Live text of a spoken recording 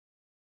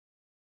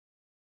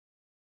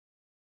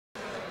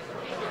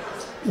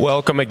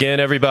Welcome again,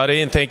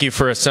 everybody, and thank you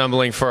for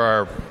assembling for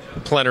our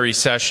plenary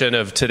session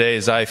of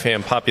today's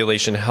IPHAM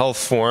Population Health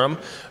Forum.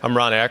 I'm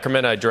Ron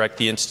Ackerman. I direct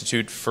the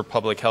Institute for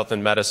Public Health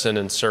and Medicine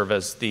and serve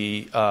as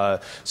the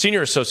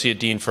Senior Associate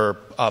Dean for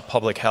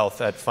Public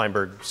Health at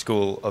Feinberg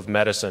School of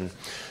Medicine.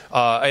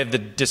 I have the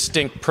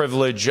distinct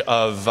privilege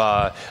of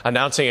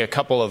announcing a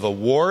couple of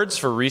awards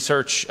for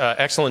research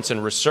excellence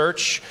in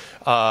research,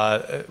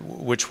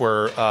 which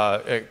were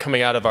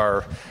coming out of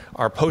our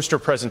poster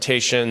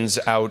presentations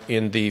out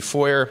in the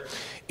foyer,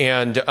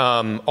 and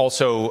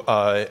also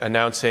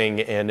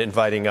announcing and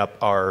inviting up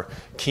our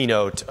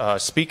keynote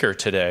speaker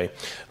today.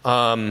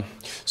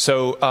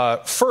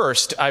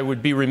 First, I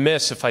would be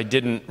remiss if I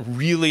didn't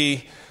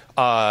really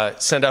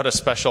send out a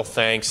special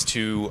thanks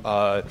to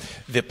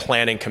the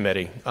planning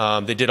committee.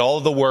 They did all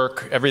of the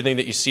work, everything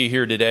that you see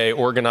here today,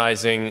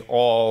 organizing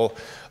all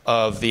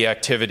of the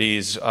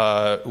activities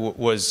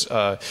was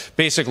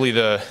basically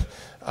the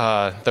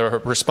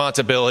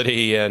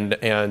responsibility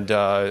and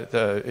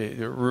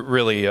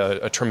really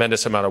a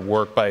tremendous amount of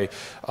work by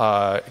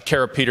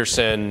Kara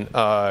Peterson,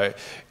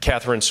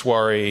 Catherine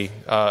Swari,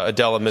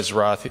 Adela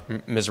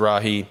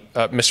Mizrahi,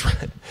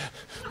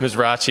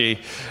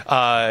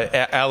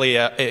 Ali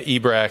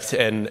Ebrecht,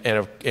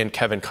 and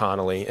Kevin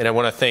Connolly. And I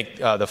want to thank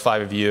the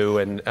five of you,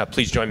 and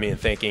please join me in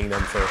thanking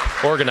them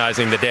for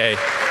organizing the day.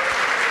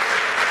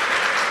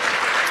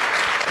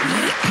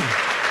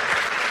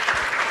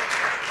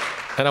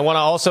 And I want to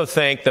also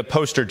thank the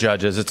poster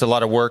judges. It's a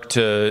lot of work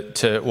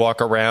to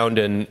walk around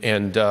and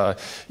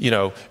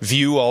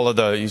view all of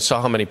the. You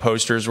saw how many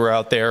posters were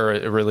out there.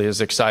 It really is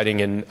exciting.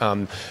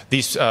 And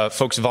these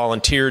folks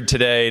volunteered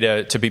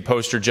today to be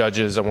poster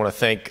judges. I want to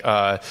thank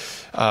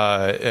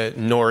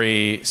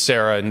Nori,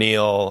 Sarah,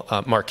 Neil,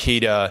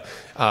 Marquita,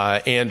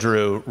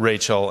 Andrew,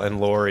 Rachel, and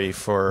Lori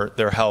for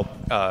their help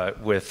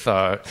with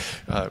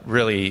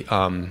really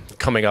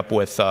coming up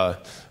with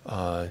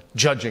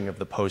judging of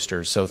the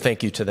posters. So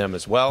thank you to them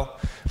as well.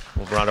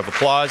 A round of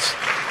applause.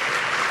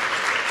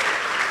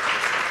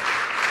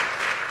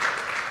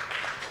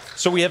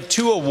 So we have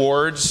two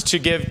awards to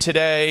give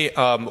today.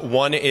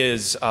 One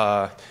is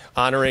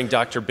honoring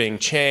Dr. Bing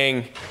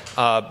Chang.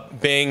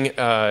 Bing,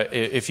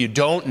 if you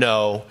don't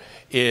know,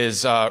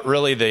 is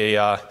really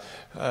the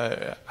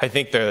I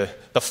think the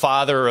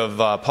father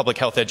of public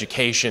health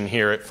education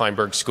here at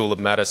Feinberg School of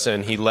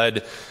Medicine. He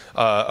led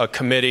a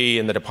committee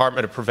in the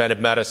Department of Preventive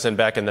Medicine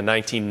back in the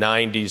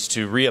 1990s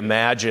to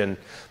reimagine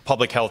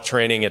public health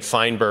training at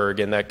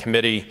Feinberg, and that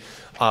committee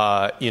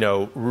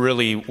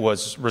really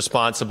was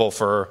responsible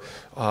for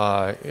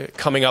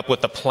coming up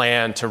with a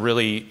plan to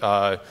really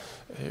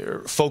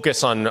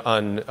focus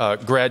on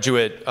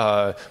graduate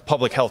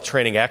public health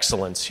training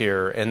excellence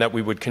here, and that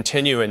we would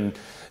continue and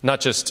not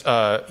just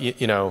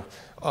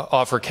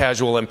offer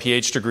casual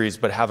MPH degrees,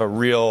 but have a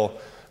real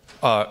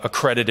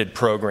accredited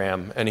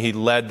program. And he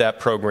led that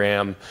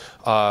program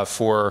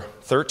for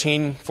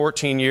 13,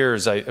 14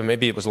 years.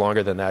 Maybe it was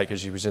longer than that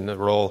because he was in the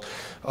role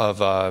of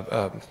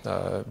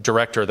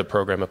director of the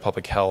program of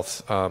public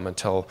health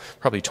until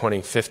probably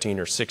 2015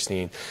 or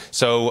 16.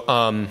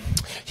 So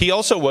he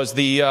also was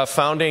the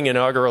founding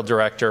inaugural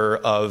director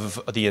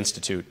of the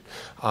Institute.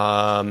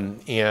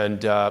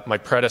 And my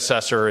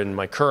predecessor in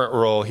my current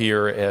role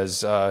here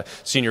as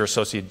Senior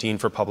Associate Dean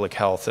for Public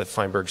Health at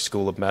Feinberg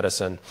School of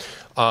Medicine.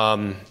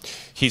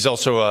 He's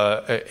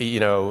also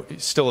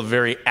still a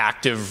very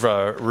active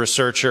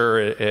researcher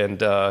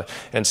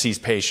and sees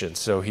patients.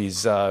 So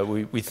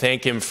we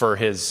thank him for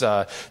his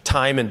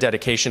time and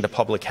dedication to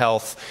public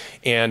health,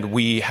 and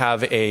we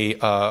have a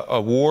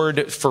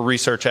award for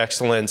research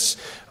excellence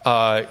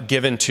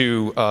given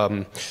to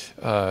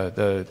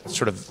the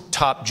sort of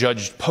top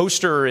judged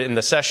poster in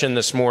the session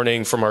this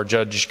morning from our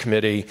judge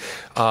committee.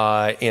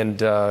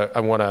 And I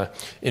want to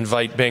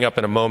invite Bing up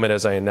in a moment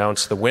as I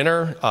announce the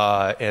winner.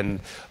 And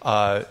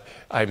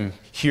I'm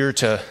here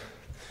to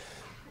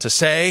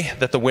say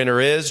that the winner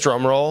is,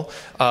 drum roll,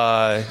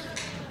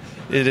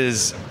 it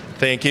is,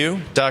 thank you,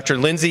 Dr.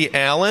 Lindsay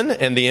Allen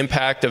and the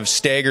impact of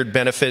staggered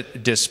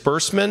benefit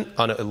disbursement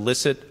on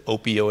illicit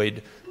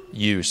opioid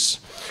use.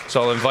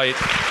 So I'll invite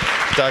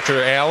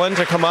Dr. Allen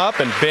to come up,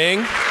 and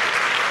Bing.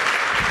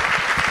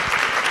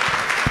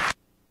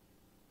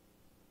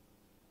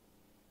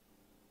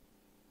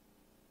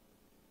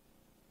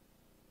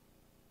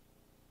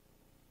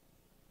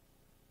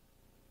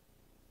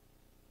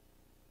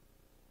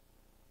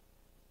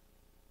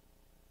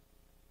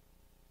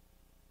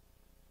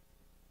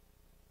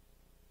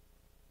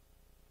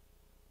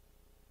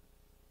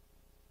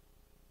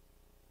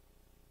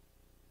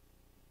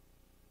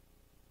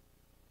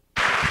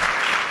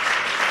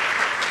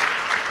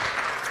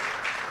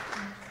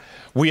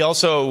 We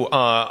also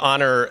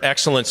honor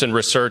excellence in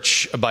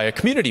research by a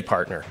community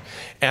partner,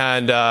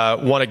 and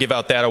want to give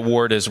out that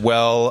award as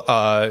well,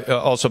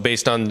 also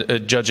based on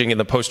judging in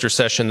the poster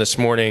session this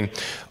morning.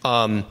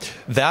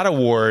 That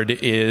award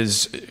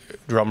is,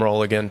 drum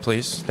roll again,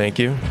 please, thank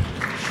you,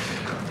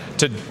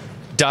 to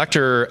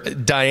Dr.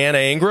 Diana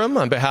Ingram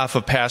on behalf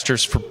of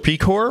Pastors for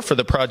P-Corps for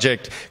the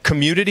project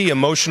Community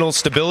Emotional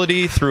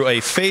Stability through a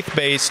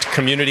Faith-Based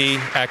Community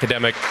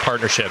Academic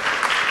Partnership.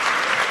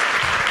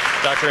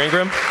 Dr.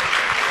 Ingram.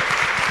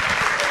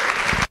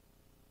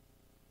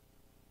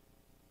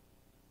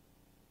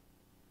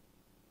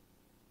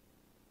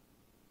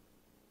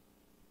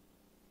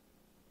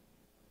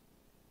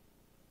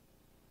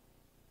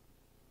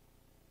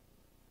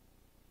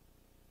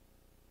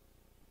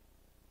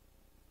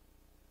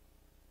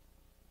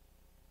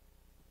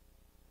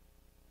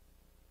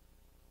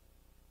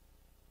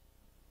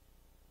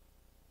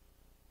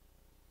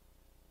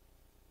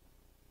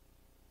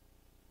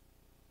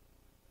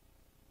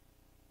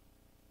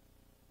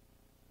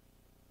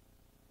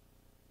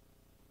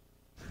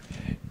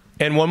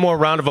 And one more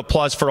round of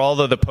applause for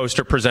all of the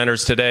poster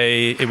presenters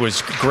today. It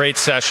was a great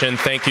session.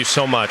 Thank you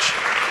so much.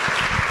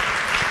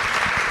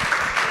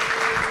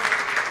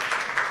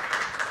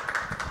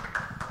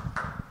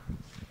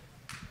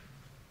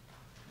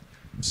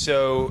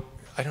 So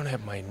I don't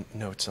have my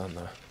notes on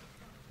the...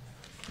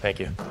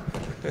 Thank you.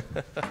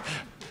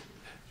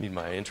 Need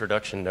my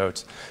introduction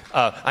notes.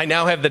 I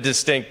now have the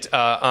distinct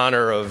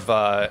honor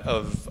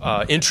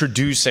of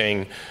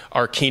introducing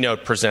our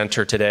keynote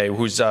presenter today,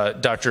 who's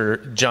Dr.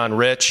 John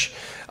Rich.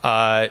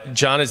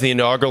 John is the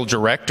inaugural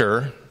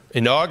director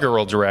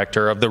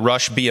of the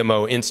Rush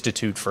BMO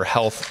Institute for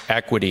Health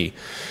Equity,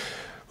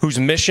 whose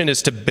mission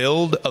is to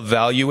build,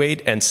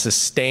 evaluate, and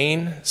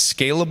sustain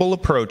scalable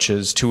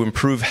approaches to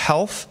improve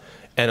health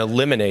and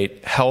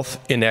eliminate health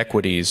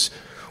inequities,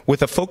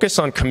 with a focus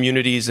on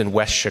communities in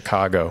West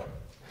Chicago.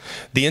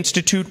 The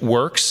Institute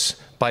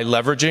works by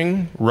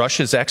leveraging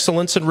Rush's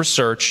excellence in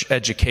research,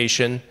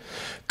 education,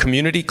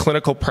 community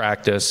clinical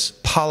practice,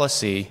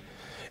 policy,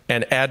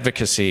 and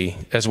advocacy,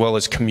 as well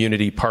as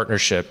community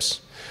partnerships.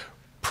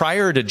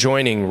 Prior to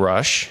joining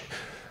Rush,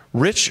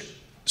 Rich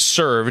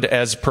served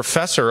as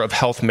professor of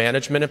health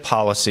management and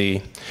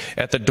policy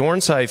at the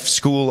Dornsife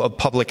School of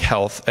Public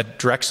Health at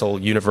Drexel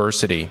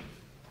University.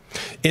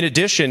 In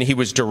addition, he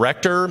was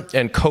director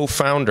and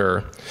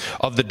co-founder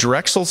of the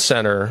Drexel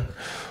Center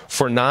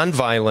for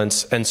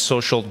Nonviolence and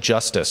Social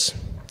Justice,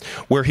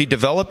 where he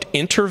developed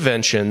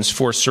interventions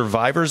for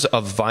survivors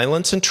of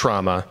violence and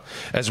trauma,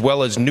 as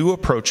well as new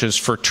approaches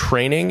for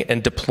training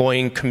and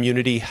deploying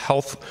community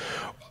health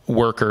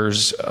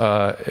workers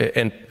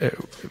and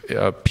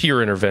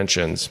peer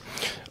interventions.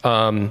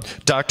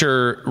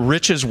 Dr.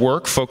 Rich's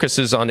work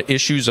focuses on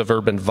issues of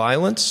urban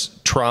violence,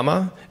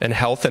 trauma, and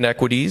health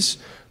inequities,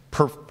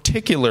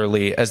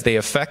 particularly as they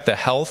affect the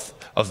health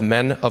of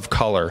men of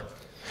color.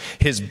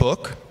 His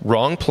book,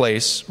 Wrong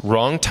Place,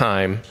 Wrong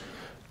Time,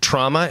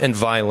 Trauma and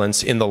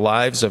Violence in the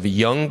Lives of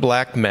Young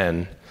Black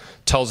Men,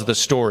 tells the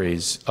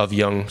stories of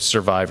young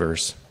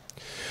survivors.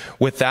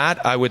 With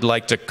that, I would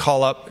like to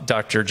call up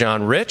Dr.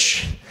 John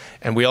Rich,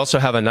 and we also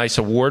have a nice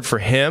award for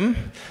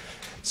him.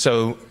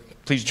 So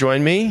please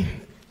join me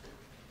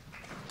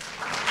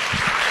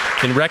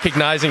in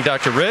recognizing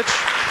Dr. Rich.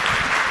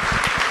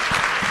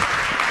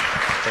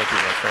 Thank you,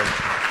 my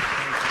friend.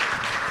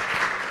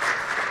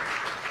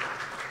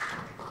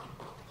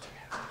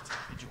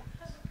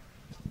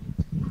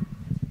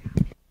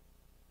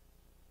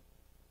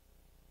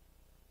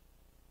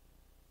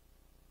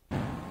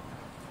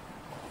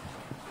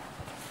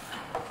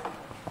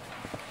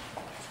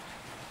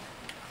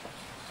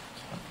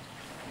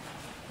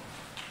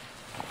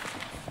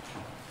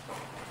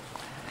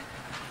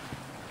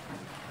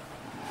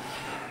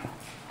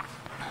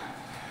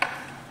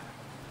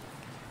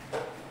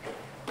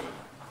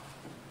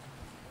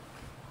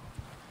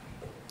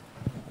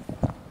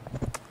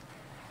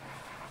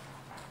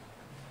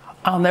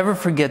 I'll never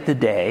forget the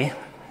day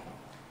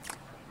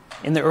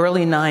in the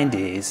early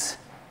 90s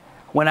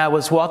when I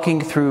was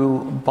walking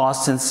through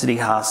Boston City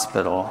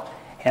Hospital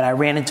and I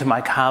ran into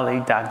my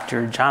colleague,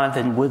 Dr.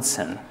 Jonathan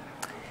Woodson.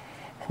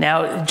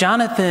 Now,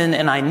 Jonathan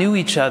and I knew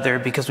each other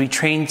because we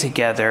trained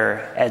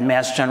together at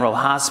Mass General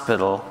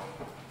Hospital.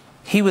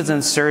 He was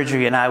in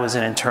surgery and I was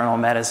in internal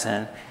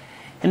medicine.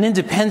 And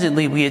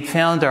independently, we had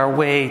found our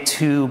way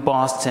to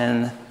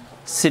Boston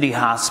City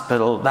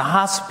Hospital, the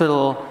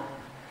hospital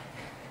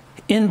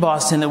in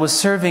Boston that was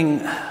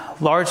serving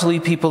largely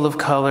people of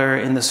color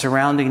in the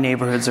surrounding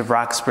neighborhoods of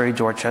Roxbury,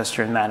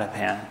 Dorchester, and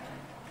Mattapan.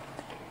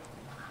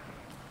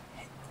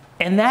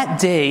 And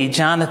that day,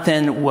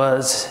 Jonathan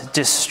was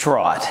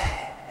distraught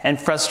and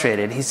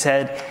frustrated. He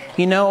said,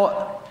 you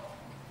know,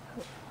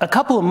 a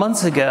couple of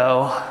months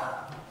ago,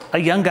 a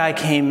young guy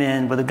came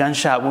in with a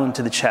gunshot wound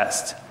to the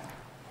chest.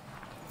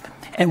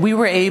 And we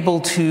were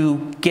able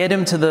to get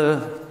him to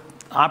the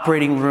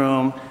operating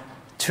room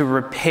to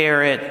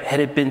repair it. Had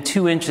it been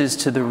 2 inches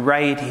to the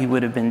right, he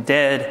would have been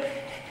dead.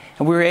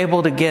 And we were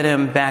able to get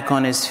him back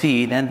on his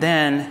feet. And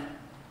then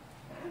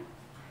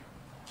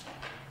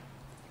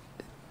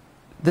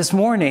this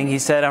morning, he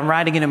said, I'm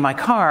riding in my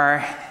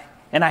car,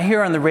 and I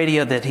hear on the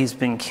radio that he's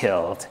been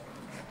killed.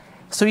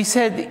 So he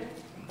said,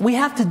 we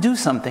have to do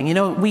something. You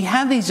know, we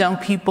have these young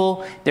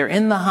people, they're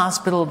in the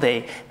hospital,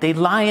 they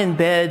lie in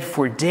bed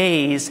for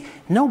days,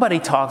 nobody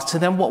talks to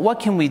them. What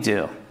can we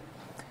do?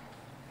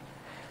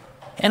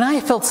 And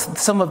I felt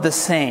some of the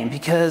same,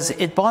 because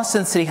at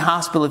Boston City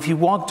Hospital, if you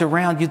walked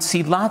around, you'd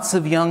see lots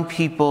of young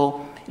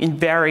people in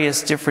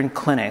various different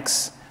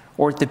clinics: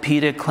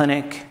 orthopedic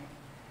clinic,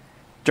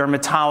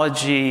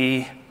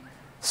 dermatology,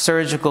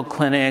 surgical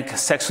clinic,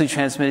 sexually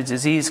transmitted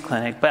disease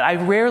clinic. But I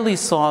rarely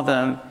saw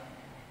them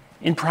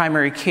in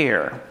primary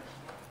care.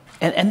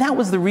 And that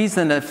was the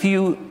reason a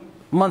few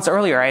months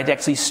earlier I had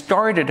actually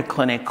started a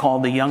clinic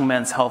called the Young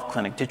Men's Health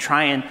Clinic, to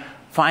try and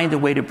find a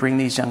way to bring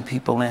these young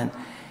people in.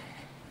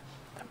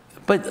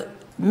 But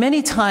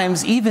many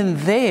times, even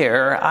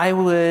there,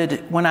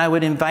 when I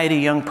would invite a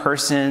young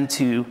person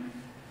to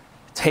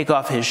take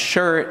off his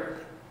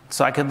shirt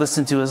so I could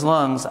listen to his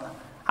lungs,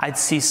 I'd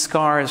see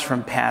scars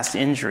from past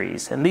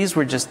injuries. And these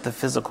were just the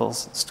physical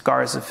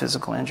scars of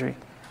physical injury.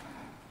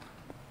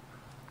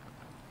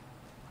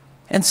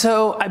 And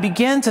so I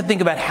began to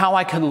think about how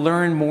I could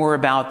learn more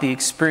about the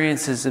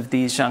experiences of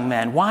these young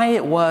men, why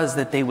it was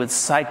that they would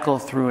cycle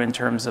through in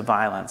terms of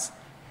violence.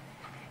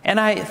 And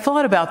I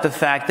thought about the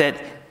fact that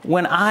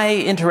when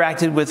I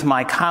interacted with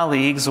my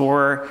colleagues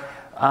or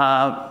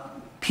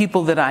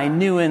people that I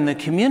knew in the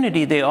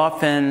community, they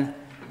often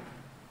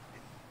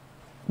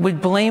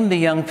would blame the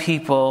young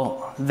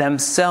people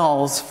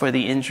themselves for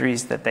the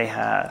injuries that they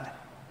had.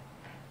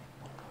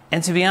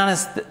 And to be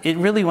honest, it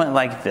really went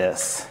like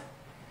this.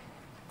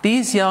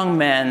 These young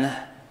men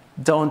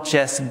don't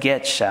just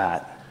get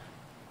shot,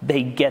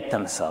 they get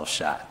themselves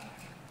shot.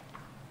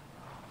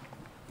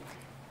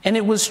 And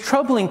it was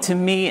troubling to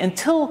me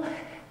until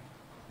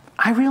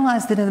I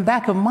realized that in the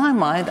back of my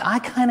mind, I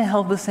kind of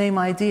held the same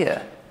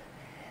idea.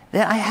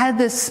 That I had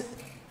this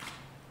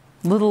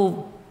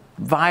little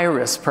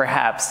virus,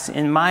 perhaps,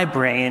 in my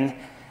brain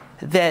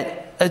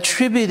that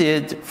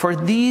attributed, for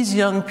these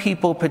young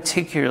people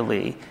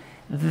particularly,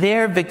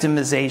 their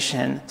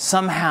victimization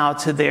somehow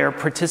to their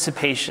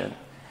participation.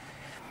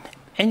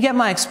 And yet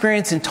my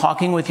experience in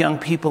talking with young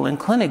people in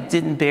clinic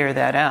didn't bear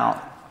that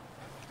out.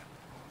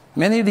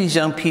 Many of these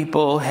young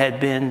people had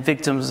been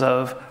victims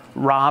of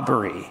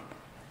robbery.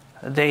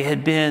 They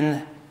had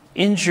been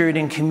injured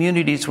in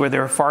communities where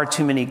there were far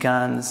too many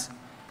guns,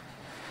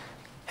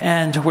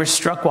 and were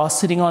struck while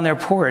sitting on their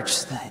porch.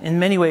 In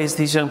many ways,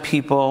 these young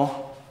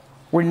people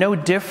were no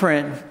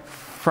different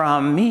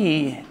from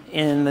me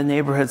in the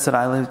neighborhoods that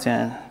I lived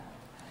in.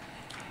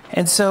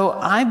 And so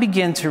I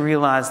began to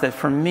realize that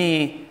for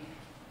me,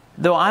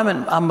 though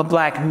I'm a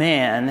black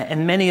man,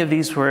 and many of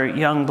these were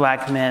young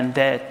black men,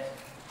 that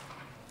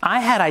I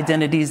had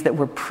identities that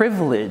were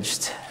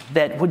privileged,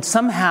 that would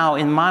somehow,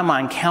 in my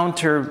mind,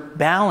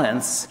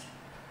 counterbalance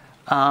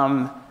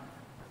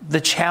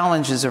the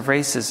challenges of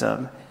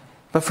racism.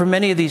 But for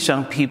many of these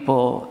young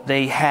people,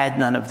 they had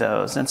none of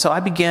those. And so I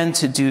began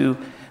to do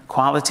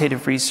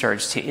qualitative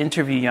research, to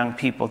interview young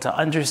people, to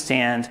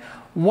understand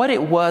what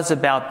it was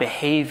about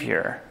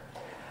behavior,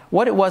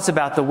 what it was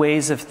about the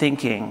ways of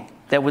thinking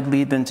that would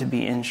lead them to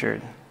be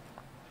injured.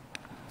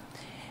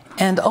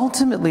 And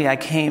ultimately, I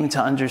came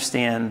to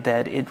understand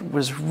that it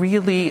was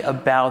really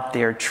about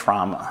their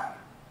trauma.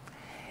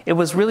 It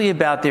was really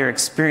about their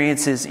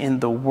experiences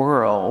in the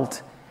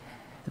world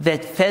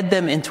that fed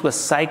them into a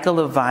cycle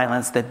of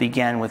violence that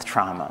began with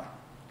trauma.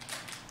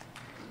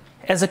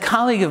 As a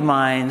colleague of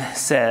mine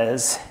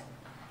says,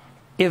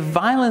 if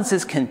violence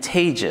is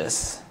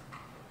contagious,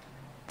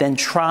 then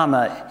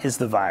trauma is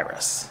the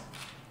virus.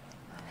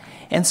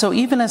 And so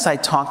even as I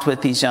talked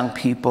with these young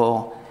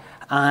people,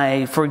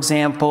 I, for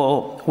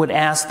example, would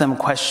ask them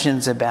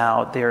questions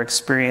about their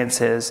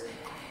experiences.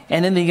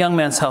 And in the Young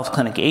Men's Health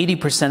Clinic,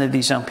 80% of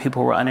these young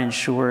people were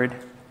uninsured.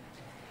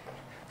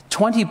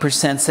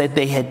 20% said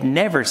they had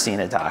never seen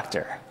a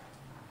doctor.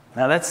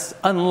 Now, that's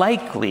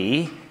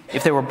unlikely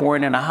if they were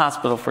born in a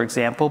hospital, for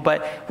example,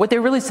 but what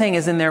they're really saying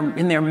is in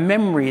their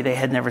memory, they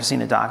had never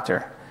seen a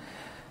doctor.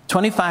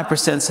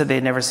 25% said they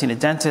had never seen a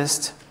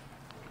dentist.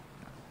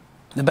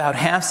 About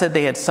half said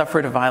they had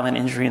suffered a violent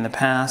injury in the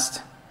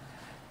past.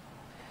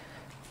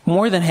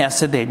 More than half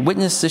said they had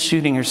witnessed a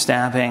shooting or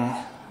stabbing.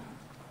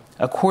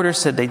 A quarter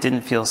said they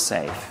didn't feel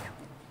safe.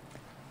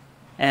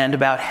 And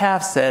about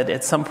half said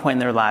at some point in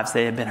their lives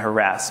they had been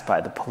harassed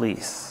by the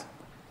police.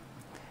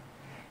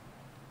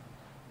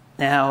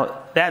 Now,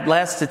 that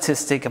last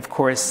statistic, of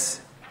course,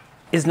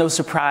 is no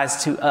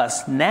surprise to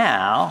us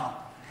now,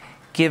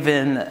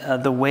 given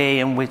the way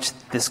in which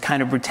this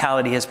kind of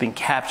brutality has been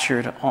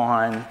captured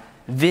on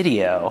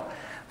video.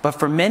 But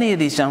for many of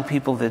these young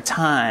people at the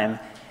time,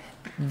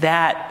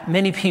 that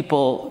many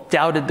people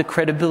doubted the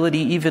credibility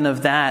even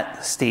of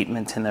that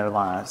statement in their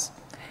lives.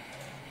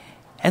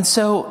 And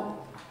so,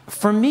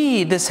 for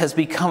me, this has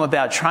become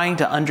about trying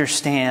to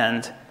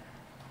understand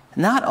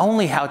not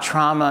only how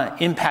trauma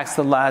impacts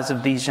the lives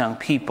of these young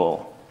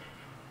people,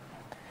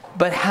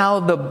 but how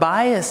the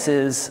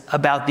biases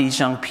about these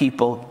young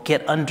people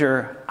get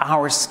under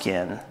our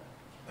skin,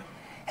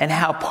 and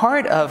how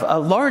a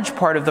large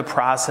part of the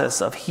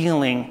process of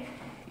healing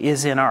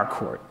is in our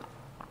court.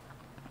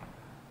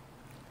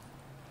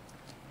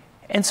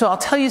 And so I'll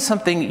tell you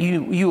something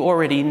you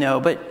already know,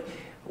 but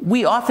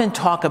we often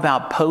talk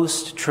about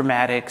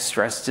post-traumatic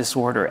stress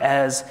disorder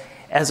as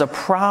a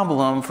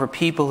problem for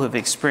people who have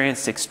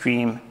experienced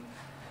extreme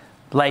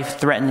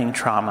life-threatening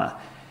trauma.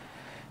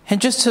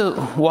 And just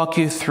to walk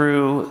you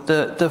through,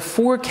 the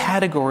four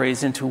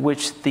categories into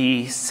which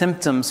the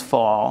symptoms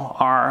fall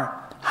are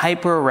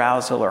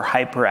hyperarousal or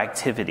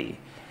hyperactivity.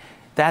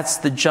 That's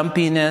the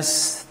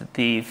jumpiness,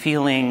 the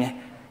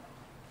feeling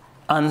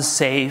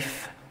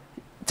unsafe,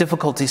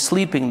 difficulty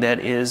sleeping that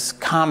is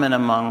common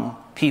among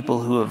people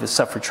who have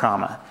suffered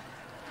trauma.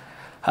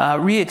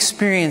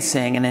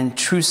 Re-experiencing and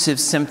intrusive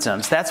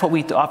symptoms. That's what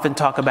we often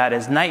talk about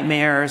as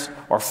nightmares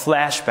or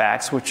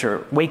flashbacks, which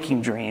are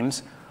waking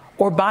dreams,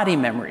 or body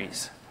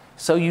memories.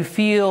 So you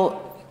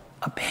feel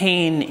a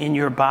pain in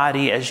your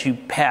body as you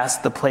pass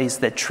the place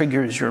that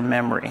triggers your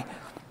memory.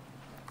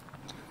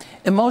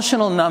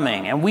 Emotional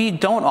numbing, and we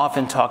don't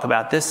often talk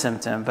about this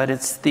symptom, but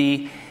it's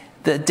the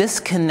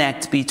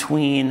disconnect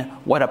between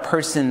what a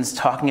person's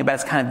talking about.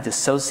 It's kind of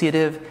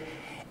dissociative,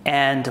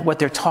 and what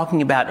they're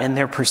talking about and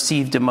their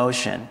perceived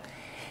emotion.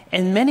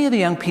 And many of the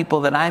young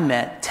people that I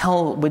met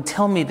would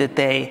tell me that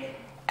they,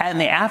 in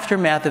the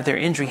aftermath of their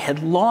injury,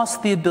 had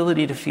lost the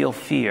ability to feel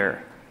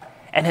fear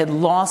and had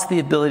lost the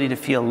ability to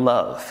feel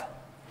love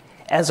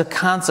as a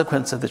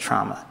consequence of the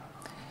trauma.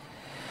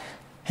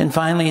 And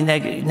finally,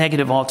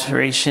 negative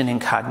alteration in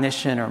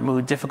cognition or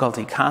mood,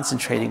 difficulty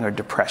concentrating, or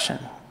depression.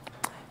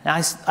 Now,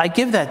 I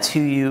give that to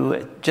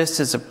you just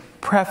as a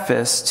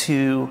preface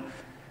to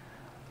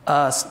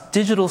a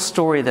digital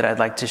story that I'd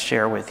like to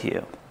share with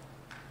you.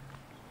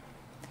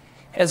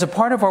 As a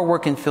part of our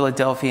work in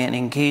Philadelphia in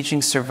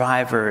engaging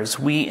survivors,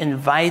 we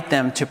invite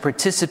them to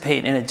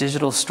participate in a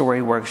digital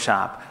story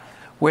workshop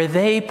where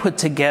they put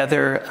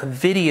together a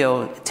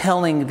video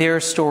telling their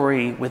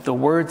story with the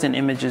words and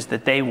images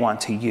that they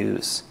want to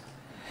use.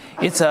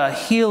 It's a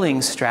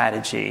healing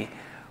strategy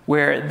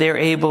where they're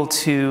able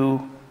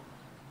to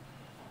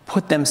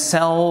put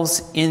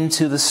themselves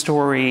into the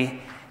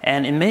story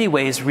and in many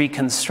ways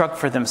reconstruct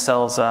for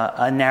themselves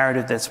a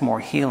narrative that's more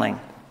healing.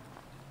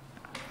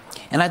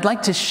 And I'd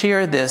like to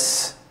share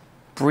this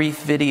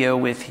brief video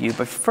with you,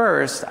 but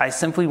first I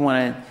simply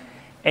want to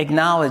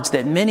acknowledge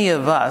that many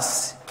of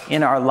us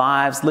in our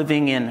lives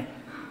living in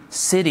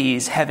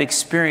cities have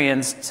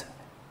experienced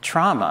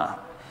trauma.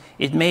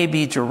 It may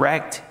be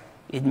direct,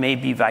 it may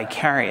be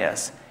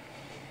vicarious,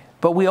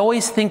 but we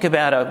always think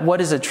about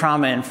what is a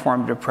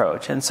trauma-informed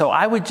approach. And so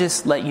I would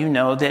just let you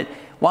know that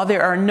while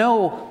there are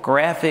no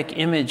graphic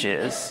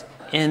images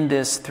in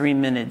this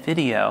 3-minute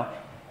video,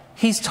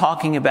 he's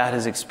talking about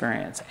his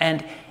experience.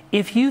 And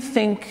if you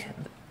think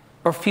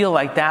or feel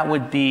like that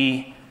would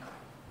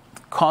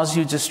cause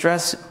you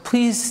distress,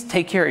 please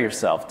take care of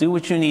yourself. Do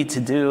what you need to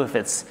do. If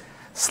it's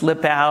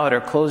slip out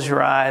or close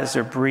your eyes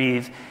or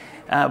breathe.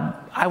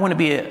 I want to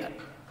be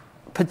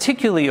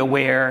particularly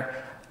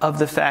aware of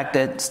the fact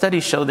that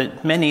studies show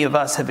that many of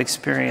us have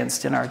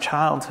experienced in our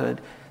childhood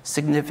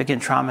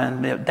significant trauma,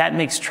 and that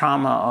makes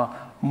trauma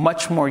a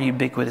much more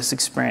ubiquitous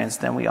experience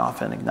than we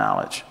often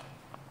acknowledge.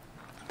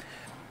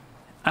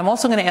 I'm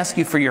also going to ask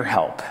you for your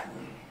help,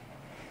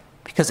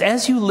 because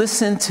as you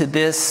listen to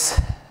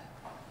this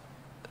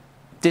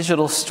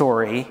digital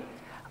story,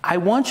 I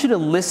want you to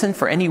listen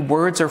for any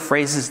words or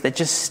phrases that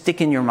just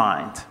stick in your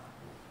mind.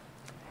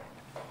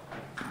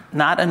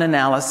 Not an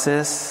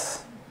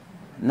analysis,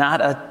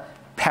 not a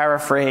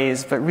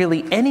paraphrase, but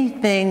really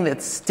anything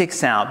that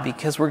sticks out,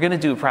 because we're going to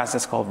do a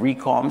process called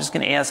recall. I'm just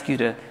going to ask you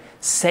to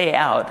say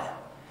out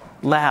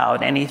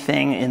loud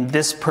anything in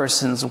this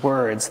person's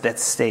words that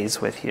stays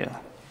with you.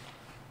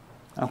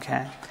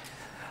 Okay?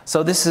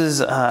 So this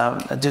is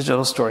a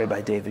digital story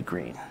by David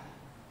Green.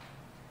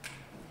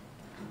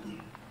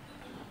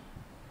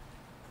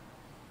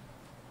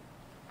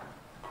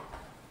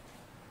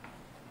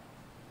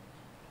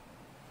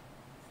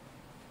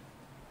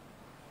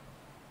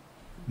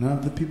 None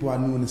of the people I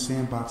knew in the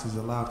sandbox is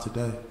alive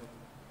today.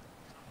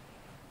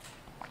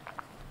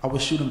 I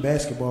was shooting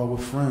basketball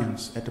with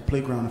friends at the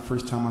playground the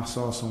first time I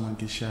saw someone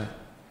get shot.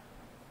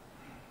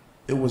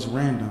 It was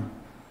random.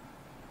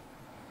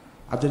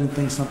 I didn't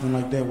think something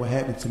like that would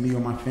happen to me or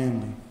my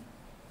family.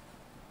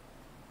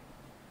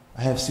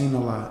 I have seen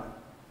a lot.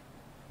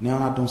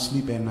 Now I don't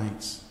sleep at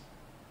nights.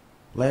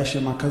 Last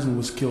year my cousin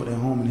was killed at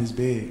home in his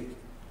bed.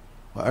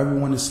 While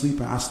everyone is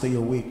sleeping, I stay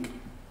awake.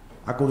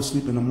 I go to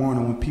sleep in the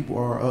morning when people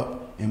are up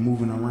and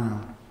moving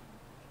around.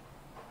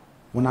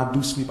 When I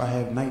do sleep, I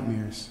have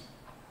nightmares.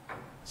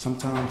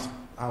 Sometimes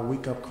I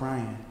wake up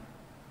crying,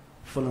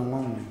 feeling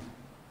lonely,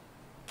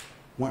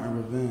 wanting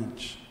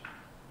revenge.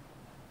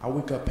 I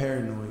wake up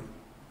paranoid.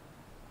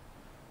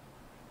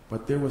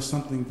 But there was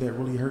something that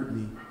really hurt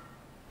me,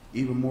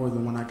 even more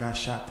than when I got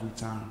shot 3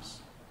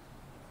 times.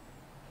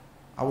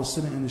 I was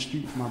sitting in the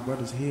street with my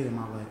brother's head in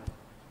my lap.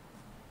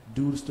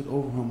 Dude stood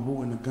over him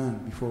holding a gun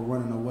before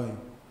running away.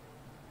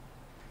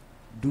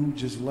 Dude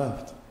just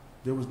left.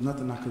 There was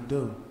nothing I could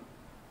do.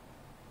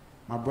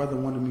 My brother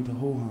wanted me to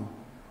hold him.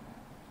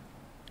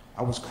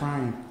 I was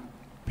crying,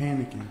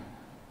 panicking.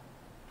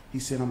 He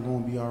said, "I'm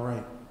going to be all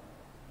right."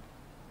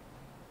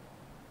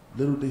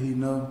 Little did he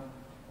know,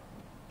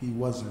 he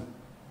wasn't.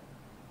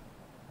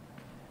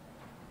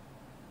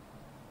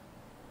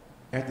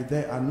 After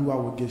that, I knew I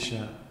would get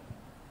shot.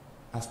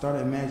 I started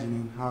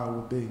imagining how it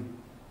would be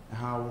and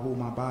how I would hold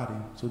my body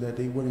so that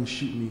they wouldn't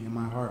shoot me in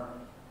my heart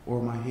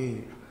or my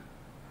head.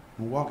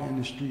 When walking in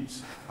the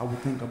streets, I would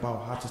think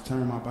about how to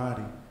turn my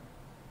body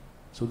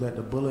so that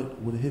the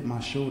bullet would hit my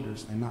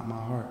shoulders and not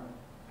my heart,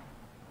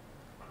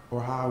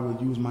 or how I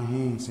would use my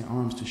hands and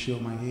arms to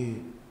shield my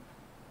head.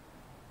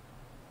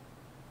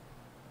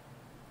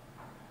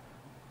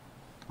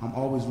 I'm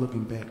always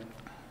looking back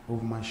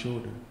over my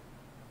shoulder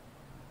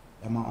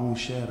at my own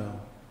shadow,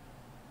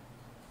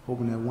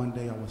 hoping that one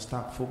day I would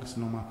stop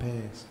focusing on my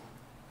past,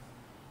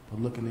 but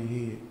looking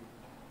ahead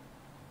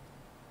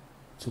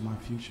to my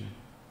future.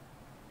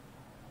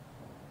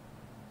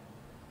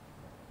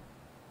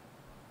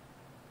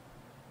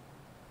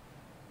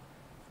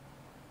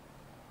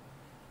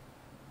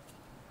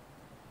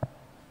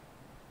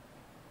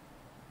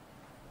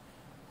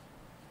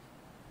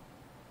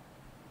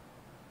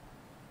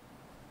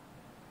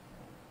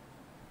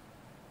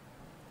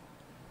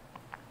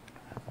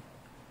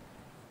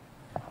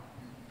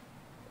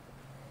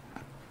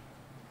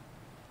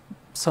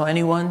 So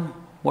anyone,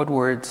 what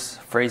words,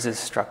 phrases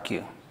struck you?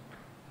 I'm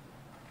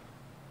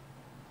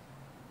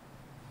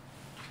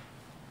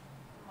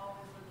always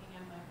looking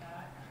at my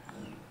back.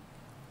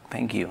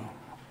 Thank you.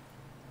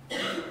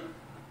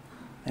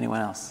 Anyone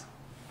else?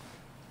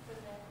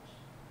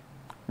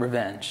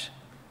 Revenge.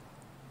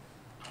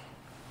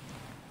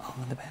 Oh,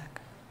 in the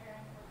back.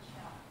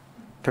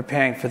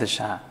 Preparing for the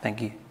shot.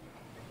 Thank you.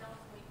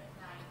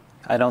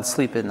 I don't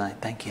sleep at night.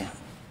 Thank you.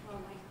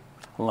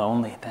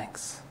 Lonely.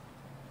 Thanks.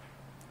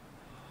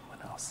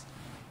 What else?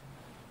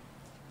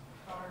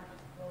 Hard,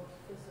 both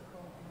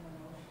physical and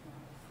emotional.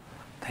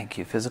 Thank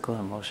you. Physical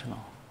and emotional.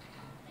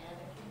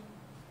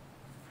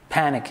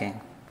 Panicking.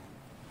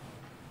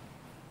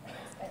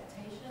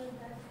 Expectation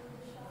that you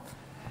were shot.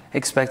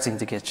 Expecting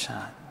to get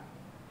shot.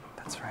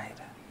 That's right.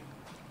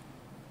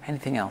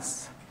 Anything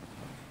else?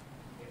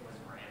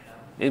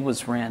 It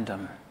was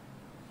random.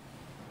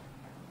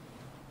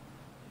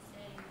 He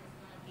said he was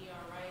going to be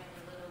all right,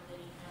 but little did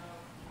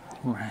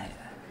he know. Right.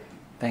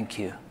 Thank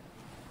you.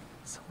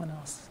 Someone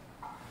else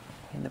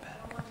in the back.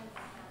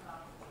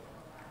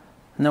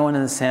 No one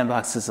in the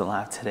sandbox is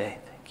alive today.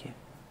 Thank you.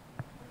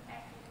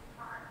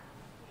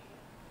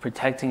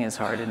 Protecting his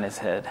heart and his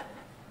head.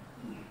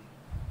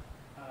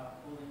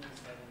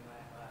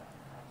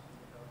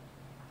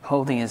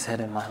 Holding his head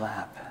in my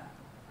lap.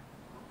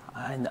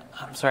 I'm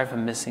sorry if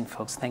I'm missing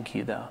folks. Thank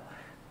you, though.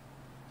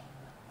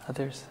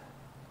 Others?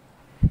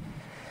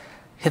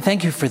 Yeah,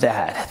 thank you for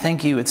that.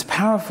 Thank you. It's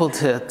powerful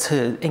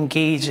to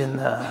engage in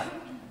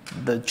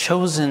the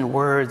chosen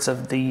words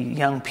of the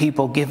young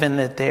people, given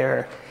that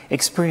their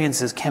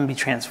experiences can be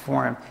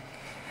transformed.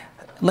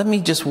 Let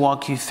me just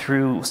walk you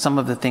through some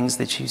of the things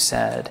that you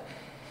said.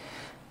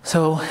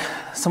 So,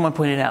 someone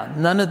pointed out,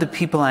 none of the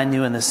people I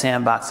knew in the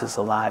sandbox is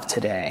alive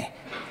today.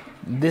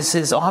 This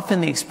is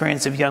often the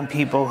experience of young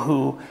people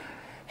who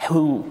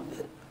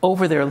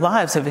over their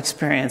lives have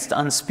experienced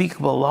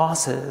unspeakable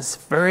losses,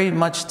 very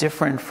much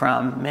different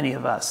from many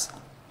of us.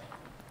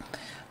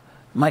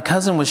 My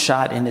cousin was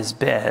shot in his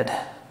bed,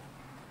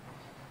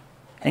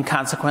 and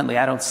consequently,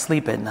 I don't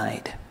sleep at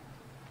night.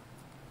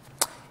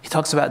 He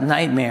talks about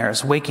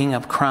nightmares, waking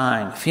up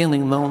crying,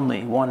 feeling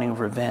lonely, wanting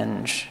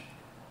revenge.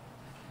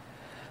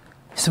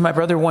 So my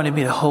brother wanted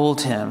me to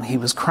hold him. He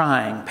was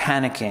crying,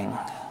 panicking.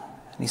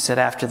 And he said,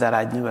 after that,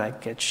 I knew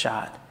I'd get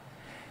shot.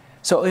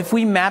 So if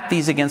we map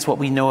these against what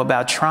we know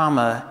about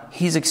trauma,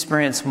 he's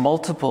experienced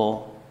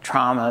multiple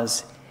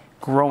traumas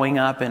growing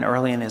up and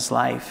early in his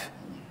life.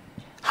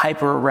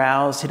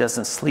 Hyper-aroused, he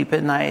doesn't sleep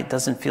at night,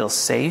 doesn't feel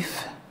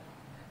safe.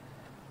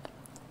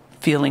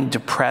 Feeling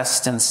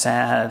depressed and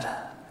sad,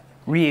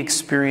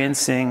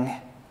 re-experiencing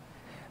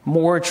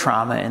more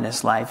trauma in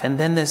his life. And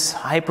then this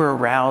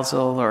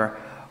hyper-arousal or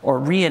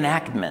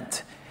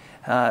reenactment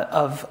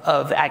of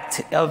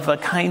a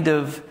kind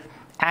of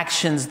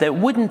actions that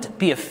wouldn't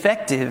be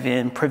effective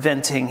in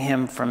preventing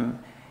him from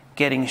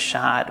getting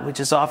shot, which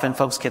is often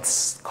folks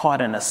get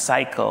caught in a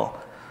cycle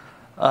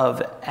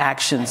of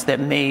actions that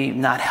may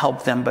not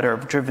help them but are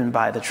driven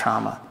by the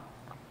trauma.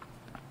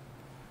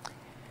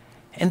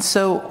 And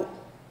so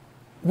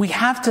we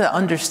have to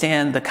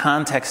understand the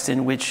context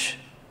in which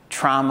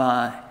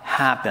trauma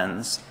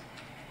happens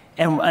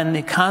and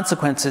the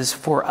consequences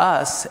for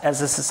us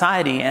as a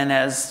society and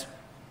as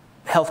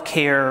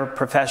healthcare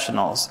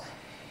professionals.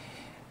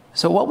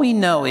 So what we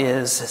know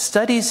is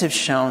studies have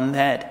shown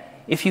that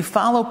if you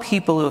follow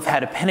people who have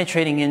had a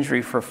penetrating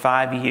injury for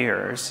 5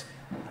 years,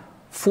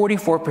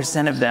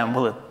 44% of them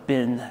will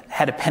have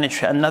had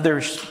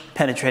another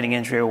penetrating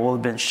injury or will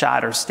have been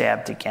shot or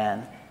stabbed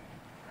again.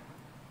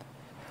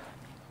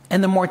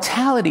 And the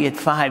mortality at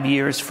 5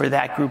 years for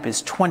that group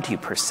is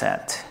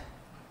 20%.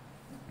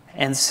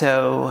 And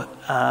so,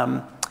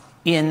 and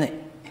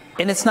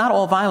it's not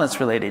all violence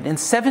related. In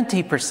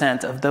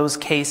 70% of those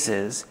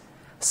cases,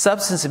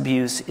 substance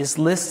abuse is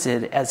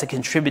listed as a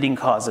contributing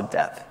cause of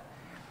death.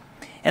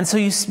 And so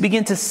you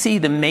begin to see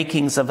the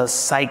makings of a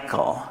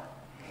cycle.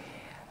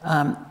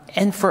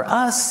 And for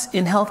us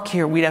in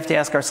healthcare, we'd have to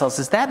ask ourselves,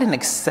 is that an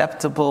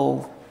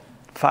acceptable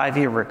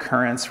 5-year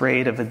recurrence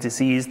rate of a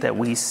disease that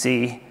we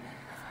see?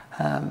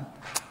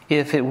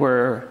 If it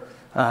were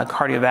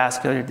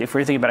cardiovascular, if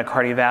we're thinking about a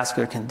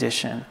cardiovascular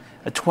condition,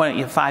 a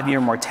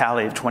 5-year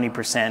mortality of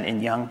 20%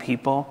 in young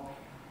people.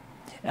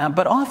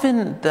 But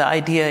often the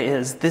idea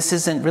is this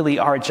isn't really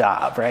our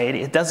job, right?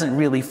 It doesn't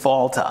really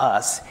fall to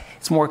us.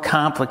 It's more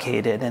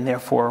complicated, and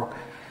therefore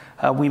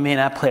we may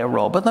not play a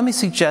role. But let me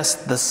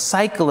suggest the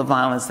cycle of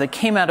violence that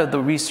came out of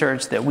the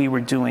research that we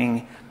were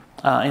doing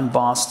in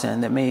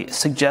Boston that may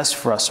suggest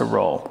for us a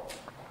role.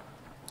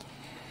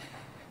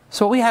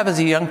 So what we have is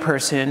a young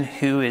person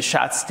who is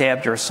shot,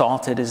 stabbed, or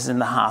assaulted, is in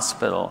the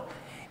hospital.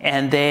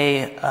 And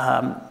they,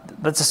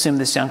 let's assume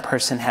this young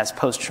person has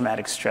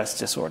post-traumatic stress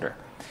disorder.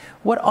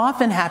 What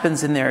often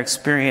happens in their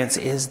experience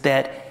is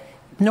that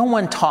no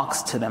one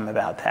talks to them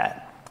about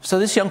that. So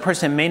this young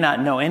person may not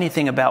know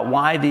anything about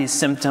why these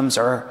symptoms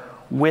are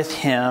with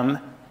him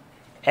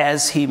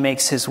as he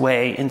makes his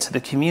way into the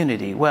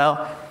community.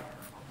 Well,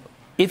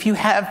 if you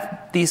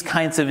have these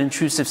kinds of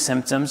intrusive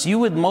symptoms, you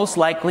would most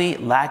likely,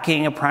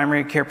 lacking a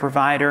primary care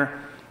provider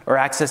or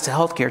access to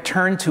healthcare,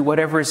 turn to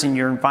whatever is in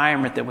your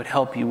environment that would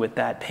help you with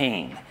that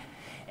pain.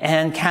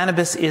 And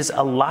cannabis is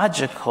a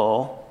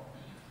logical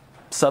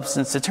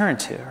substance to turn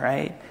to,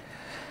 right?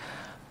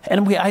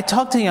 And I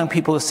talked to young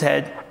people who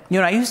said,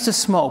 I used to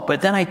smoke,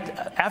 but then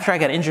after I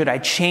got injured, I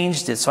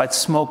changed it, so I'd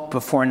smoke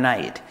before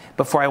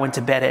I went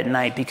to bed at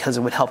night, because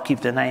it would help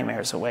keep the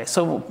nightmares away.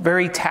 So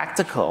very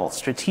tactical,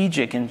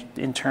 strategic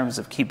in terms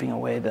of keeping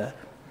away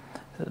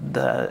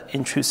the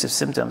intrusive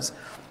symptoms.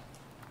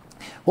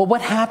 Well, what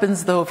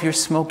happens, though, if you're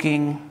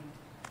smoking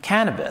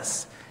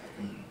cannabis?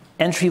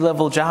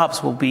 Entry-level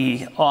jobs will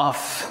be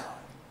off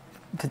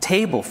the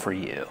table for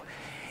you.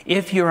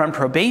 If you're on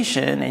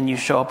probation and you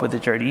show up with a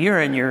dirty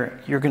urine, you're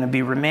going to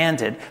be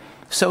remanded.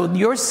 So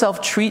your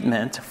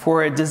self-treatment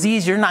for a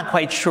disease you're not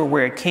quite sure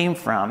where it came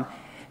from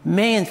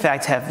may, in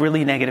fact, have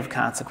really negative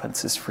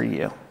consequences for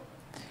you.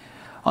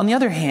 On the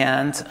other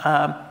hand,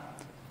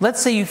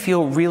 let's say you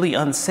feel really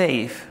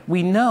unsafe.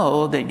 We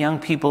know that young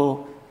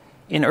people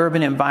in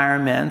urban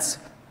environments,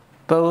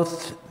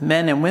 both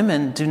men and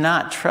women, do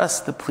not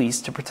trust the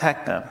police to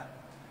protect them.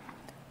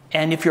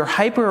 And if you're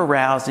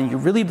hyper-aroused and you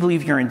really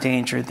believe you're in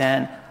danger,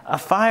 then a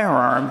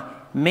firearm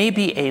may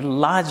be a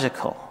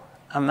logical,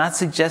 I'm not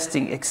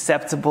suggesting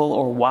acceptable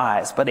or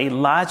wise, but a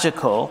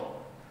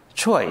logical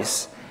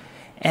choice.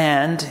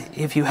 And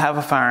if you have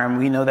a firearm,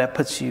 we know that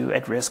puts you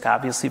at risk,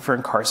 obviously, for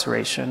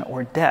incarceration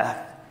or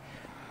death.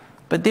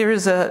 But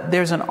there's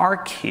an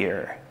arc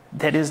here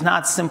that is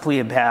not simply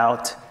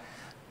about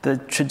the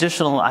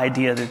traditional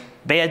idea that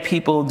bad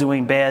people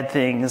doing bad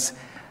things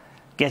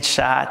get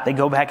shot, they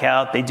go back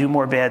out, they do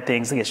more bad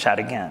things, they get shot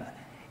again.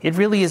 It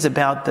really is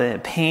about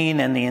the pain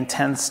and the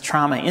intense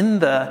trauma in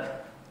the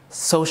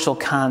social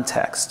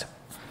context.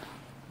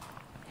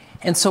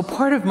 And so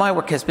part of my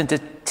work has been to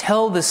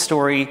tell this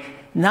story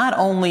not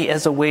only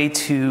as a way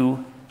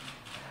to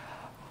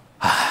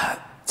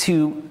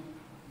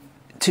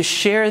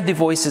share the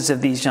voices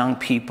of these young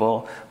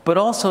people, but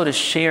also to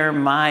share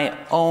my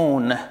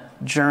own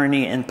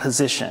journey and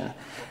position,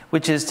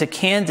 which is to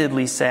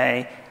candidly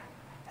say,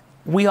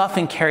 we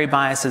often carry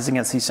biases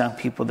against these young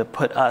people that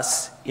put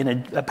us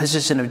in a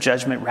position of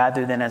judgment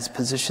rather than as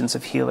positions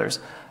of healers.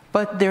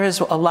 But there is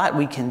a lot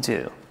we can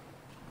do.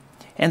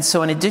 And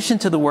so in addition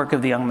to the work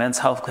of the Young Men's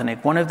Health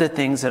Clinic, one of the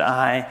things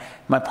that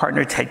my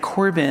partner Ted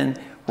Corbin,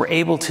 were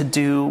able to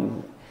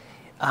do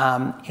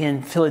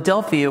in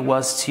Philadelphia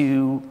was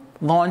to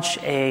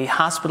launch a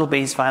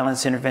hospital-based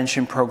violence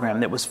intervention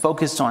program that was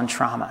focused on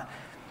trauma.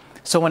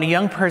 So when a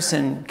young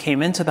person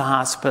came into the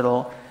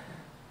hospital,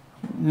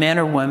 men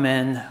or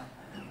women,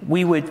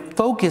 we would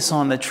focus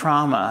on the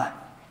trauma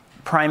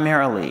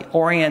primarily,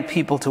 orient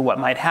people to what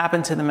might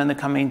happen to them in the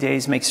coming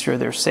days, make sure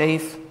they're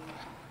safe,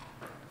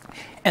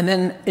 and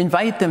then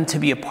invite them to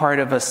be a part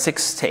of a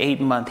 6 to 8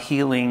 month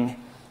healing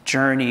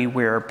journey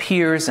where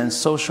peers and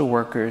social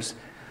workers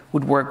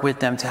would work with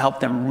them to help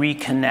them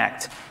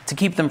reconnect, to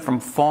keep them from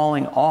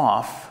falling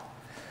off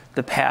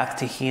the path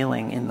to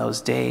healing in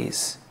those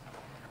days.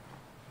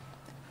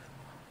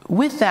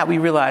 With that, we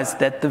realized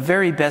that the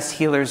very best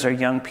healers are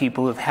young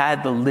people who've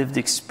had the lived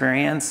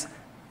experience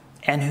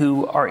and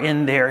who are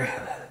in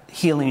their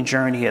healing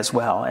journey as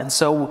well. And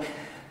so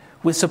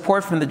with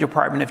support from the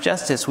Department of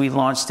Justice, we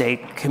launched a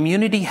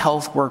community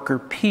health worker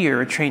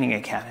peer training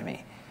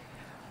academy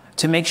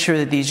to make sure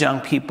that these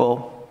young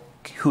people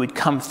who had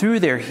come through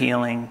their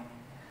healing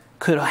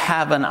could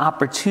have an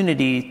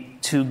opportunity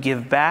to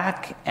give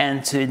back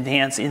and to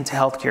advance into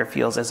healthcare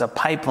fields as a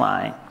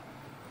pipeline.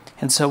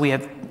 And so we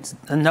have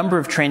a number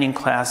of training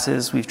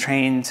classes. We've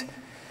trained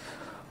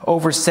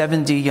over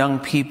 70 young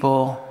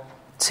people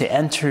to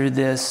enter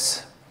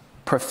this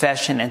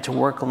profession and to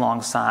work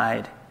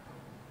alongside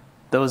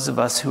those of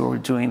us who are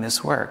doing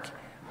this work.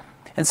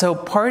 And so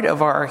part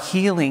of our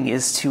healing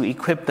is to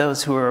equip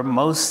those who are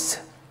most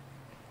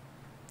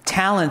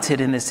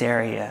talented in this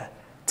area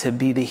to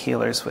be the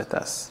healers with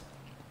us.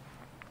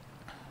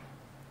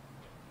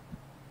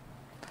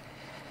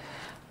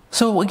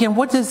 So again,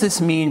 what does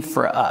this mean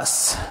for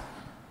us?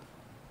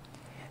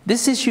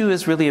 This issue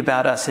is really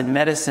about us in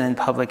medicine and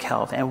public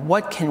health, and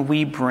what can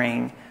we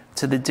bring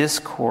to the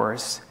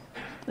discourse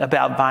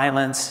about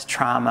violence,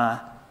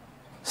 trauma,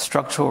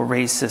 structural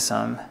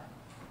racism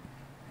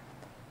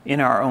in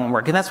our own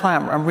work. And that's why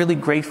I'm really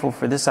grateful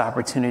for this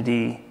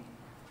opportunity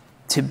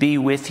to be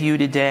with you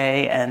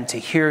today and to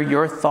hear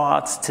your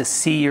thoughts, to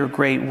see your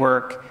great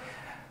work,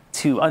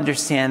 to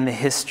understand the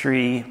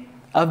history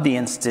of the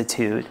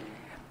Institute,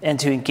 and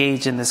to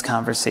engage in this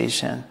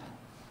conversation.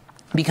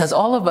 Because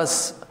all of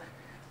us,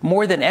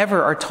 more than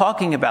ever, are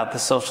talking about the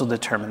social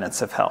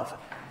determinants of health.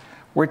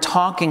 We're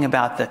talking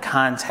about the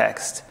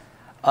context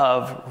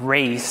of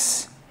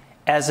race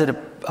as it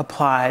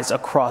applies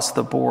across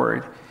the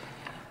board.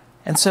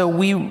 And so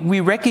we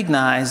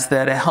recognize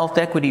that a health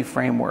equity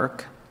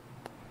framework,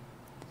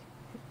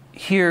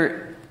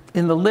 here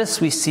in the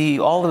list we see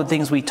all of the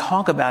things we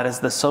talk about as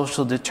the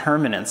social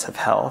determinants of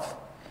health.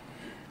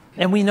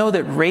 And we know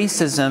that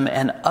racism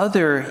and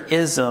other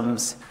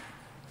isms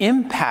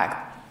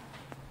impact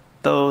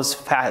those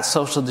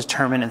social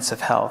determinants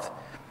of health.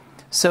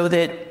 So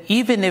that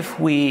even if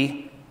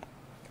we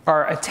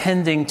are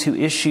attending to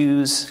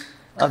issues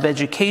of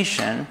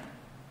education,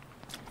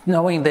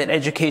 knowing that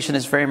education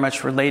is very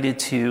much related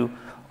to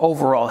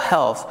overall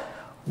health,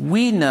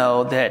 we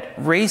know that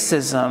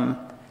racism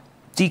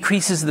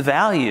decreases the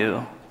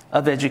value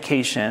of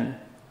education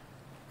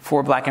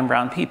for Black and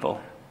brown people.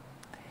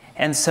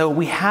 And so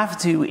we have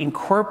to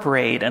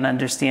incorporate an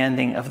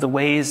understanding of the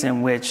ways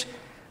in which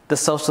the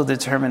social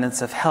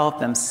determinants of health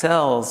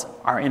themselves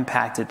are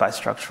impacted by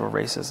structural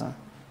racism.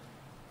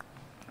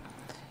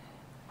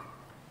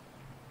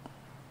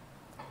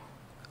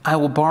 I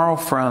will borrow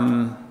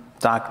from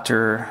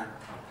Dr.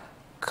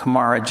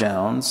 Kamara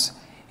Jones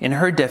in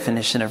her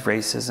definition of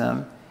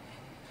racism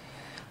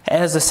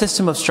as a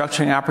system of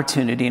structuring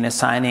opportunity and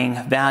assigning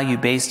value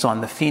based on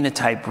the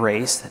phenotype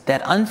race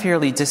that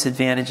unfairly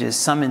disadvantages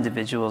some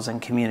individuals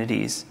and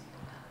communities,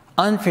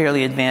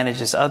 unfairly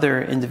advantages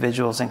other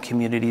individuals and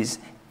communities,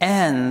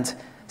 and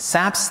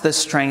saps the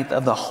strength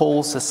of the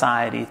whole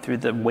society through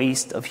the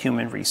waste of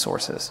human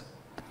resources.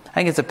 I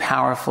think it's a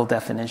powerful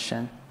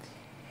definition.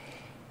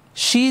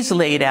 She's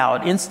laid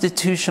out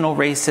institutional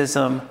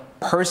racism,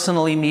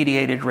 personally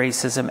mediated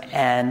racism,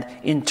 and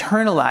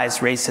internalized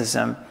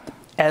racism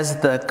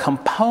as the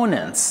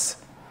components,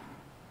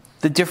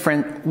 the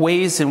different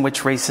ways in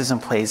which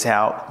racism plays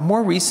out.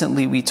 More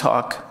recently, we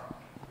talk,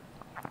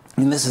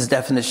 and this is a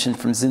definition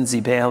from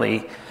Zinzi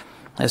Bailey,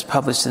 as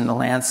published in The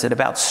Lancet,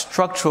 about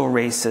structural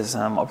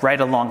racism right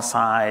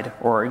alongside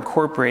or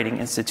incorporating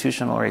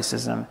institutional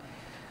racism,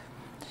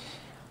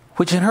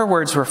 which in her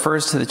words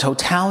refers to the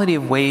totality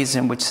of ways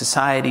in which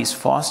societies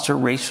foster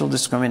racial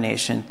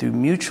discrimination through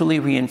mutually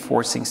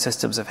reinforcing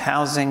systems of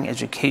housing,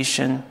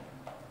 education,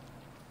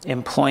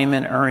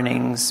 employment,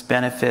 earnings,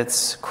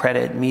 benefits,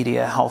 credit,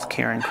 media,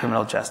 healthcare, and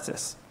criminal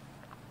justice.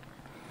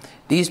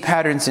 These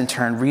patterns in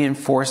turn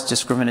reinforce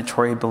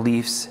discriminatory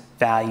beliefs,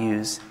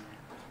 values,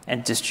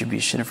 and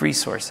distribution of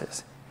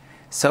resources.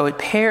 So it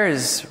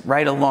pairs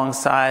right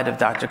alongside of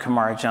Dr.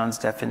 Kamara Jones'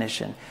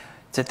 definition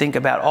to think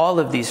about all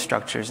of these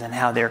structures and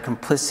how they're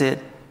complicit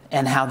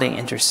and how they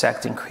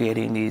intersect in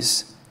creating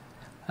these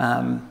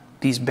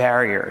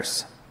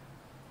barriers.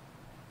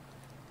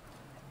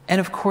 And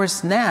of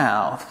course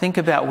now, think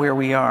about where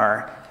we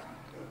are.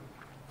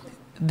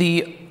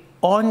 The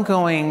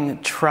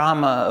ongoing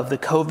trauma of the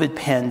COVID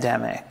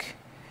pandemic,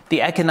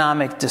 the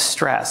economic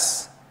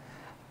distress,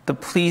 the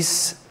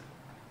police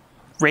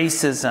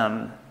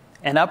racism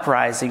and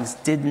uprisings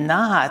did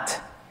not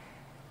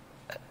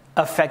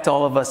affect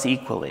all of us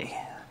equally.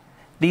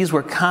 These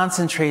were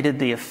concentrated,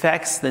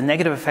 the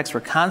negative effects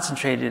were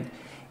concentrated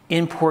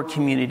in poor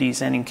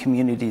communities and in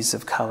communities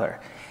of color.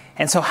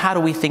 And so how do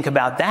we think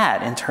about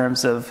that in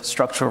terms of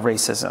structural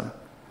racism?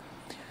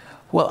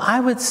 Well, I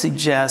would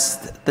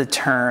suggest the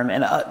term,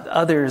 and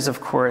others, of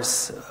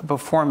course,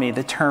 before me,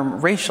 the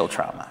term racial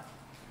trauma.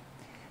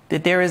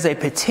 That there is a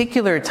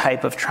particular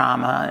type of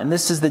trauma, and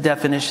this is the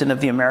definition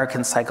of the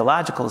American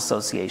Psychological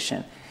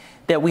Association,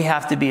 that we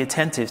have to be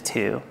attentive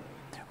to,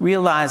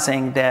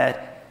 realizing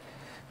that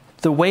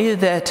the way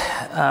that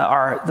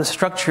the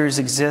structures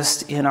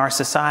exist in our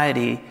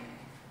society,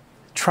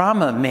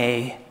 trauma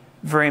may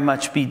very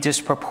much be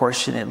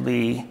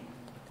disproportionately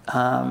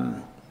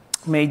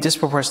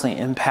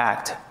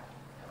impact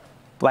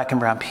Black and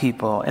brown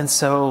people. And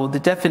so the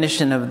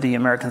definition of the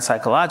American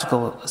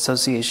Psychological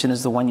Association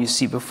is the one you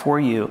see before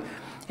you,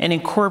 and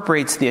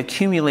incorporates the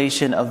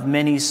accumulation of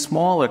many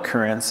small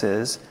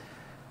occurrences,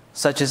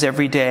 such as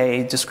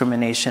everyday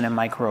discrimination and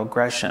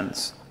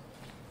microaggressions.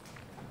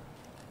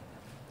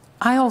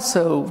 I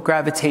also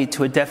gravitate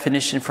to a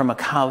definition from a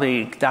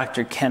colleague,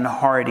 Dr. Ken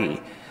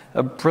Hardy,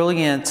 a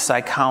brilliant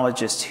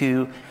psychologist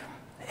who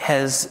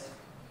has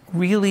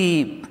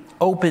really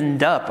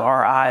opened up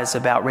our eyes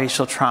about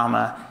racial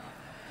trauma.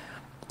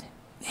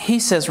 He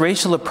says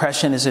racial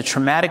oppression is a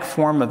traumatic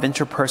form of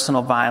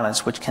interpersonal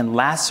violence which can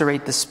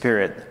lacerate the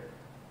spirit,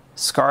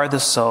 scar the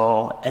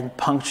soul, and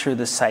puncture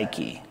the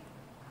psyche.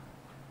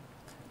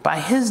 By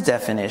his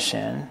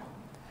definition,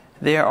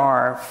 there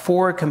are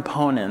 4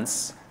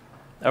 components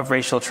of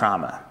racial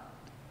trauma.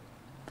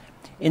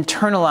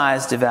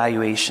 Internalized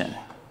evaluation.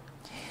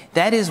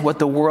 That is what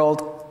the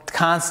world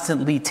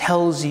constantly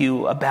tells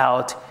you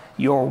about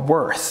your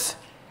worth,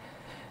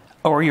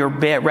 or your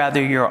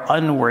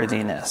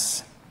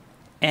unworthiness.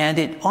 And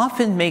it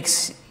often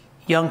makes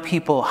young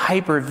people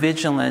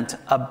hyper-vigilant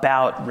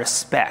about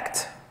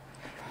respect.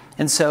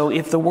 And so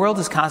if the world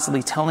is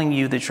constantly telling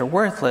you that you're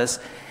worthless,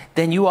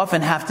 then you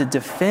often have to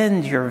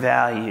defend your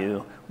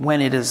value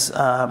when it is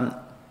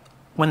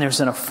when there's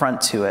an affront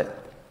to it.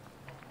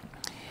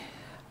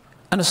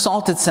 An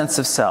assaulted sense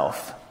of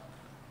self.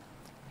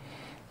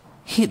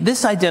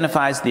 This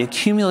identifies the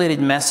accumulated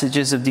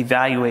messages of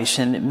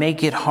devaluation that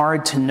make it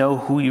hard to know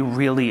who you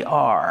really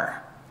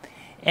are.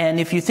 And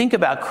if you think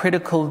about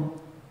critical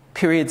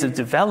periods of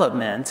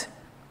development,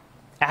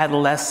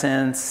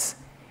 adolescence,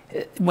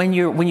 when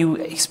you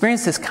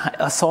experience this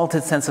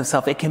assaulted sense of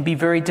self, it can be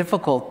very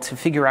difficult to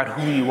figure out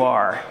who you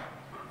are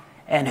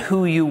and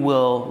who you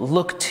will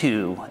look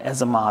to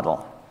as a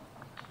model.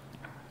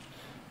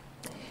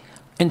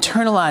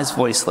 Internalized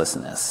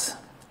voicelessness.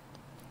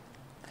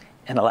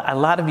 And a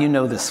lot of you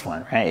know this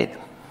one, right?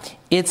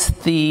 It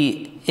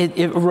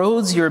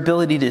erodes your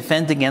ability to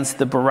defend against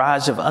the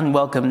barrage of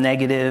unwelcome,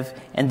 negative,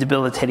 and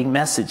debilitating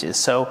messages.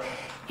 So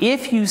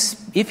if you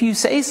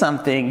say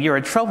something, you're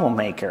a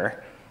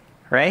troublemaker,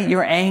 right?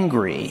 You're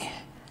angry.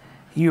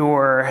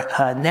 You're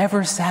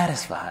never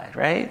satisfied,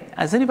 right?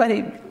 Does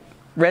anybody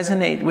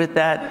resonate with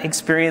that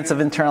experience of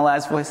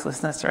internalized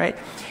voicelessness, right?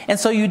 And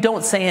so you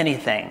don't say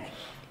anything,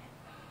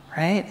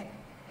 right?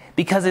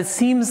 Because it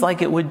seems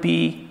like it would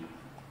be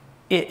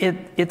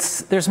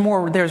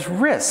there's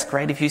risk,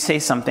 right, if you say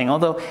something.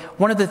 Although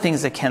one of the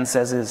things that Ken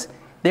says is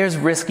there's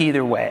risk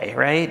either way,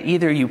 right?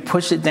 Either you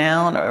push it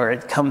down or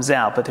it comes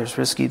out, but there's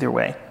risk either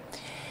way.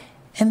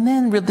 And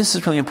then this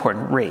is really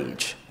important,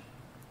 rage.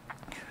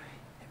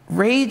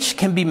 Rage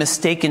can be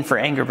mistaken for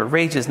anger, but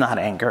rage is not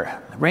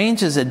anger.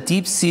 Rage is a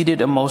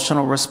deep-seated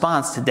emotional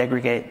response to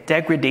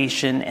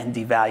degradation and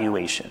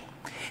devaluation.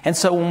 And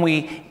so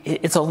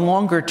it's a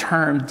longer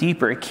term,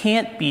 deeper. It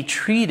can't be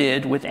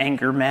treated with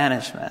anger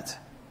management.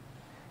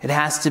 It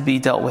has to be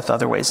dealt with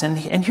other ways. And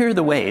here are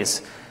the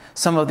ways,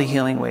 some of the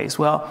healing ways.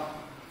 Well,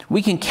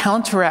 we can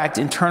counteract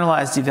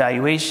internalized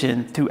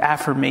devaluation through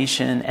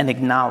affirmation and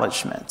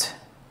acknowledgement,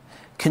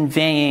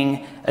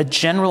 conveying a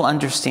general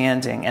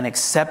understanding and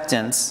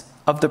acceptance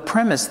of the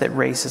premise that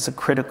race is a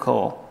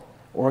critical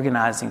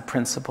organizing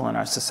principle in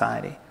our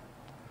society.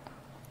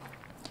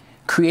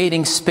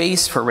 Creating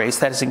space for race,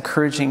 that is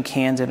encouraging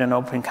candid and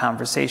open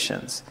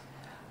conversations.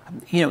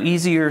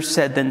 Easier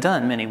said than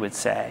done, many would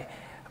say.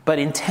 But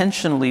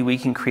intentionally, we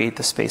can create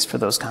the space for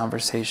those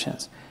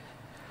conversations.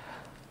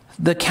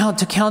 To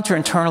counter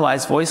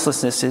internalized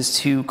voicelessness is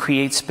to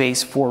create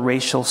space for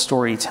racial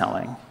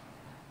storytelling.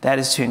 That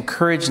is to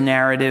encourage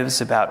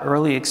narratives about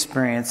early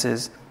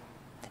experiences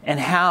and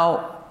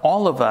how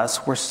all of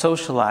us were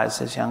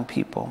socialized as young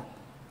people.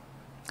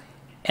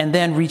 And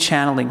then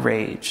rechanneling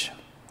rage.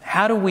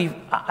 How do we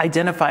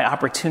identify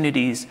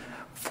opportunities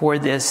for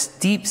this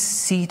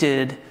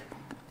deep-seated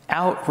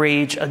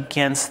outrage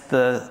against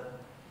the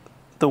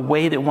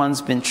way that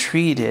one's been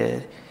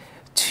treated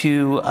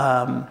to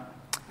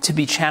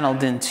be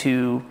channeled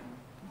into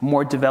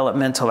more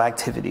developmental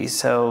activities?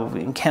 So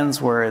in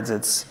Ken's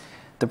words,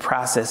 the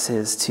process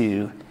is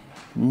to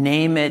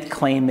name it,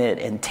 claim it,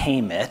 and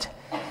tame it.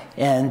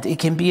 And it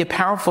can be a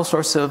powerful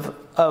source of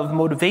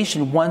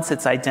motivation once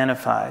it's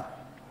identified.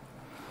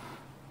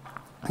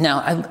 Now,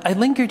 I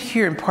lingered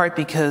here in part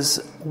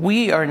because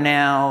we are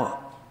now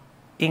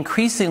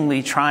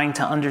increasingly trying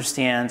to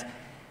understand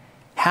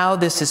how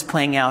this is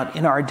playing out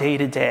in our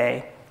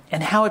day-to-day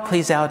and how it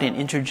plays out in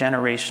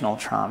intergenerational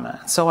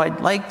trauma. So I'd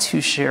like to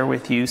share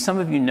with you, some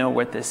of you know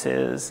what this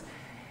is,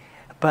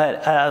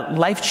 but a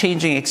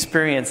life-changing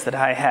experience that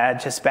I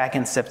had just back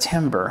in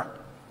September.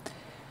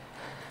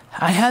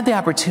 I had the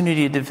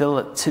opportunity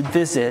to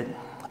visit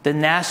the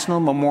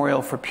National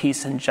Memorial for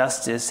Peace and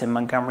Justice in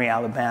Montgomery,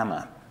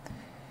 Alabama.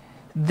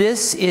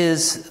 This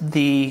is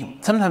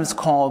sometimes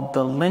called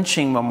the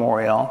lynching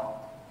memorial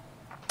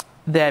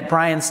that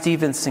Bryan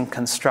Stevenson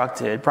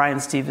constructed.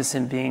 Bryan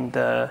Stevenson being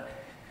the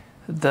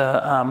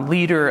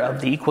leader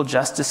of the Equal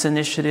Justice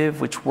Initiative,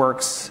 which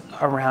works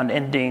around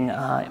ending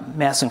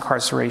mass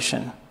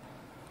incarceration.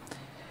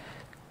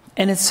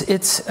 And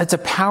it's a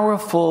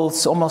powerful,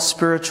 almost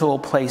spiritual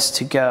place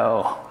to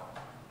go.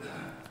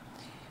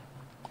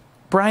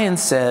 Bryan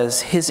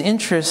says his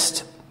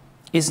interest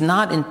is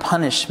not in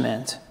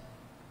punishment,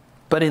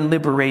 but in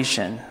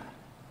liberation.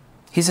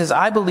 He says,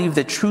 I believe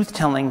that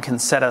truth-telling can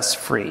set us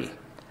free.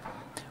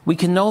 We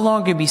can no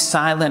longer be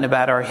silent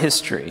about our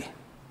history.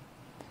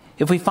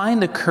 If we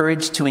find the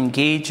courage to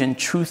engage in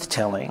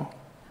truth-telling,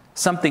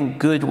 something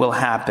good will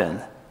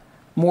happen,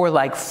 more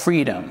like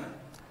freedom,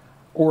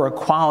 or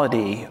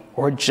equality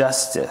or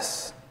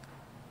justice.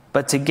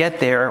 But to get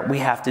there, we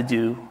have to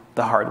do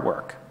the hard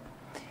work.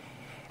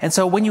 And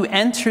so when you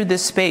enter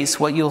this space,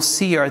 what you'll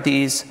see are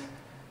these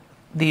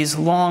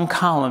long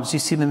columns, you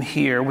see them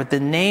here, with the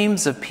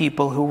names of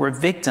people who were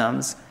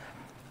victims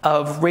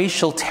of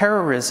racial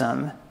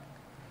terrorism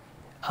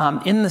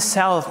in the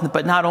South,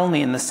 but not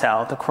only in the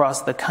South,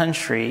 across the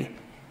country,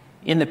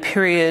 in the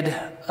period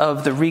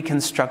of the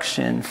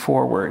Reconstruction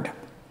forward.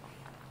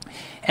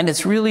 And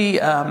it's really,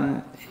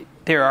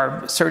 there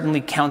are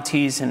certainly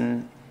counties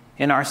in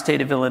our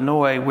state of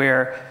Illinois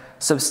where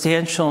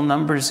substantial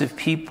numbers of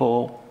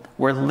people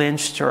were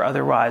lynched or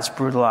otherwise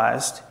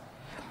brutalized.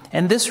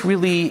 And this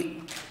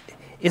really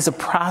is a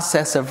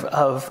process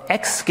of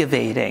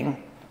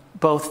excavating,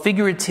 both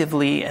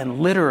figuratively and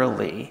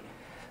literally,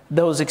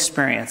 those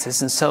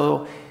experiences. And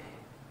so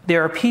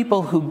there are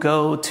people who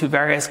go to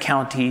various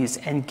counties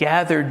and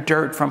gather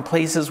dirt from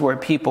places where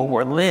people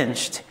were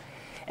lynched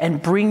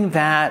and bring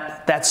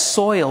that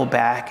soil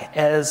back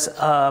as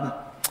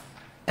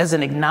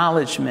an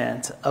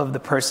acknowledgement of the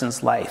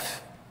person's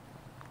life.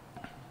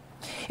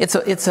 It's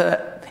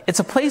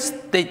a place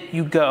that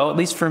you go, at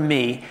least for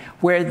me,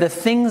 where the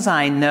things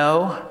I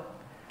know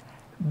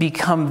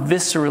become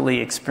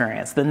viscerally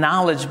experienced. The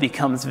knowledge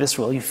becomes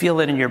visceral. You feel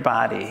it in your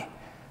body.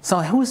 So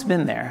who's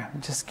been there?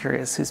 I'm just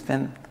curious who's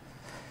been.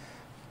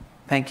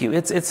 Thank you.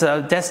 It's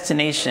a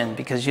destination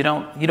because you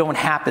don't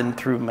happen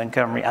through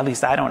Montgomery. At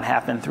least I don't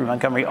happen through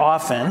Montgomery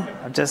often.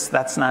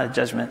 That's not a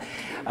judgment.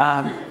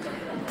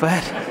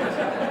 But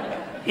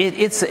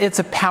it's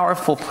a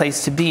powerful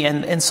place to be.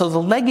 And so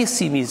the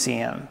Legacy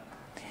Museum,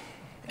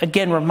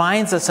 again,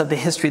 reminds us of the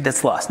history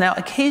that's lost. Now,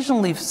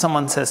 occasionally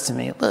someone says to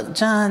me, look,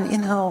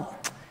 John,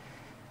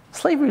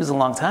 slavery was a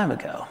long time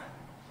ago,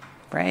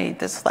 right?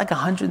 That's like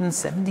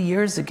 170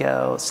 years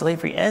ago.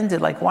 Slavery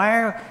ended.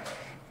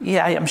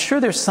 I'm sure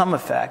there's some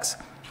effects.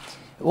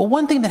 Well,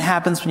 one thing that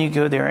happens when you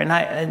go there, and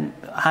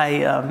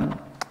I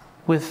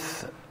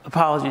with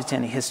apologies to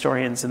any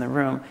historians in the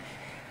room,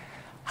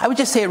 I would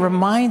just say it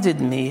reminded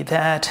me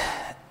that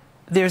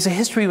there's a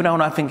history we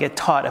don't often get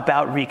taught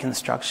about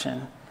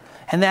Reconstruction.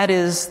 And that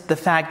is the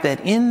fact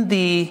that in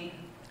the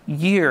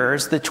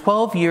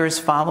 12 years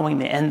following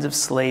the end of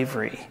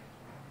slavery,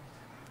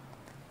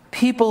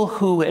 people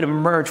who had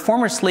emerged,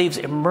 former slaves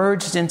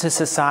emerged into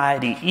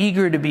society,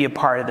 eager to be a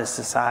part of the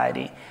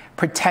society,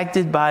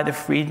 protected by the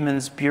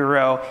Freedmen's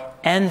Bureau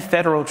and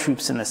federal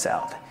troops in the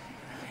South.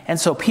 And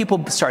so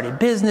people started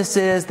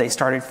businesses, they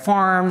started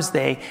farms,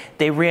 they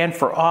ran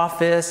for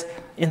office.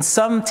 In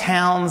some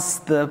towns,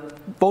 the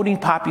voting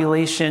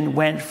population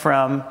went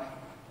from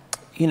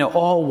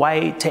all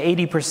white to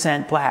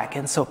 80% black.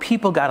 And so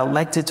people got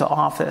elected to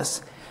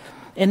office.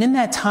 And in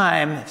that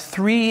time,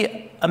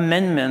 3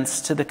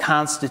 amendments to the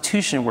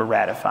Constitution were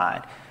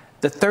ratified.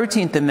 The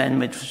 13th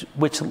Amendment,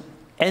 which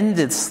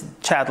ended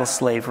chattel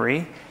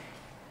slavery.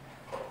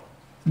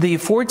 The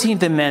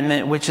 14th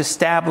Amendment, which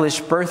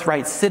established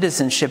birthright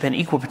citizenship and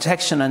equal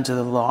protection under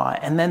the law.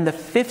 And then the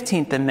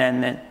 15th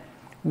Amendment,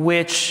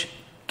 which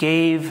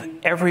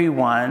gave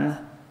everyone,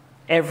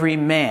 every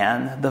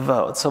man, the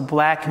vote. So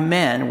black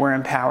men were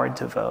empowered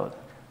to vote.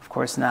 Of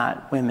course,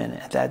 not women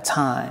at that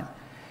time.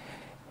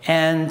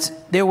 And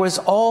there was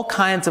all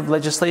kinds of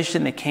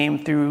legislation that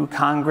came through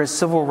Congress,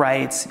 civil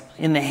rights,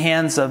 in the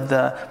hands of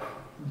the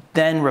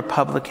then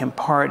Republican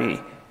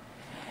Party.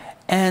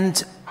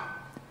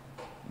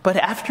 But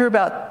after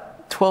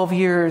about 12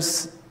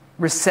 years,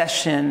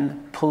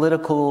 recession,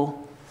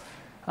 political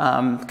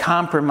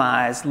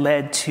compromise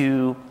led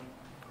to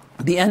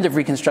the end of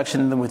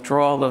Reconstruction and the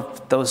withdrawal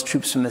of those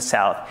troops from the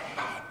South.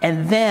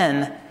 And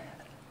then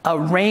a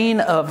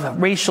reign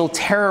of racial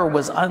terror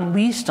was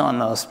unleashed on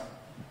those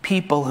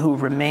people who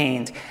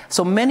remained.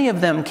 So many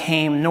of them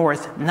came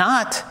north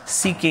not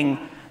seeking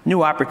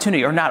new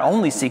opportunity, or not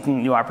only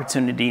seeking new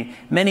opportunity,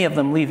 many of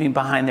them leaving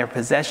behind their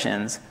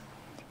possessions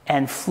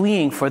and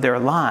fleeing for their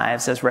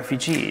lives as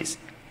refugees.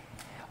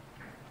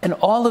 And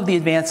all of the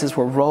advances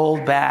were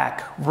rolled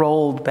back.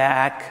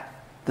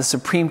 The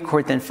Supreme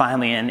Court then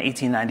finally in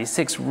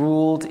 1896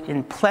 ruled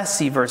in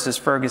Plessy versus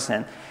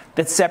Ferguson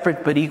that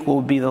separate but equal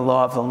would be the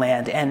law of the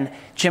land. And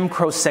Jim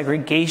Crow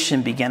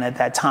segregation began at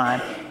that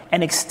time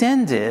and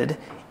extended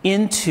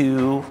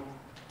into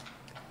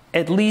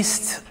at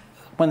least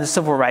when the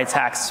Civil Rights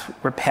Acts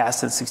were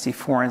passed in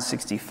 64 and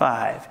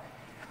 65.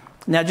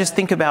 Now just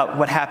think about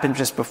what happened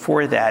just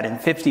before that. In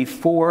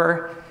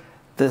 54,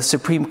 the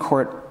Supreme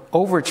Court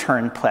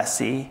overturned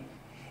Plessy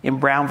in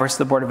Brown versus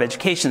the Board of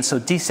Education, so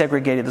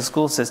desegregated the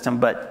school system,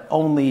 but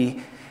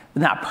only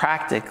not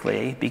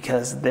practically,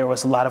 because there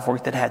was a lot of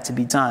work that had to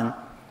be done.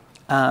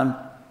 And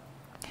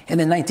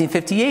in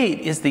 1958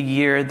 is the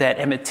year that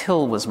Emmett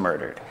Till was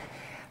murdered.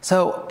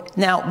 So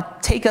now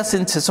take us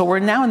into, so we're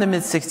now in the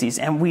mid-60s,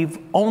 and we've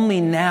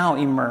only now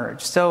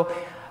emerged. So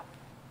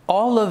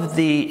all of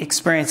the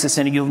experiences,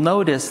 and you'll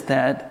notice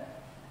that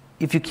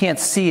if you can't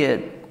see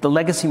it, the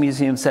Legacy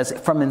Museum says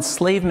from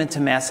enslavement to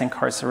mass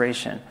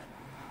incarceration.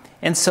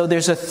 And so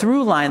there's a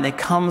through line that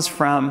comes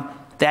from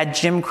that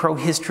Jim Crow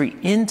history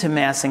into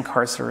mass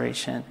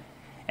incarceration.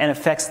 and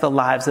affects the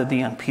lives of the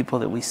young people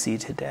that we see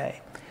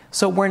today.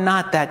 So we're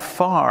not that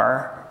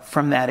far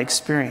from that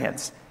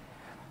experience.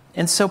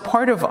 And so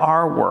part of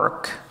our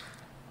work,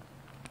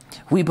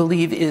 we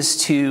believe,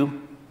 is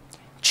to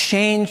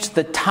change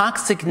the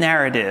toxic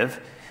narrative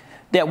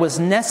that was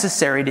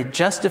necessary to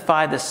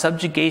justify the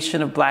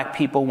subjugation of black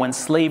people when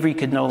slavery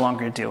could no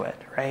longer do it,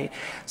 right?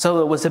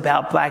 So it was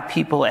about black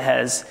people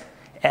as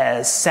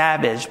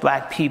savage,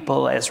 black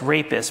people as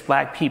rapists,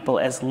 black people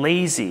as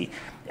lazy,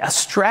 a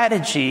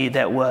strategy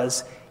that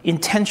was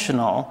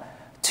intentional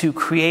to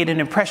create an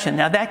impression.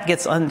 Now that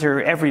gets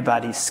under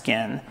everybody's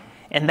skin,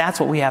 and that's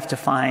what we have to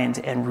find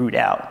and root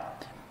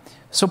out.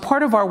 So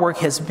part of our work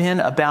has been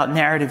about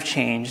narrative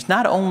change,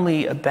 not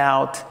only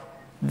about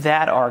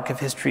that arc of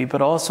history,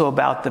 but also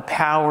about the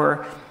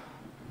power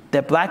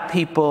that black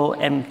people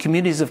and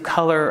communities of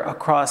color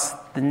across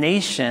the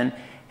nation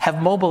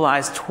have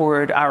mobilized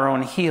toward our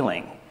own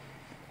healing.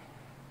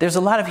 There's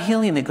a lot of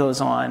healing that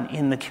goes on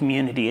in the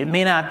community. It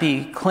may not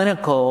be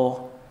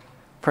clinical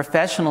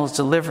professionals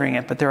delivering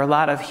it, but there are a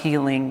lot of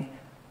healing,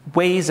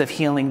 ways of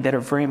healing that are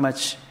very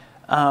much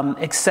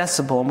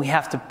accessible, and we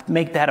have to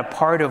make that a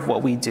part of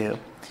what we do.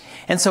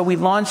 And so we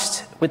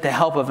launched, with the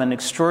help of an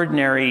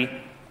extraordinary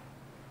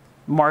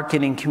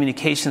marketing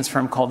communications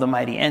firm called The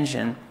Mighty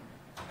Engine,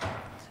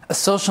 a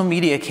social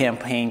media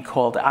campaign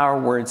called Our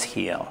Words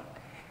Heal.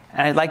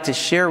 And I'd like to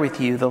share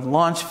with you the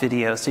launch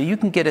video so you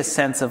can get a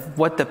sense of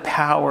what the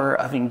power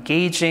of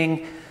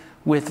engaging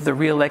with the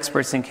real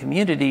experts in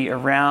community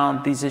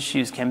around these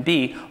issues can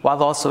be,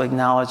 while also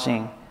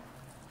acknowledging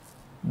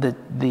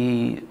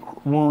the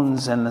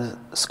wounds and the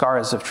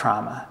scars of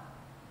trauma.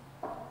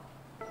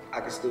 I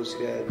can still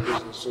see that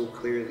vision so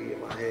clearly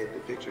in my head. The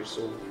picture is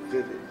so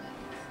vivid.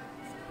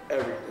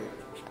 Everything,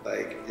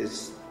 like,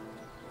 it's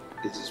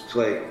just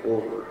playing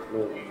over and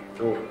over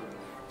and over.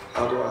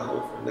 How do I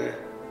hope from that?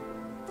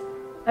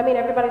 I mean,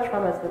 everybody's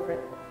trauma is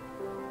different.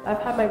 I've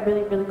had my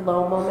really, really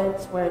low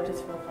moments where it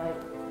just feels like,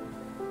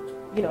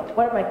 you know,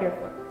 what am I here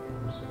for?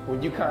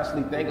 When you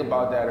constantly think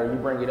about that or you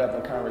bring it up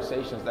in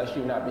conversations, that's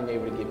you not being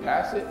able to get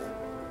past it.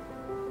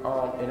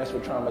 And that's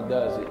what trauma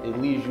does. It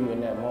leaves you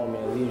in that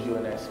moment, it leaves you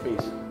in that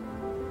space.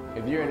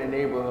 If you're in a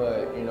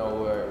neighborhood, you know,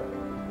 where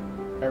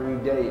every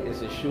day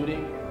it's a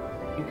shooting,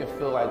 you can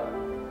feel like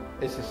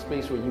it's a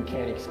space where you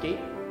can't escape.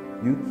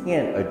 You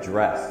can't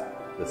address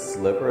the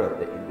sliver of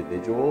the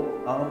individual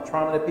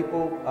trauma that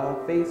people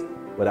face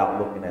without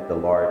looking at the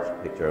large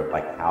picture of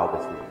like how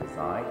this was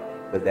designed.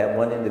 Because that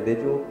one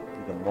individual,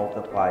 you can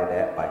multiply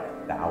that by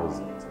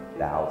thousands and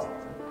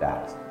thousands and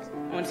thousands.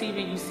 On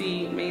TV, you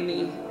see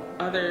mainly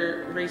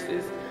other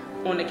races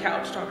on the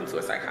couch talking to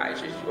a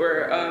psychiatrist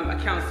or a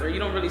counselor. You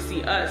don't really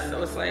see us,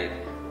 so it's like,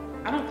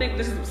 I don't think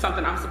this is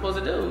something I'm supposed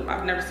to do.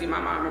 I've never seen my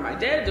mom or my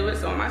dad do it,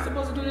 so am I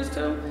supposed to do this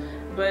too?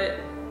 But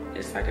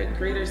it's like a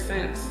greater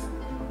sense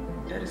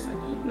that it's like,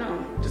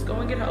 no, just go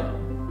and get help.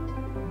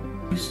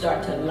 You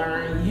start to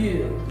learn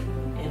you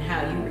and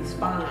how you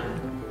respond.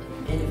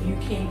 And if you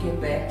can't get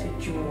back to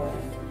joy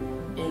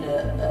in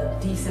a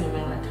decent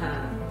amount of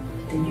time,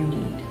 then you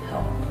need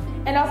help.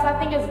 And also, I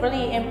think it's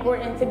really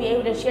important to be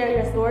able to share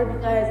your story,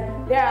 because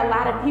there are a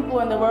lot of people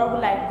in the world who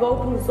like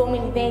go through so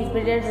many things,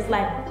 but they're just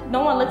like,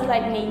 no one looks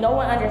like me, no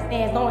one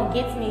understands, no one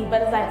gets me.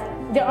 But it's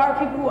like, there are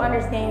people who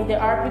understand you,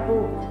 there are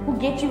people who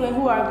get you and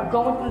who are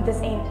going through the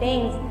same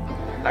things.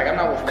 Like, I'm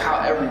not with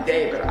Kyle every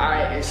day, but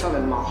it's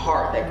something in my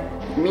heart.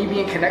 Like, me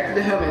being connected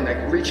to him and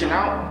like reaching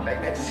out,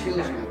 like, that just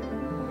heals me.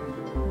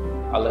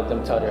 I let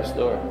them tell their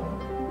story.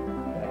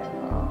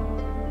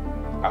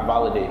 I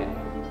validate it.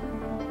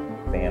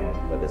 Family,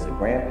 whether it's a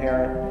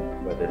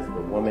grandparent, whether it's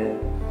the woman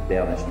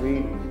down the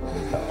street,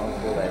 it's the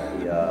uncle at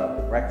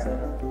the rec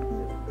center,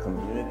 it's the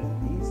community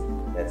piece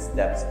that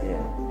steps in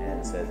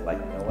and says, like,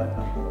 you know what,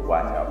 I'm going to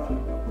watch out for you,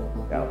 I'm going to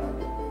look out for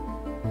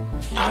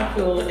you. I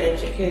feel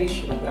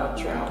education about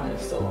trauma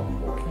is so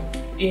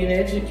important. Being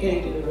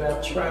educated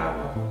about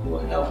trauma will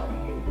help you.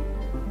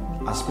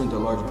 I spent a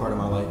large part of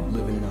my life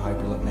living in a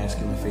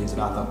hyper-masculine phase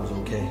that I thought was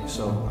okay.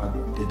 So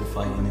I did the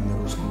fighting in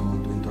middle school,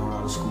 being thrown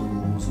out of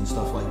schools and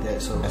stuff like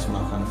that. So that's when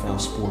I kind of found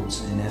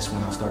sports, and that's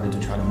when I started to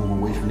try to move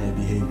away from that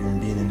behavior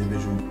and be an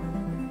individual.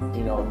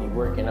 You know, me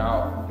working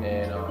out,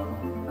 and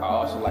I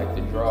also like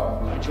to draw.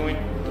 I joined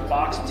the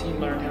boxing team,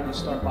 learned how to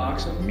start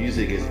boxing.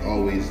 Music has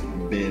always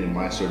been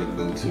my sort of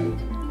go-to.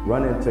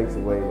 Running takes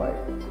away, like,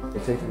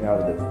 it takes me out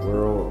of this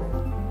world.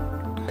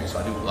 So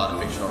I do a lot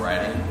of fictional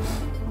writing.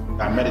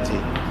 I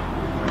meditate.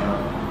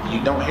 You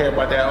don't hear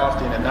about that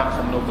often, and not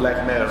from no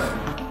black male.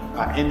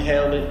 I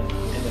inhaled it,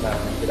 and then I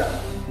breathed it out.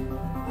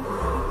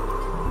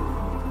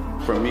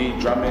 For me,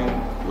 drumming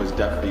was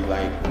definitely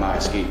like my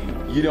escape.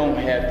 You don't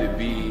have to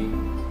be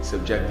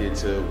subjected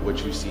to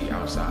what you see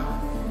outside.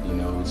 You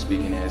know,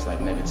 speaking as like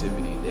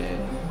negativity, that,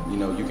 you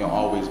know, you can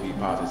always be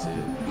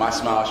positive. My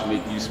smile should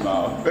make you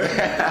smile.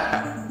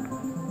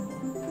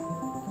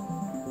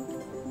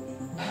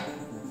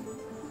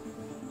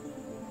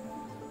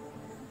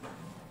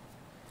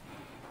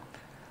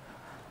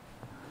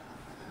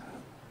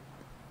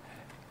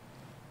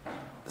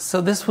 So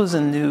this was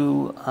a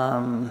new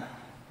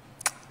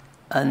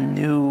a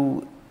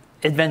new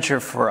adventure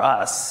for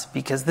us,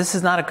 because this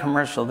is not a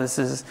commercial.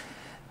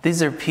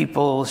 These are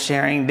people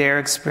sharing their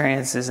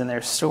experiences and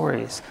their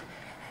stories.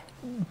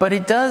 But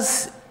it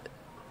does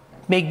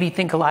make me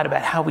think a lot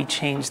about how we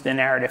change the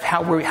narrative,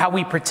 how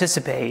we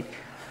participate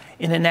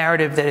in a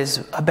narrative that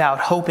is about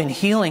hope and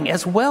healing,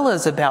 as well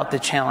as about the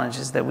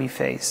challenges that we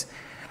face.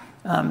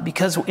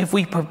 Because if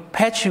we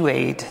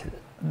perpetuate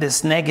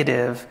this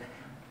negative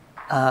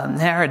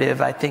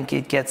narrative, I think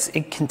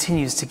it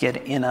continues to get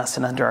in us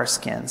and under our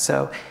skin.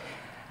 So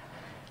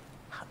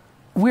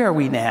where are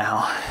we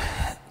now?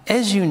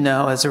 As you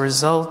know, as a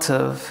result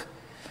of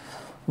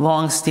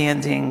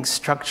long-standing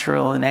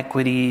structural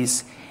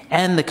inequities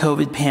and the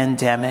COVID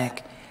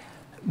pandemic,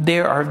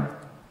 there are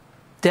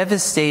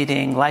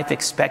devastating life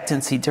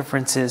expectancy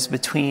differences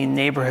between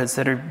neighborhoods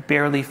that are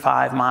barely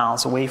 5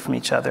 miles away from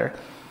each other.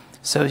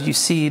 So you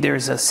see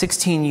there's a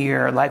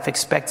 16-year life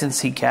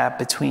expectancy gap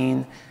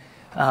between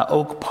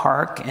Oak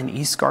Park and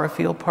East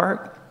Garfield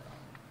Park.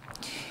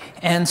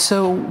 And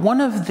so one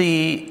of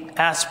the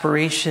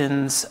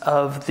aspirations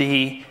of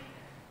the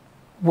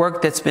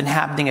work that's been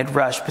happening at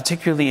Rush,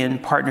 particularly in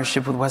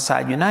partnership with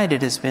Westside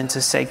United, has been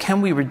to say,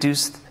 can we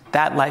reduce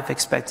that life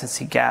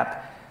expectancy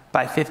gap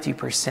by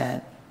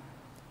 50%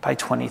 by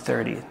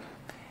 2030?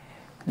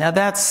 Now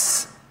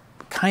that's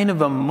kind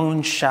of a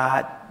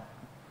moonshot,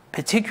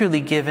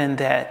 particularly given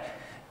that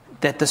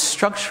the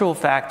structural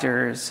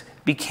factors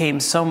became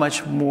so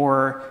much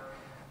more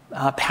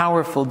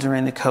powerful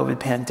during the COVID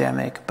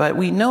pandemic. But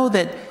we know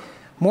that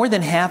more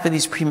than half of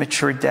these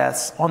premature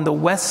deaths on the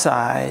West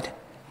Side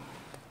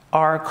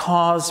are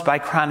caused by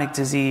chronic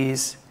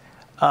disease.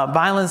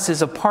 Violence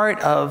is a part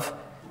of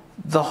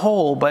the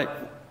whole,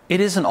 but it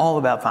isn't all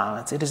about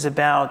violence. It is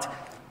about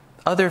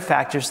other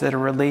factors that are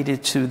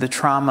related to the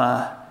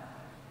trauma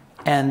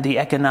and the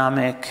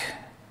economic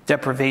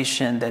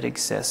deprivation that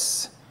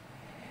exists.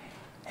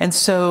 And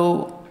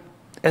so,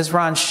 as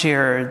Ron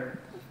shared,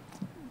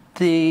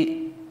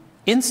 the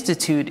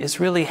Institute is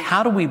really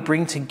how do we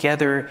bring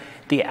together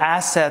the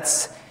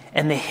assets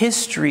and the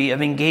history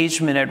of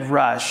engagement at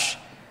Rush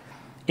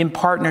in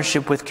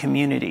partnership with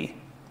community.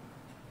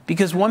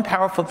 Because one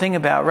powerful thing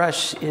about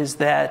Rush is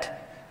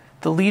that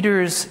the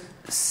leaders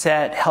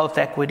set health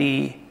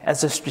equity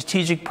as a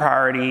strategic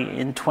priority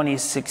in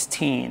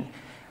 2016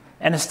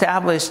 and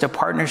established a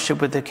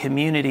partnership with the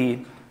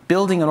community,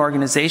 building an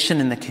organization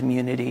in the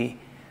community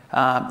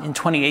in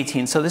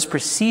 2018. So this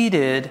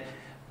preceded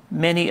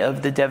many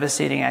of the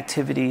devastating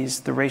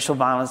activities, the racial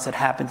violence that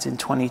happened in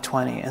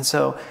 2020. And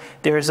so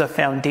there's a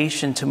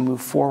foundation to move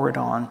forward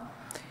on.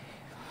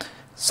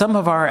 Some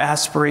of our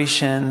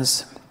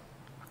aspirations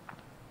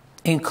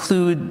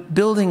include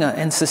building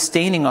and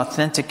sustaining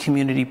authentic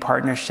community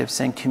partnerships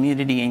and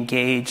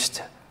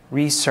community-engaged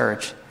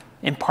research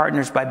in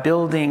partners by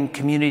building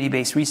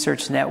community-based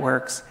research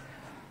networks.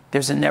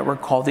 There's a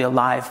network called the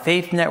Alive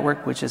Faith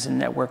Network, which is a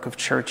network of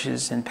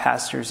churches and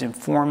pastors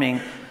informing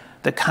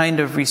the kind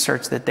of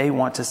research that they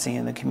want to see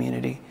in the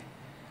community.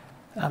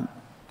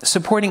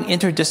 Supporting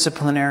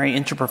interdisciplinary,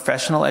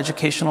 interprofessional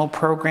educational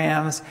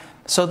programs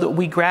so that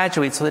we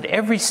graduate, so that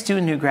every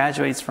student who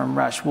graduates from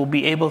Rush will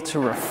be able to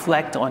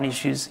reflect on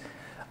issues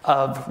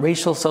of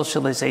racial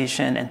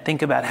socialization and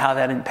think about how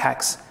that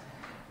impacts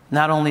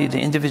not only the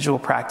individual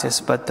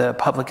practice, but the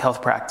public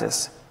health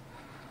practice.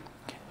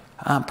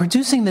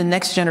 Producing the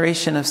next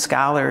generation of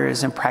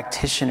scholars and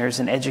practitioners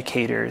and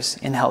educators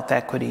in health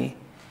equity,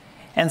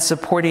 and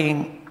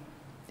supporting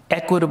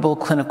equitable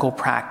clinical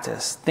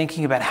practice,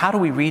 thinking about how do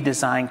we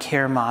redesign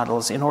care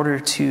models in order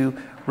to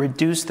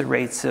reduce the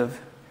rates of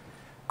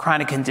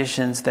chronic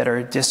conditions that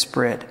are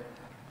disparate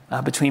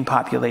between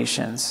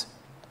populations.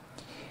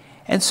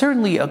 And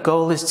certainly a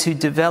goal is to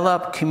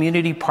develop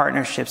community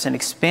partnerships and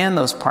expand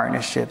those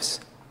partnerships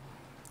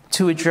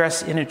to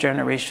address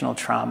intergenerational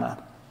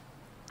trauma,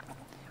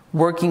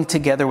 working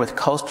together with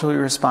culturally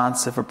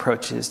responsive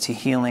approaches to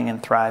healing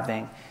and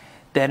thriving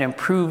that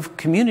improve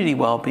community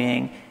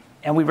well-being.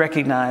 And we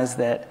recognize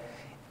that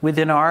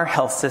within our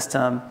health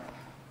system,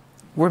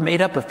 we're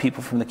made up of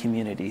people from the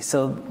community.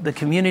 So the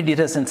community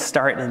doesn't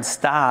start and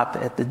stop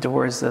at the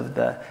doors of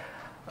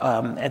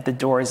at the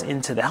doors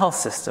into the health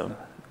system.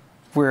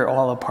 We're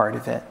all a part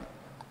of it.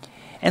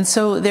 And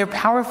so they're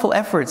powerful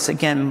efforts,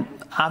 again,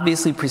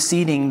 obviously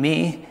preceding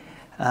me,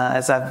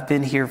 as I've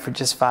been here for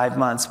just 5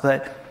 months.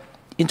 But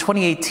in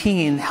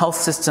 2018, health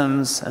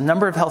systems, a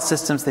number of health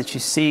systems that you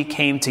see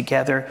came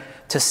together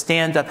to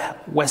stand up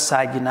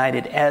Westside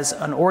United as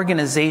an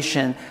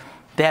organization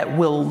that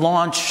will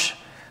launch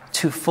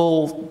to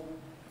full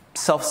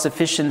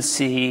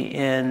self-sufficiency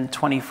in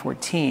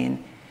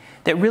 2014,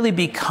 that really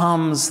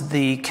becomes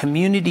the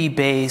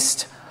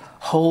community-based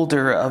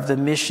holder of the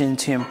mission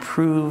to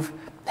improve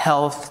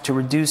health, to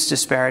reduce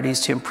disparities,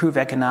 to improve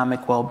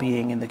economic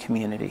well-being in the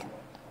community.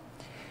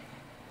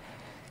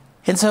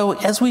 And so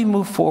as we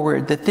move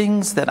forward, the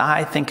things that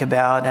I think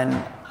about, and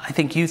I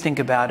think you think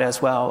about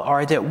as well,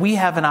 are that we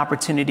have an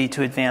opportunity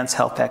to advance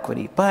health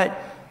equity, but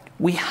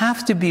we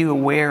have to be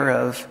aware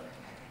of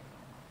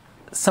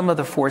some of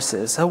the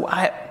forces. So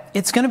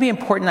it's going to be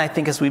important, I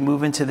think, as we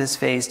move into this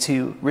phase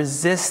to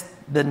resist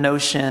the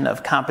notion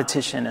of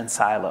competition and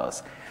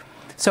silos.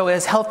 So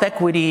as health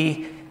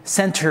equity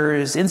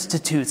centers,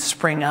 institutes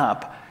spring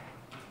up,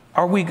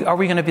 are we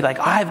going to be like,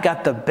 I've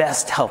got the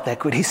best health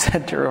equity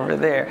center over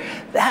there.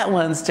 That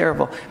one's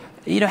terrible.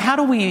 How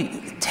do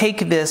we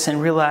take this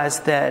and realize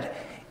that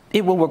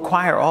it will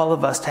require all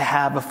of us to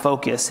have a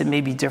focus? It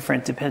may be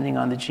different depending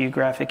on the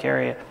geographic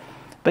area.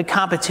 But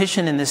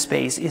competition in this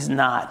space is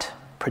not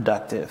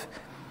productive.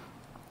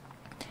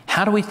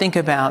 How do we think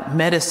about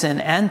medicine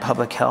and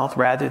public health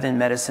rather than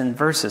medicine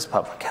versus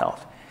public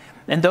health?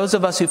 And those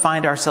of us who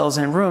find ourselves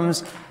in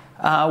rooms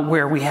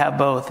where we have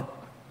both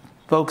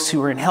folks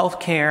who are in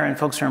healthcare and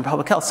folks who are in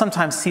public health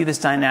sometimes see this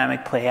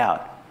dynamic play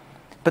out.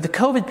 But the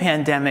COVID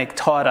pandemic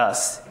taught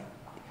us,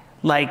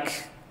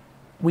 like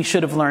we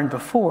should have learned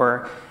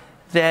before,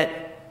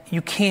 that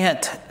you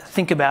can't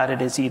think about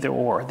it as either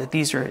or, that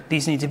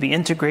these need to be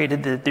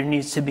integrated, that there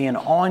needs to be an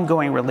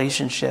ongoing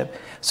relationship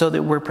so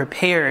that we're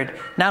prepared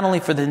not only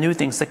for the new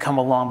things that come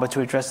along, but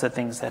to address the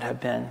things that have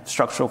been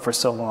structural for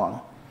so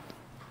long.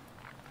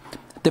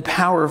 The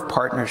power of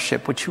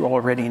partnership, which you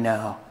already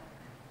know.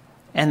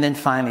 And then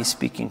finally,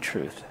 speaking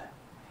truth.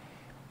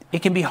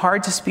 It can be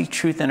hard to speak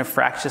truth in a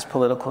fractious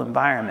political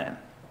environment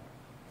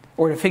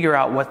or to figure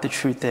out what the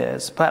truth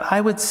is. But I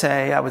would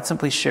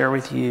simply share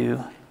with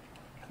you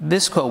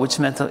this quote, which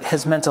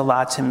has meant a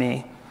lot to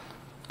me.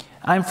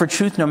 I'm for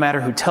truth no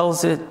matter who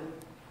tells it.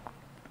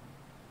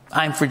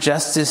 I'm for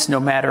justice no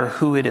matter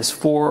who it is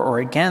for or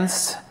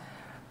against.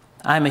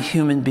 I'm a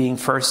human being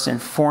first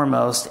and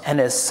foremost, and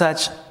as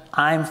such,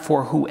 I'm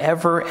for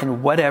whoever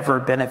and whatever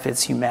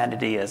benefits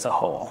humanity as a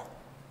whole.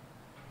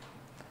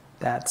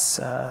 That's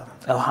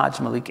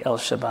El-Hajj Malik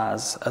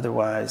El-Shabazz,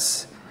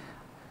 otherwise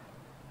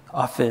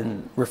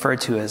often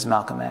referred to as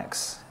Malcolm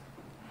X.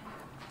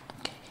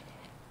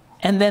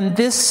 And then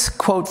this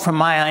quote from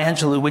Maya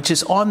Angelou, which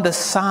is on the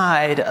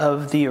side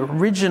of the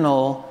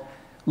original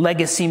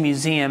Legacy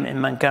Museum in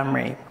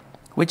Montgomery,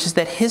 which is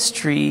that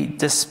history,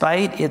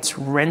 despite its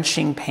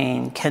wrenching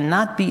pain,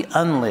 cannot be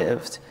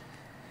unlived,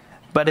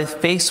 but if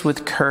faced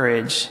with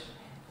courage,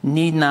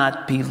 need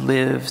not be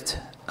lived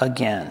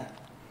again.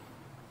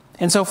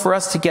 And so for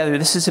us together,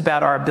 this is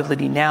about our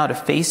ability now to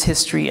face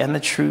history and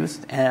the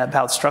truth, and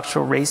about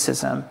structural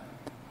racism,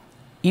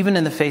 even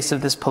in the face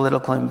of this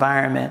political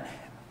environment.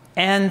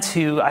 And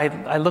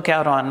I look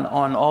out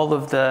on all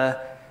of the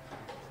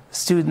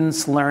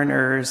students,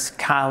 learners,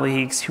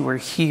 colleagues who are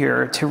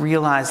here to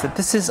realize that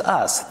this is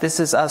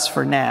us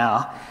for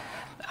now.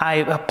 I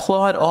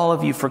applaud all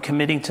of you for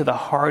committing to the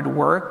hard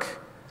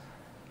work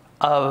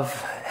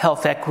of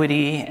health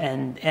equity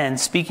and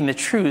speaking the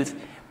truth.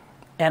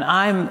 And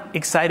I'm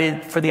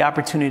excited for the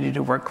opportunity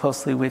to work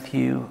closely with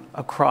you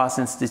across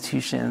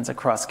institutions,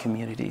 across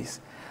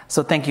communities.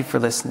 So thank you for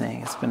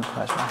listening. It's been a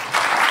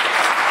pleasure.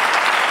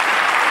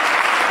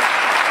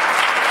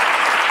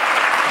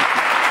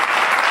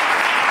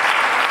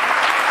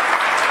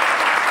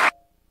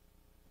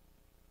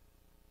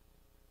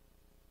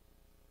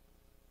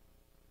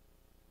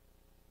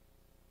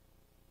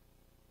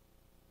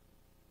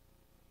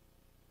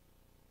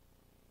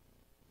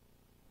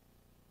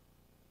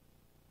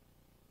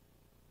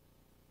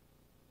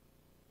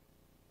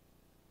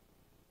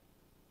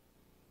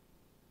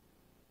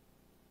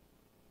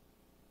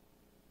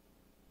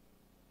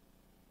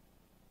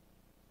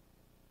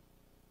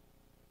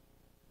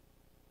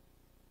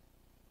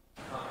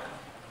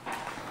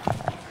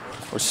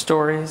 Or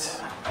stories.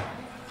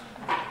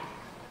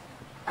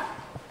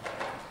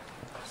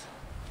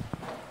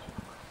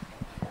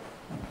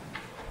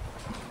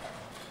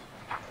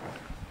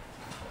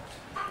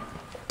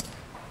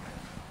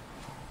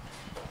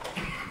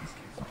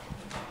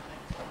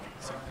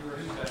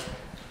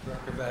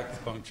 Director of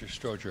Acupuncture,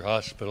 Stroger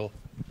Hospital.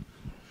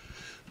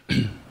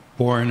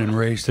 Born and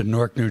raised in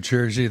Newark, New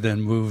Jersey, then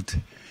moved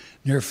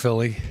near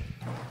Philly.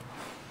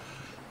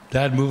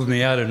 Dad moved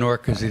me out of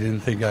Newark because he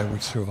didn't think I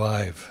would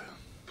survive.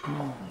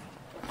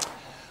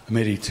 I'm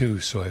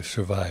 82, so I've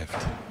survived.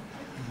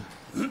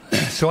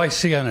 So I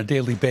see on a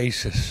daily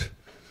basis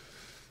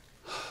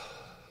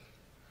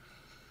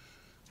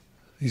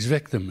these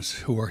victims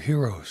who are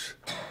heroes,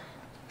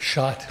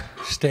 shot,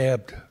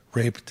 stabbed,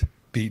 raped,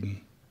 beaten.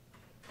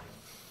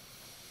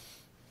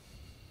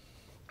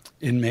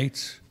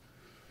 Inmates,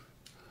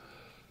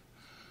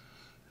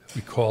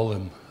 we call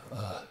them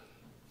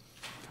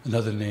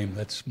another name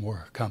that's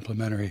more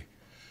complimentary,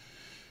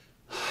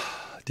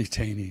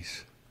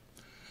 detainees.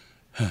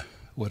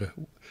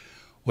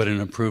 What an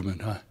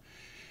improvement, huh?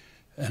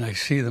 And I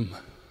see them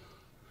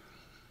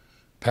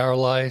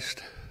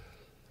paralyzed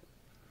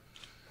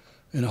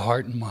in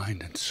heart and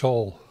mind and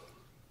soul.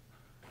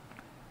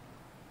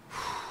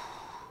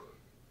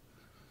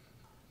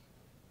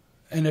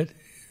 And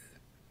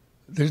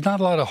there's not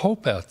a lot of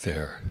hope out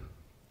there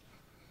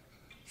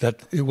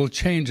that it will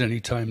change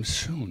anytime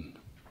soon.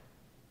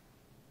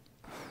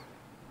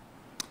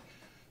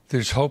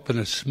 There's hope in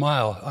a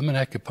smile. I'm an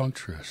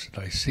acupuncturist,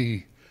 and I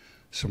see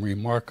some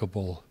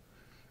remarkable,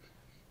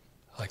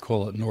 I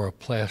call it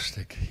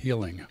neuroplastic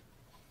healing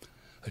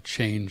a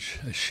change,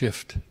 a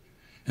shift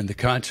in the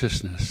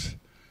consciousness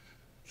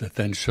that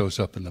then shows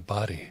up in the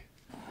body.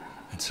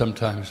 And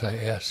sometimes I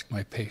ask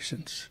my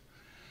patients,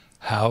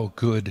 how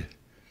good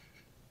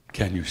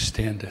can you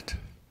stand it?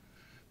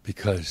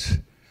 Because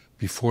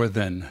before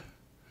then,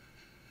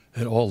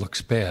 it all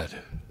looks bad.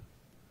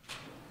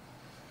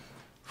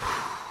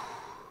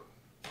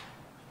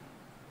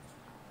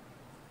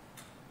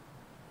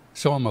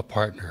 So I'm a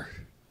partner.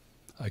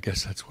 I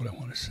guess that's what I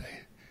want to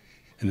say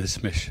in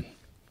this mission.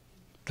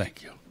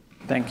 Thank you.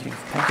 Thank you.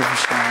 Thank you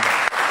for sharing.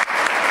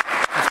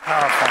 That's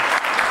powerful.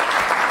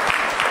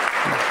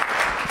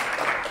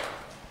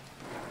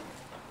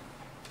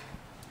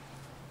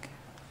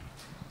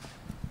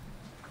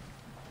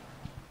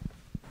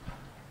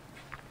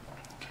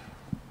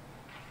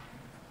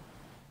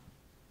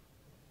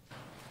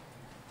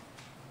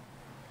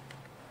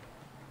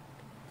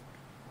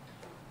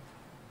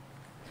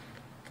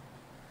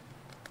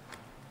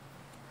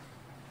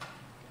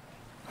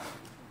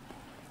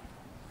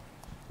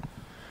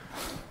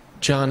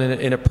 John,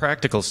 in a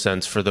practical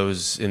sense, for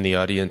those in the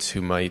audience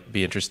who might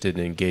be interested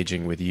in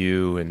engaging with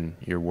you and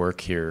your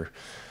work here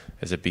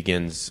as it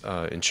begins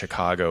in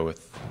Chicago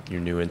with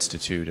your new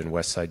institute and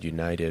Westside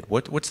United,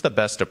 what's the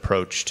best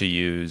approach to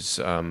use?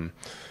 I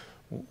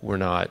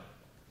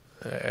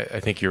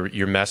think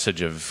your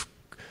message of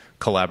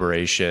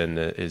collaboration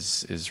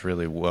is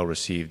really well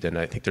received, and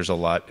I think there's a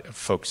lot of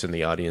folks in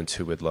the audience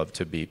who would love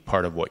to be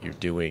part of what you're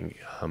doing.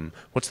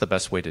 What's the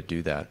best way to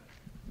do that?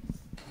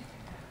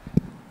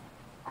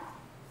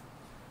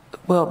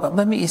 Well,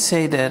 let me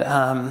say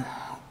that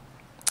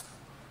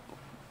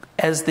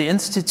as the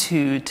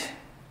Institute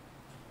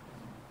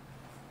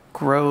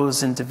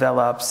grows and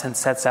develops and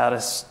sets out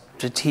a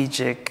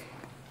strategic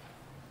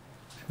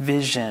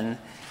vision,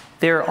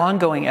 there are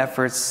ongoing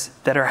efforts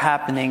that are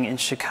happening in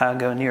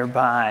Chicago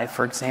nearby.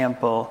 For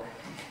example,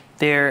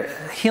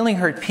 Healing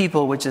Hurt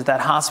People, which is that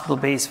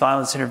hospital-based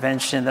violence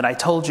intervention that I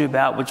told you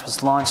about, which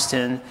was launched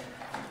in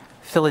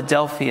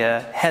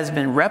Philadelphia, has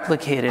been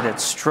replicated at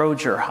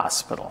Stroger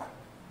Hospital.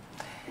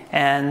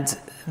 And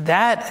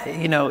that,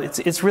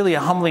 it's really a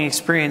humbling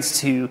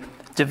experience to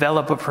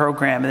develop a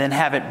program and then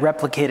have it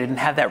replicated and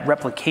have that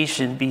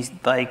replication be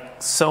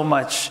like so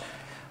much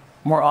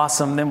more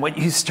awesome than what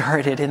you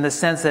started, in the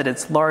sense that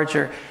it's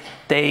larger.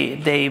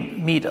 They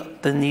meet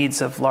the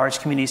needs of large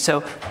communities.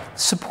 So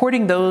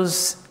supporting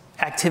those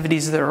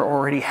activities that are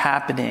already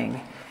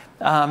happening,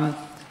 and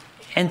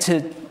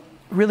to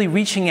really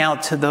reaching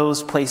out to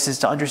those places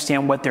to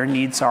understand what their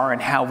needs are and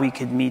how we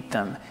could meet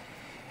them.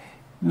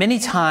 Many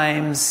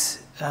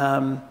times,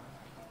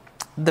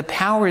 the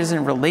power is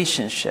in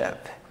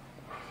relationship.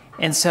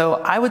 And so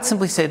I would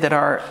simply say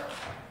that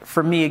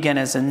for me, again,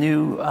 as a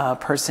new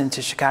person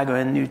to Chicago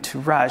and new to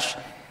Rush,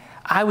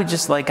 I would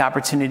just like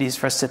opportunities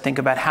for us to think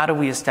about how do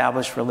we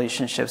establish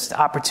relationships,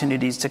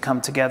 opportunities to come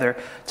together,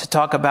 to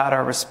talk about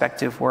our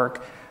respective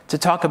work, to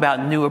talk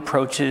about new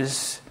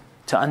approaches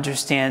to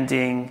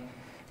understanding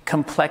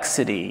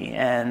complexity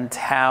and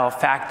how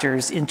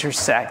factors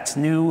intersect,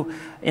 new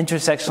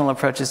intersectional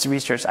approaches to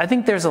research. I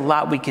think there's a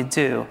lot we could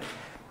do.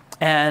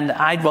 And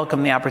I'd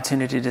welcome the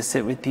opportunity to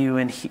sit with you,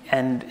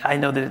 and I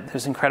know that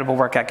there's incredible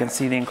work. I can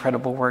see the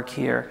incredible work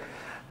here,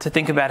 to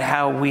think about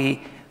how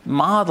we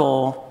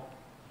model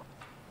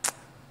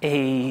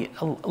a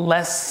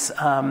less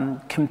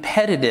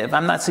competitive,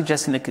 I'm not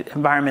suggesting the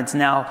environment's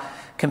now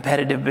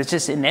competitive, but it's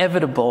just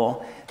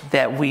inevitable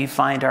that we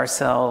find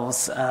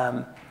ourselves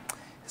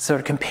sort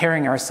of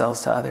comparing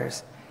ourselves to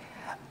others.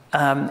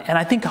 And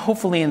I think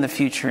hopefully in the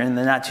future, in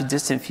the not too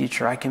distant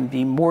future, I can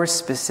be more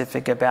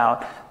specific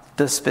about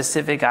the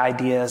specific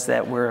ideas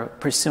that we're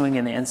pursuing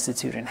in the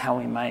Institute and how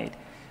we might,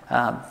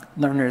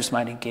 learners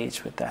might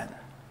engage with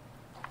that.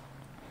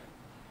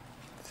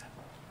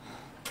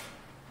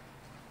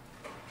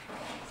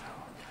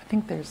 I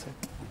think there's a...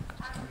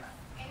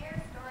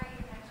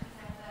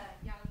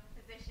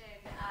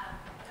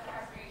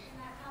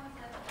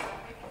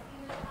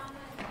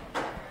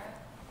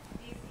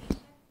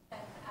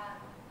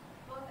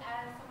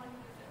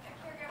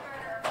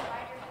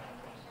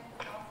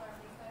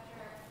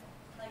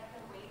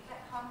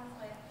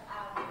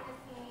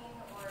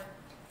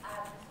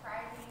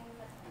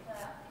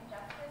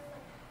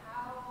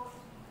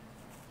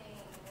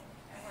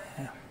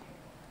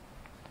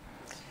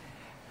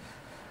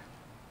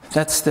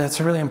 That's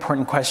a really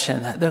important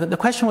question. The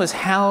question was,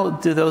 how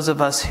do those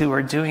of us who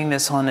are doing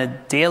this on a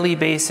daily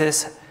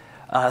basis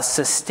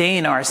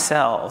sustain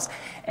ourselves?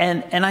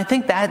 And I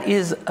think that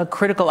is a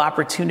critical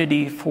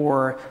opportunity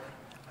for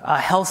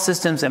health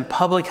systems and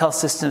public health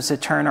systems to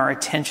turn our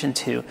attention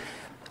to.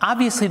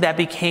 Obviously, that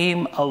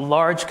became a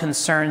large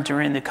concern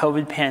during the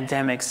COVID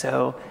pandemic,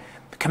 so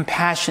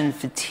compassion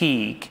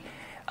fatigue.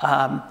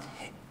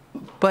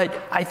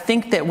 But I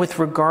think that with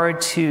regard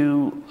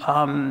to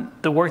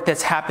the work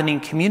that's happening in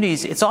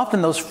communities, it's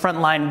often those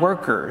frontline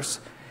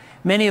workers,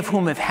 many of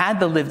whom have had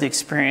the lived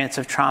experience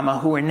of trauma,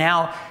 who are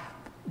now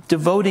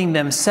devoting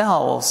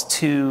themselves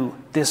to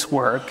this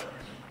work.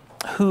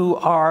 who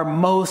are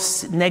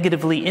most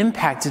negatively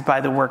impacted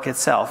by the work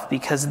itself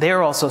because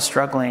they're also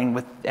struggling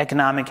with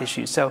economic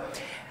issues. So,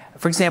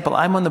 for example,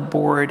 I'm on the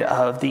board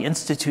of the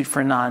Institute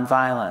for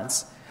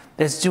Nonviolence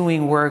that's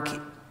doing work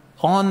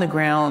on the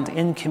ground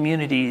in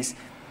communities.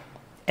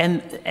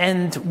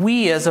 And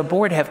we as a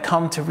board have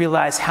come to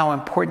realize how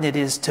important it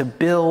is to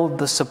build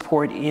the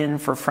support in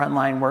for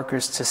frontline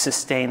workers to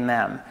sustain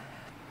them,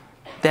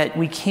 that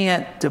we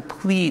can't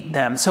deplete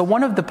them. So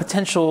one of the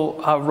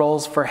potential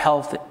roles for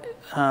health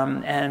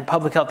and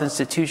public health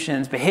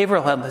institutions,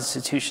 behavioral health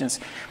institutions,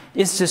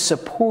 is to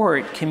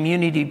support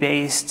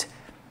community-based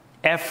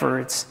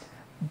efforts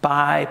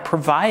by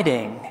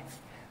providing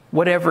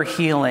whatever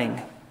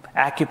healing,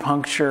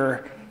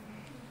 acupuncture,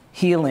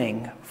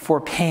 healing for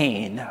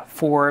pain,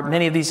 for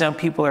many of these young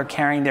people are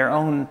carrying their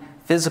own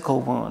physical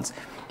wounds.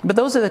 But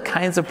those are the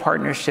kinds of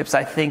partnerships,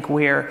 I think,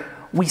 where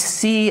we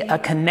see a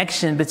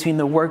connection between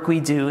the work we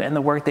do and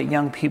the work that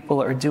young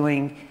people are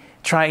doing,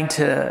 trying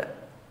to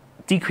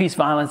decrease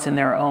violence in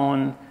their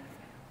own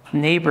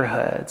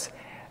neighborhoods.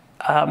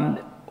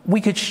 We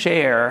could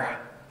share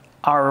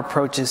our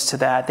approaches to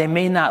that. They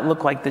may not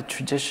look like the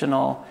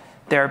traditional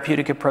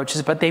therapeutic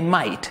approaches, but they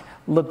might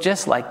look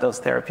just like those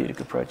therapeutic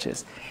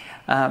approaches.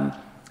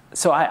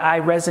 So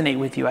I resonate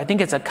with you. I think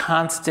it's a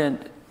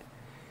constant,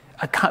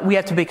 we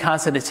have to pay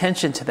constant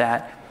attention to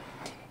that.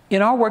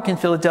 In our work in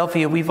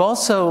Philadelphia, we've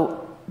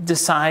also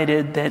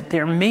decided that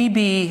there may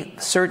be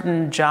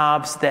certain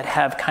jobs that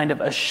have kind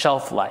of a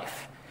shelf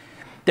life.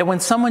 That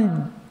when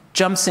someone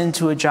jumps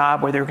into a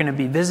job where they're going to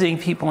be visiting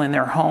people in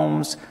their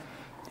homes,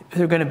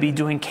 they're going to be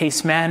doing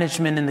case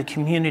management in the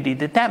community,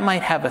 that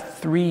might have a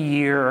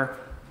 3-year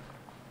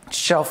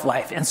shelf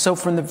life. And so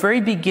from the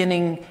very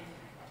beginning,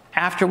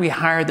 after we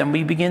hire them,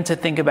 we begin to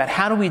think about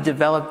how do we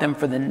develop them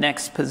for the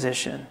next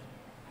position?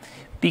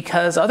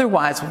 Because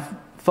otherwise,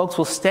 folks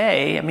will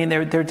stay. I mean,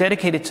 they're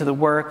dedicated to the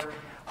work.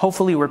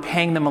 Hopefully, we're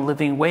paying them a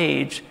living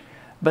wage,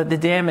 but the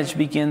damage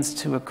begins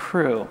to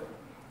accrue.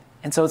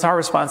 And so it's our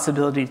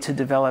responsibility to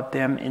develop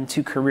them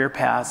into career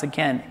paths.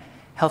 Again,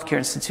 healthcare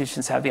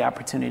institutions have the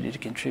opportunity to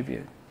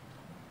contribute.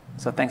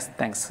 So thanks.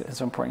 It's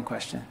an important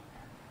question.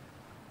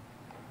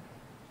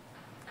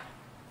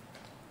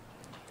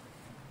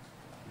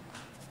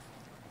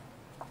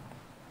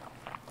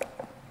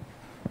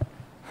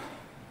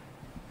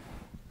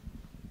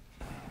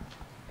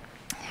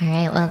 All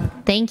right. Well,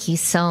 thank you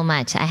so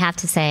much. I have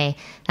to say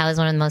that was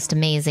one of the most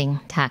amazing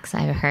talks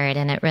I've heard,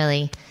 and it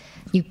really,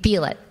 you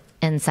feel it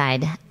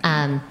inside.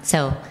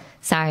 So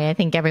sorry, I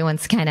think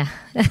everyone's kind of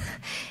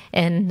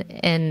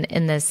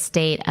in this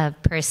state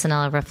of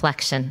personal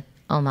reflection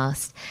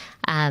almost.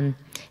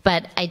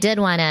 But I did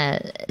want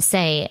to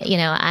say,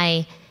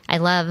 I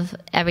love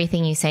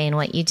everything you say and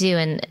what you do,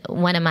 and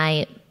one of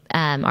my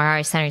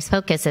our center's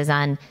focus is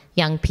on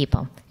young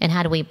people and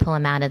how do we pull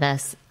them out of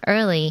this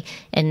early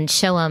and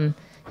show them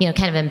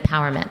kind of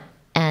empowerment.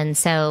 And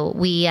so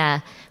we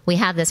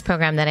have this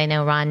program that I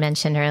know Ron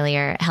mentioned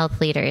earlier, Health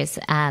Leaders,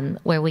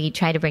 where we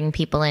try to bring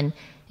people in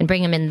and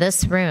bring them in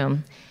this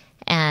room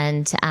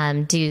and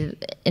do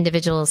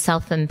individual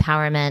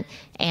self-empowerment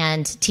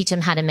and teach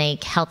them how to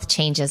make health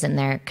changes in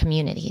their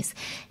communities.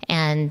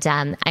 And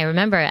I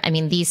remember,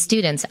 these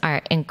students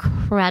are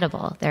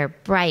incredible. They're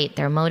bright,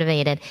 they're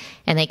motivated,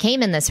 and they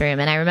came in this room.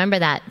 And I remember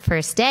that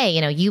first day,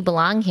 you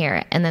belong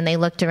here. And then they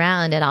looked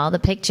around at all the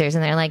pictures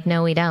and they're like,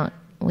 no, we don't.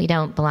 We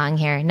don't belong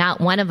here. Not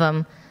one of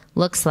them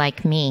looks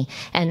like me.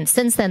 And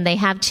since then, they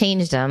have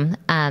changed them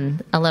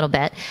a little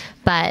bit.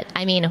 But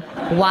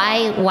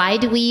why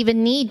do we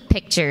even need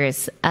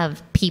pictures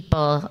of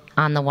people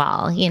on the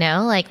wall?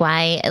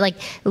 Why?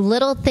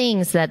 Little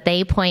things that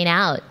they point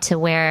out to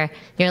where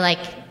you're like,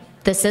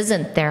 this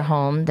isn't their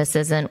home. This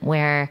isn't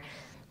where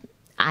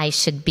I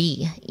should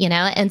be.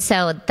 And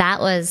so that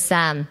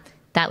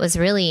was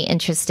really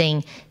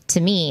interesting to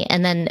me.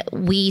 And then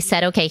we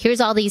said, okay, here's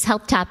all these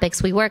health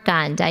topics we work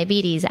on: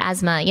 diabetes,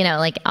 asthma,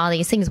 all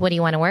these things. What do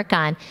you want to work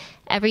on?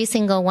 Every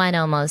single one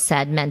almost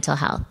said mental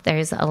health.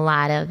 There's a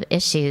lot of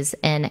issues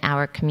in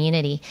our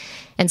community.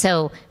 And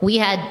so we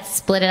had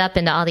split it up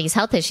into all these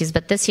health issues.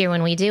 But this year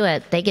when we do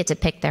it, they get to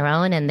pick their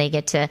own and they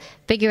get to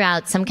figure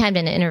out some kind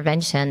of an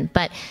intervention.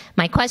 But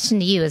my question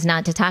to you is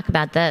not to talk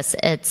about this.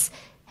 It's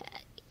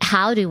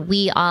how do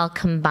we all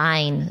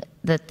combine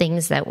the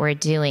things that we're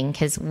doing?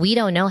 Because we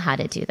don't know how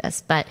to do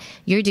this, but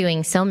you're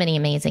doing so many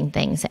amazing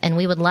things, and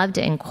we would love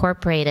to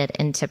incorporate it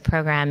into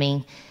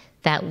programming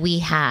that we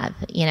have,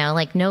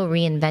 no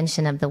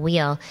reinvention of the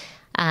wheel.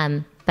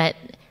 But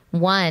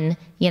one,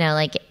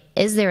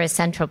 is there a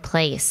central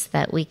place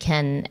that we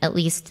can, at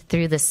least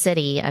through the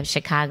city of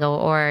Chicago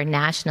or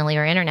nationally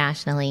or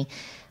internationally,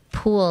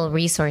 pool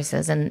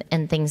resources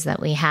and things that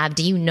we have?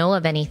 Do you know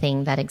of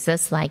anything that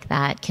exists like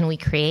that? Can we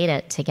create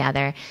it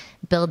together,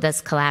 build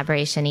this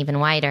collaboration even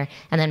wider?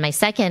 And then my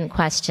second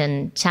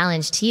question,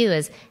 challenge to you,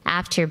 is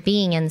after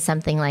being in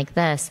something like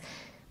this,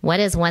 what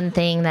is one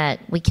thing that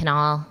we can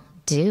all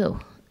do,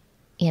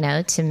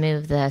 to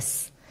move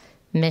this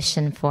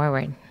mission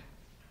forward?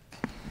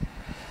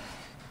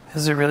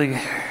 Those are really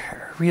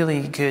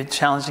really good,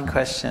 challenging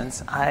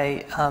questions.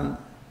 I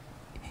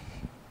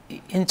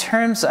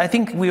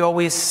think we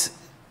always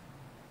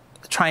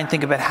try and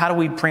think about how do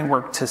we bring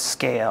work to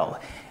scale.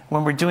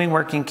 When we're doing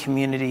work in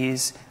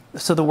communities,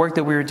 so the work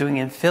that we were doing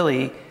in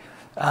Philly,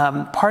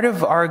 part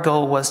of our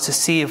goal was to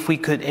see if we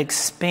could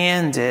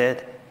expand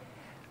it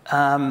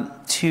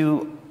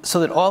so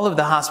that all of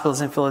the hospitals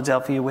in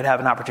Philadelphia would have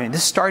an opportunity.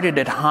 This started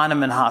at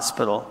Hahnemann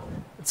Hospital.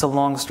 It's a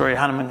long story.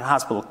 Hahnemann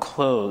Hospital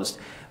closed.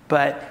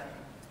 But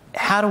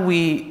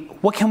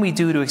what can we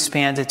do to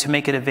expand it, to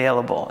make it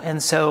available?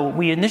 And so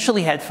we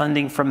initially had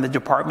funding from the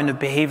Department of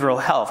Behavioral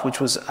Health,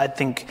 which was, I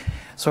think,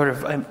 sort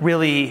of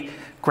really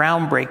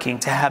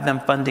groundbreaking to have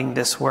them funding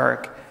this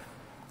work.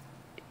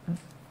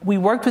 We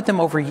worked with them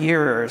over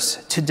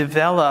years to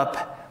develop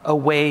a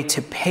way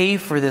to pay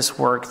for this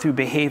work through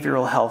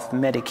behavioral health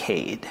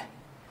Medicaid.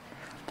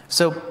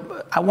 So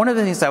one of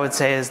the things I would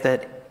say is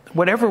that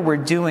whatever we're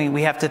doing,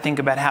 we have to think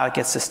about how it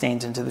gets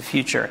sustained into the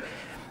future.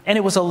 And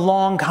it was a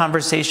long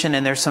conversation,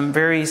 and there's some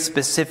very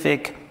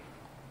specific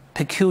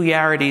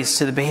peculiarities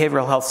to the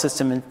behavioral health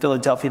system in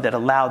Philadelphia that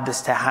allowed this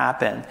to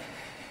happen.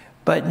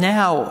 But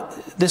now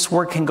this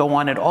work can go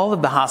on at all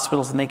of the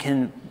hospitals, and they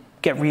can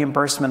get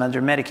reimbursement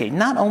under Medicaid.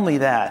 Not only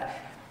that,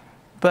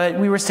 but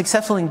we were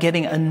successful in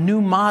getting a new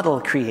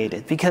model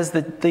created, because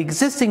the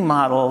existing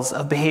models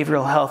of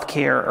behavioral health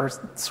care are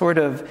sort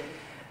of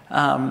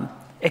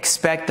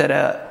expect that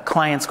a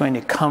client's going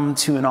to come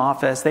to an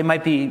office. They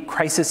might be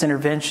crisis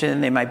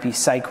intervention, they might be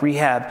psych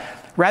rehab.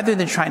 Rather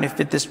than trying to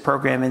fit this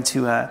program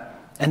into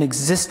an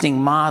existing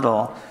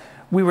model,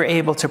 we were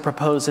able to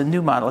propose a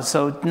new model.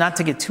 So not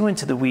to get too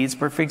into the weeds,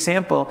 but for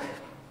example,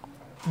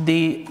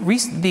 the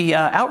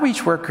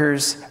outreach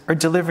workers are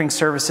delivering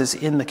services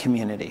in the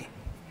community.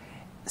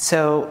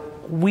 So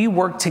we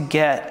work to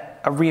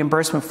get a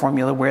reimbursement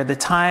formula where the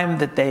time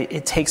that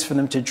it takes for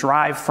them to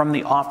drive from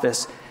the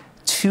office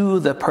to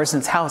the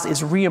person's house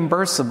is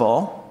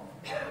reimbursable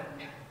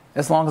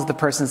as long as the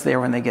person's there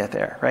when they get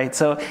there, right?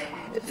 So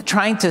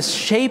trying to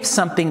shape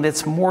something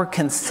that's more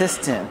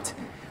consistent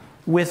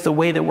with the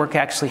way that work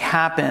actually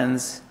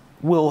happens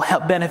will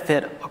help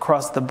benefit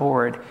across the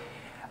board.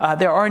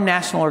 There are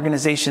national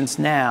organizations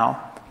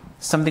now,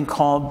 something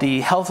called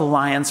the Health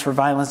Alliance for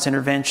Violence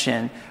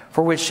Intervention,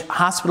 for which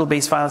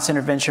hospital-based violence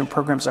intervention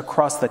programs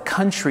across the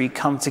country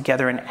come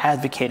together and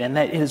advocate, and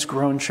that has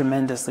grown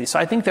tremendously. So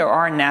I think there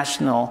are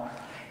national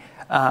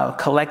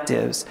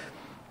collectives.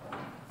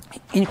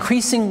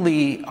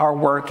 Increasingly, our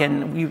work,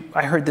 and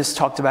I heard this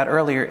talked about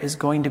earlier, is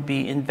going to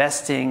be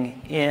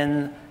investing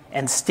in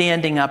and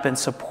standing up and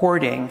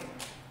supporting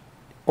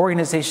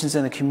organizations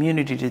in the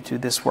community to do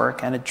this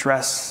work and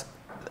address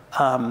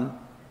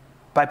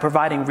by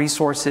providing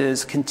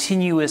resources,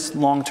 continuous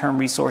long-term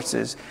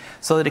resources,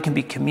 so that it can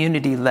be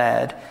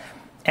community-led.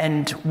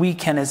 And we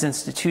can, as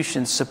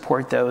institutions,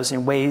 support those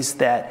in ways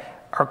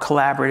that are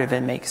collaborative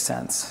and make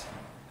sense.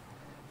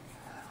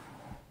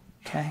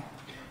 Okay,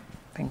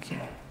 thank you.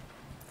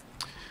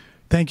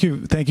 Thank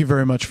you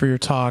very much for your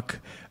talk.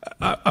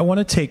 I want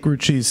to take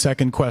Ruchi's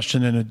second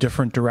question in a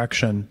different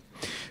direction.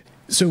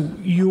 So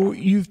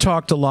you've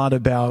talked a lot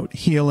about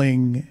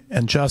healing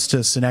and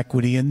justice and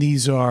equity, and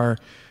these are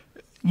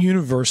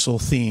universal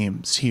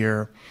themes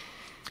here.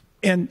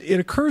 And it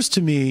occurs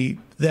to me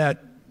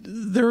that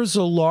there's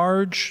a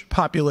large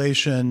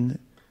population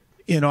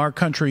in our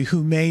country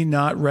who may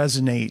not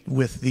resonate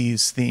with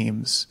these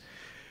themes.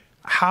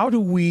 How do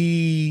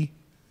we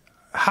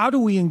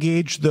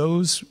engage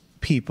those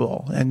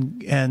people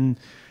and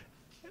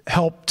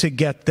help to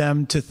get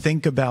them to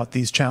think about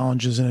these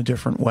challenges in a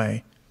different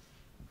way?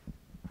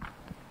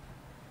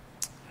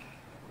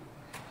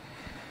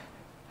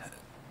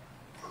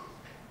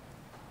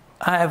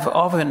 I've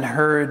often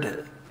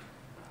heard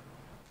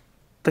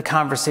the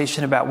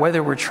conversation about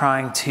whether we're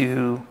trying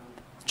to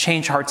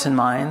change hearts and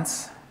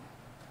minds,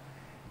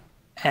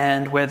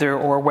 and whether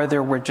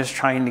we're just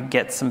trying to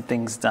get some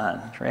things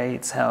done,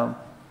 right? So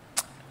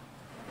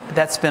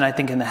that's been, I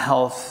think, in the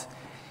health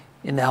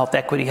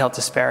equity, health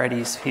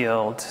disparities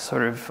field,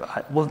 sort of,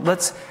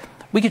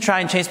 we could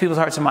try and change people's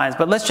hearts and minds,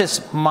 but let's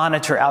just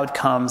monitor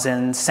outcomes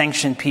and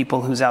sanction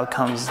people whose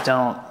outcomes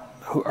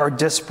who are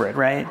disparate,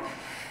 right?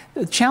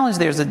 The challenge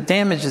there is that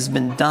damage has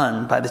been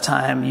done by the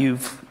time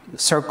you've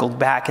circled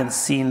back and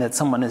seen that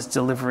someone is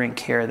delivering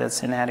care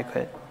that's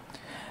inadequate.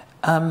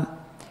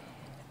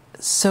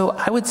 So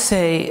I would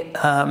say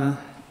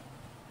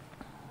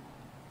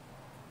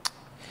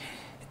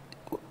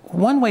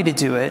one way to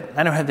do it,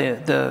 I don't have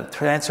the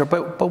answer,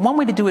 but one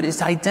way to do it is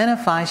to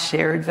identify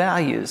shared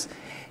values.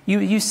 You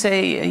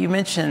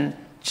mentioned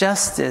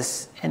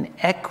justice and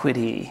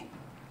equity.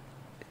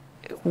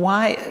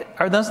 Why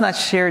are those not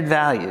shared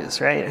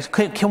values, right?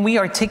 Can we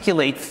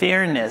articulate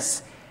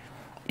fairness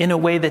in a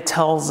way that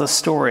tells a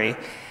story?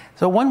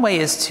 So one way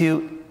is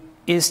to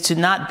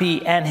not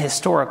be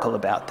ahistorical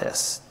about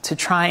this, to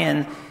try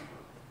and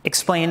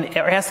explain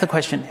or ask the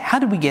question, how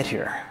did we get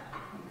here?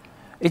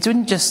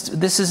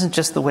 This isn't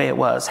just the way it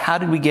was. How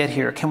did we get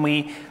here? Can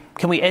we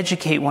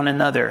educate one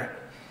another?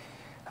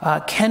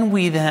 Can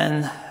we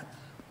then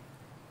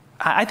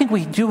I think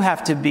we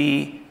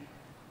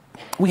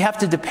have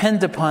to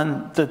depend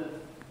upon the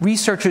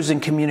researchers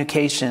in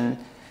communication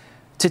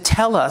to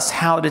tell us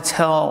how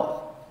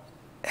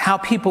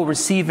people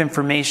receive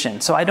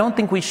information. So I don't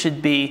think we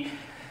should be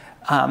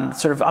I'm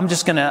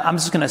just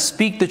gonna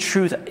speak the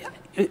truth.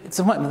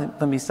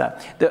 Let me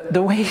stop.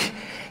 The way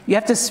you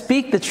have to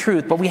speak the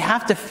truth, but we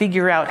have to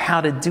figure out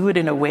how to do it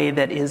in a way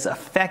that is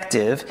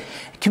effective.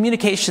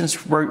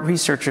 Communications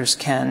researchers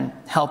can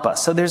help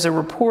us. So there's a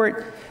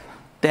report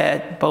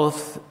that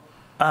both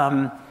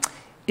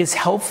is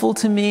helpful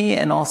to me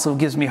and also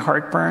gives me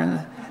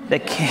heartburn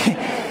that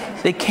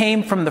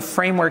came from the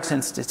Frameworks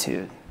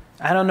Institute.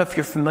 I don't know if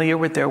you're familiar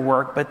with their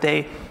work, but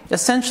they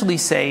essentially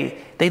say,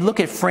 they look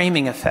at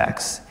framing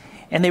effects.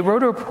 And they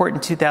wrote a report in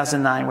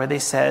 2009 where they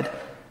said,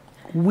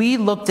 we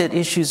looked at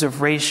issues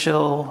of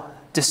racial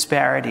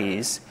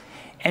disparities,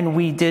 and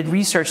we did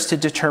research to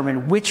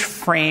determine which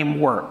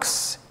frame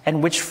works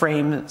and which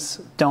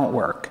frames don't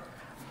work.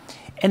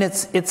 And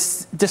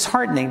it's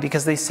disheartening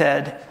because they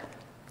said,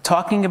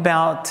 talking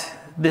about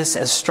this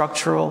as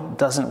structural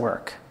doesn't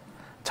work.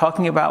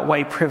 Talking about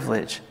white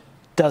privilege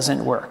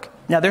doesn't work.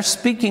 Now, they're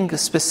speaking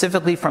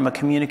specifically from a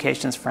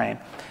communications frame,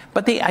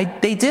 but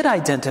they did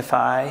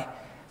identify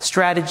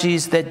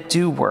strategies that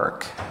do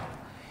work.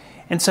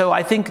 And so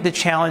I think the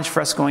challenge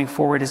for us going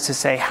forward is to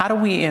say, how do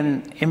we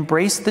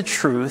embrace the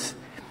truth,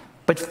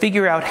 but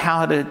figure out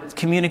how to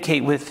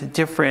communicate with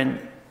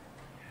different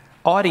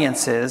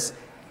audiences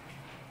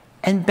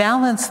and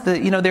balance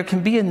there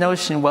can be a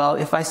notion, well,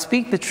 if I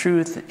speak the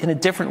truth in a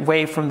different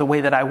way from the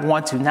way that I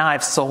want to, now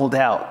I've sold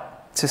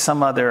out to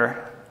some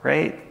other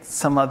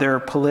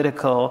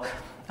political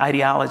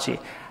ideology.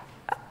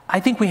 I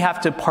think we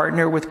have to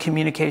partner with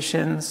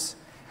communications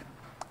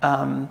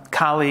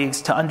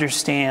colleagues to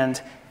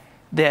understand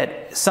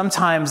that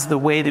sometimes the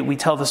way that we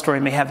tell the story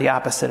may have the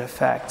opposite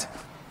effect.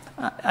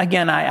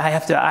 Again,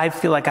 I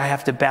feel like I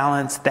have to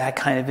balance that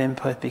kind of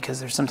input because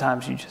there's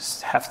sometimes you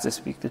just have to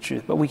speak the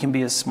truth, but we can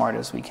be as smart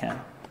as we can.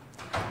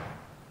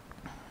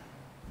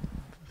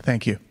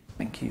 Thank you.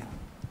 Thank you.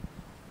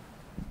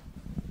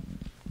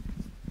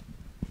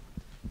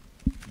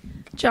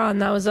 John,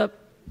 that was a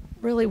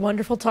really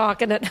wonderful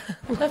talk, and it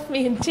left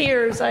me in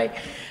tears. I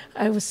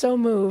was so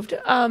moved.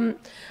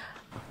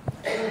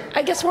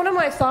 I guess one of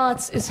my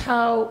thoughts is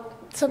how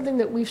something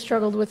that we've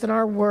struggled with in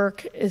our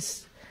work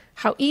is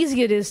how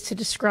easy it is to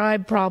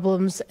describe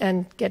problems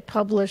and get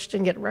published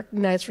and get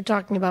recognized for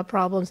talking about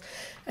problems,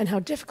 and how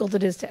difficult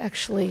it is to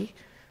actually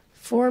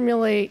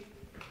formulate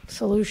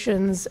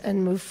solutions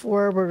and move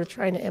forward with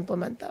trying to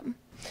implement them.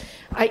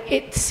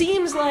 It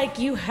seems like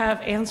you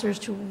have answers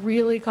to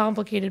really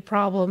complicated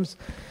problems.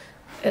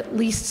 At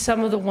least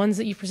some of the ones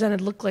that you presented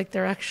look like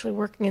they're actually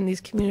working in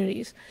these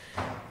communities.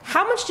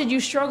 How much did you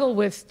struggle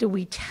with, do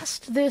we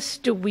test this?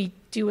 Do we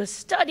do a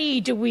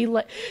study? Do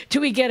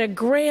we get a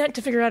grant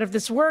to figure out if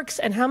this works?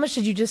 And how much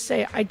did you just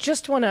say, I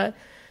just want to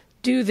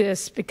do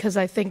this because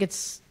I think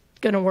it's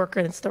going to work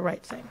and it's the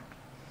right thing?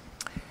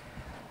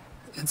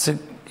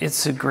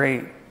 It's a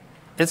great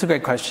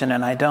question,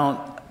 and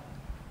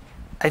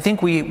I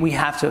think we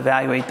have to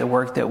evaluate the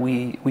work that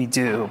we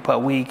do,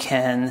 but we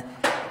can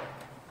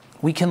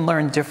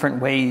learn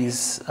different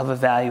ways of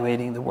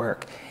evaluating the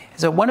work.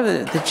 So one of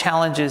the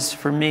challenges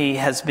for me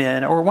has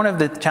been, or one of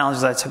the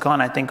challenges I took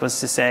on, I think, was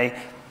to say,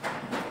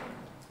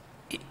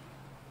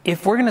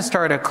 if we're going to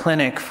start a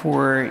clinic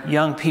for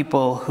young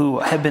people who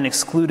have been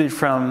excluded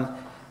from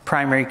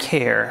primary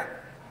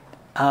care,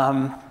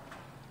 and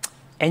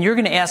you're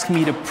going to ask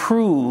me to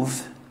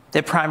prove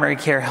that primary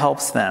care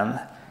helps them,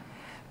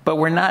 but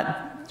we're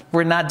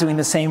not doing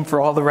the same for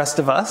all the rest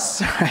of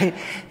us, right?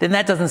 Then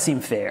that doesn't seem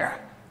fair.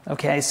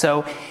 Okay,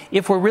 so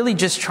if we're really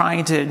just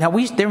trying to,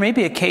 there may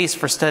be a case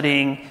for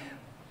studying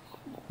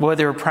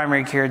whether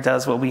primary care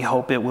does what we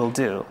hope it will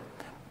do,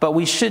 but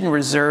we shouldn't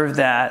reserve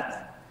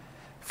that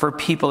for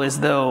people as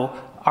though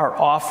our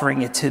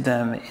offering it to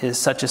them is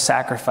such a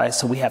sacrifice,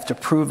 so we have to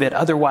prove it,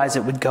 otherwise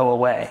it would go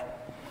away.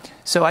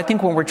 So I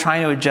think when we're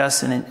trying to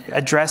address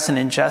an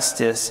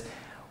injustice,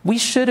 we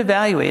should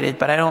evaluate it,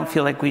 but I don't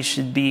feel like we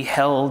should be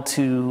held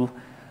to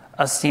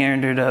a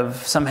standard of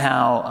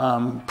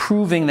somehow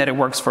proving that it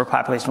works for a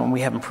population when we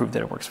haven't proved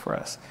that it works for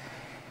us.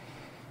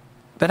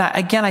 But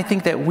I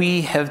think that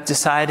we have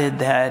decided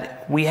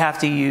that we have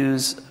to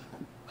use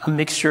a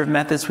mixture of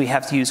methods. We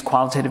have to use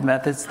qualitative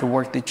methods, the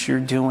work that you're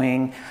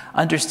doing,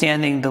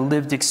 understanding the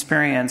lived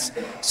experience,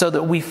 so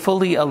that we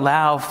fully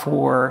allow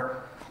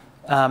for,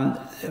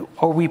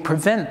 or we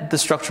prevent the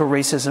structural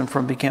racism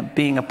from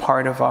being a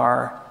part of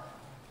our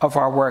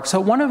work. So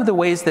one of the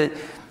ways that,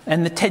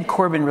 and Ted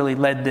Corbin really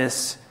led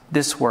this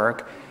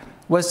work,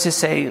 was to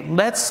say,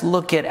 let's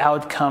look at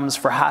outcomes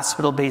for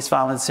hospital-based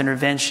violence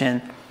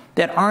intervention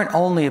that aren't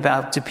only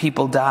about do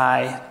people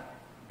die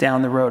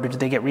down the road or do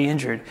they get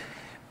re-injured.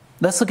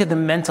 Let's look at the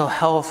mental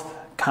health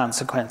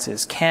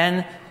consequences.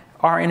 Can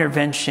our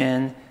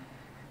intervention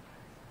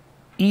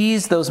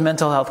ease those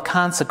mental health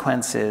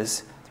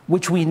consequences,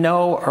 which we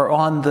know are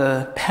on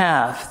the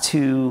path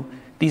to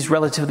these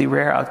relatively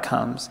rare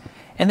outcomes.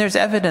 And there's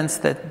evidence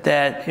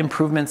that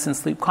improvements in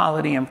sleep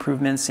quality,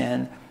 improvements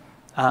in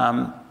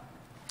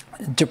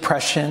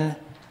depression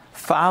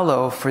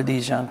follow for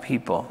these young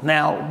people.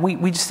 Now,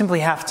 we just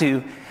simply have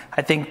to,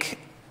 I think,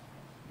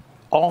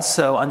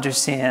 also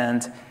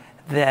understand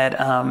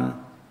that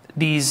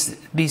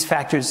these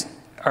factors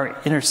are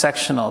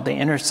intersectional. They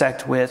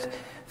intersect with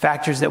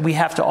factors that we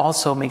have to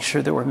also make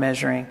sure that we're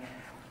measuring,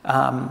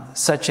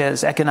 such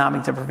as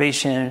economic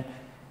deprivation,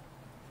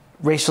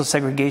 racial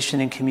segregation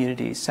in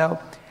communities. So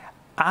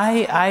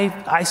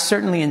I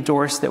certainly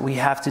endorse that we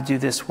have to do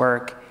this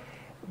work,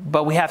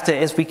 but we have to,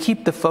 as we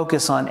keep the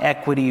focus on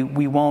equity,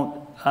 we won't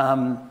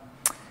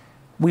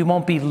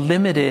be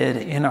limited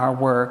in our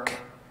work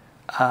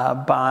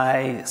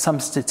by some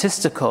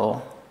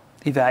statistical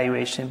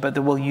evaluation, but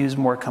that we'll use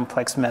more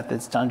complex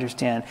methods to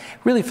understand,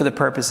 really for the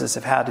purposes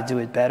of how to do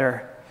it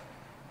better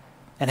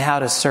and how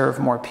to serve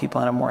more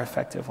people in a more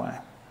effective way.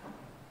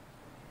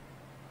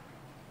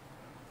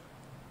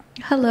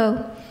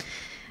 Hello,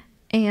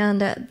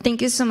 and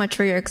thank you so much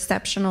for your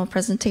exceptional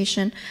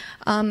presentation.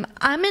 I'm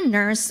a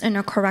nurse in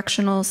a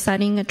correctional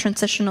setting, a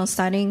transitional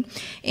setting,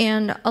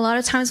 and a lot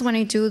of times when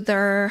I do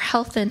their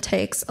health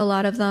intakes, a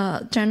lot of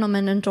the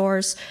gentlemen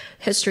endorse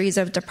histories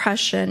of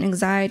depression,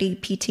 anxiety,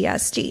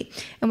 PTSD.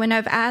 And when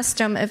I've asked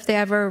them if they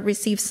ever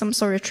received some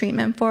sort of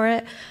treatment for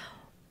it,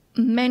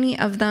 many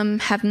of them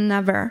have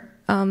never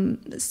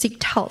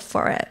sought help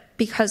for it,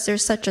 because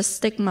there's such a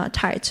stigma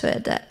tied to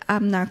it that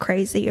I'm not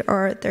crazy,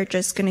 or they're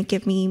just going to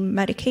give me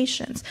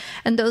medications.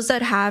 And those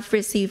that have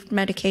received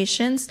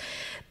medications,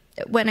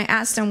 when I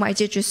ask them, why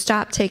did you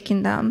stop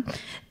taking them?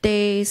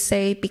 They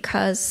say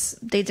because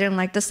they didn't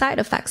like the side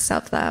effects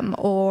of them,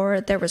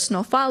 or there was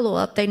no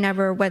follow-up. They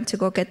never went to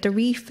go get the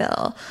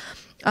refill.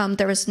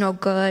 There was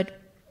not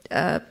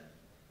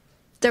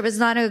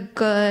a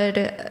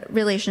good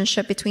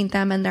relationship between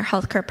them and their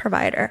healthcare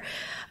provider,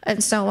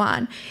 and so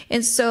on.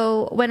 And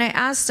so when I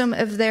asked them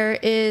if there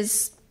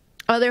is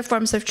other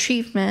forms of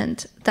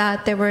treatment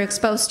that they were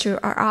exposed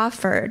to or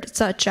offered,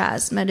 such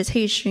as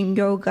meditation,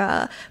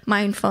 yoga,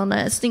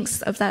 mindfulness,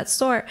 things of that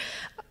sort,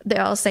 they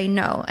all say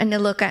no, and they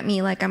look at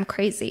me like I'm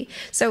crazy.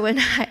 So when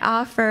I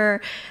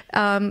offer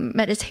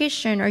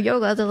meditation or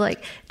yoga, they're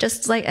like,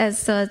 just like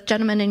as the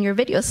gentleman in your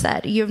video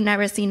said, you've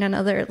never seen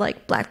another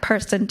like black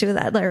person do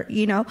that. Or,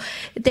 you know,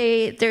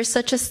 there's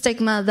such a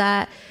stigma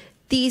that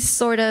these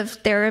sort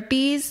of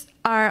therapies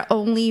are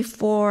only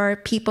for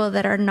people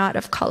that are not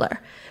of color.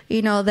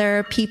 You know, there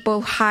are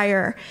people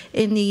higher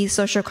in the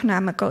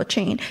socioeconomic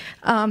chain.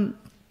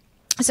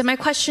 So my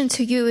question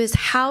to you is,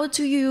 how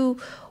do you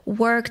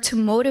work to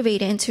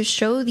motivate and to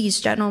show these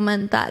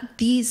gentlemen that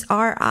these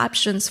are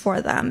options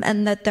for them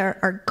and that there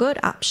are good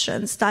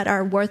options that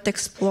are worth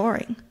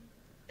exploring?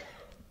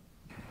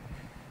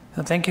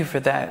 Well, thank you for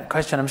that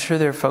question. I'm sure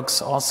there are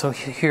folks also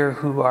here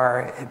who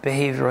are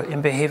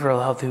in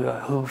behavioral health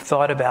who've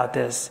thought about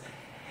this.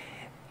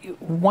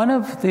 One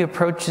of the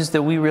approaches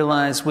that we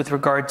realized with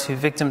regard to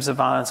victims of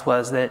violence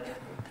was that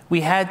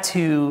we had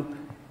to,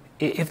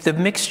 if the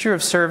mixture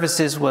of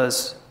services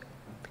was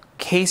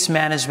case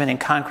management and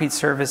concrete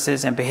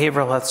services and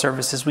behavioral health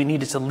services, we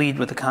needed to lead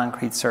with the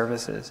concrete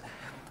services.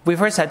 We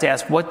first had to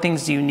ask, what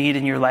things do you need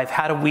in your life?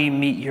 How do we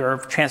meet your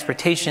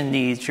transportation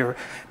needs,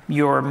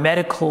 your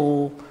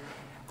medical?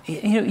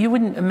 You know, you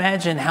wouldn't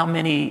imagine how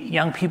many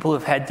young people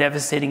who've had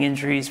devastating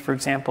injuries, for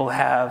example,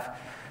 have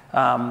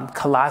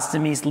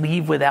colostomies,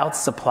 leave without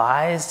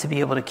supplies to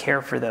be able to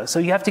care for those. So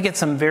you have to get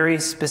some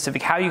very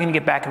specific, how are you going to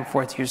get back and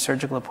forth to your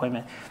surgical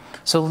appointment?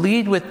 So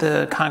lead with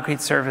the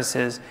concrete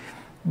services,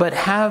 but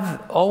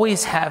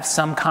always have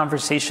some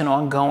conversation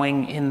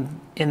ongoing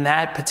in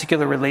that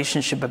particular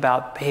relationship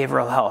about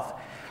behavioral health.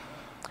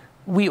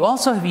 We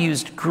also have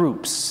used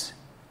groups.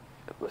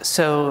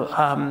 So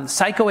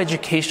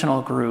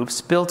psychoeducational groups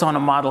built on a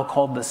model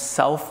called the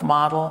SELF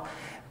model,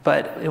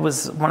 but it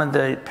was one of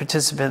the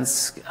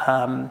participants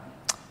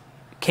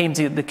came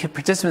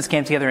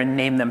together and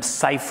named them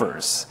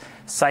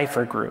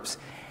cipher groups.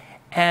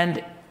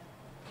 And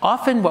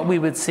often what we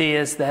would see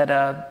is that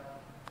a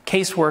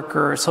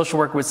caseworker or social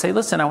worker would say,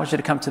 listen, I want you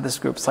to come to this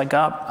group. It's like,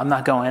 oh, I'm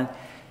not going.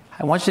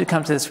 I want you to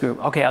come to this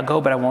group. Okay, I'll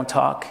go, but I won't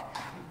talk.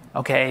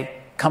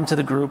 Okay, come to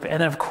the group.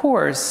 And of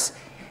course,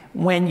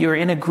 when you're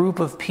in a group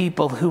of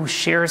people who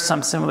share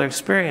some similar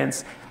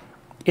experience,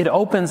 it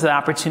opens the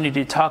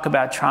opportunity to talk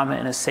about trauma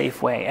in a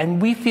safe way.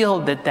 And we feel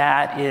that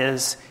that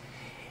is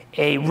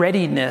a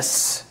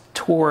readiness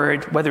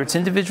toward, whether it's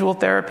individual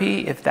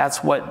therapy, if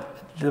that's what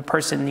the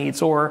person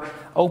needs, or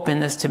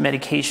openness to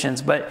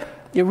medications. But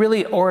it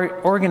really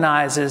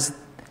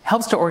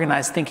helps to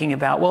organize thinking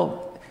about,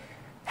 well,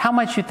 how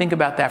might you think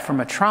about that from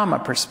a trauma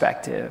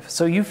perspective?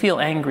 So you feel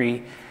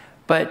angry,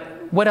 but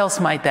what else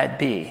might that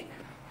be?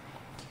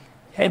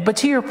 But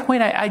to your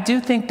point, I do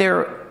think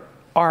there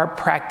are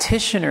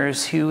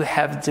practitioners who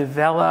have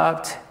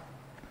developed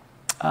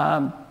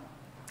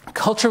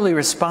culturally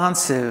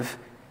responsive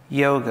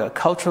yoga,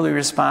 culturally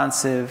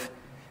responsive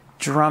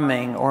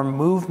drumming or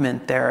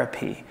movement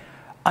therapy,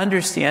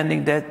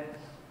 understanding that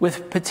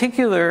with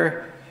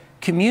particular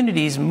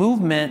communities,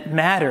 movement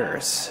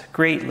matters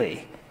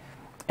greatly.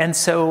 And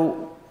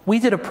so we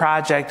did a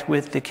project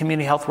with the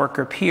community health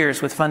worker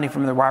peers with funding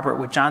from the Robert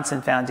Wood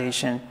Johnson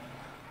Foundation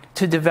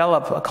to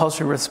develop a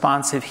culturally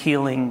responsive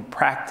healing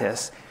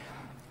practice.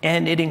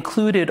 And it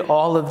included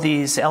all of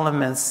these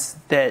elements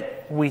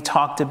that we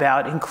talked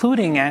about,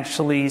 including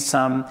actually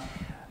some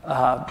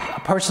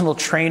a personal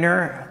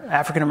trainer,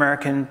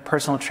 African-American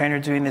personal trainer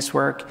doing this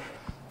work,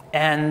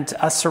 and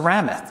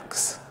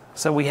ceramics.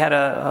 So we had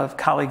a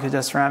colleague who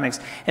does ceramics,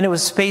 and it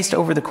was spaced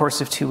over the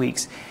course of 2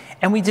 weeks.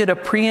 And we did a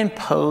pre and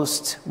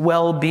post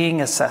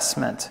well-being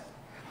assessment,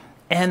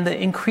 and the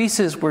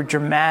increases were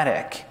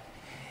dramatic.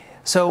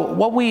 So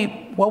what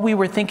we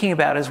were thinking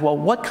about is, well,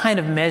 what kind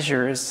of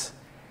measures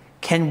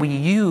can we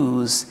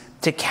use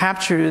to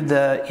capture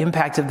the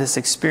impact of this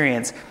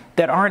experience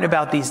that aren't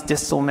about these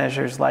distal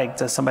measures like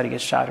does somebody get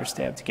shot or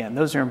stabbed again?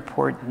 Those are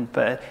important,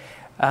 but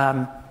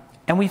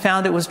and we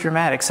found it was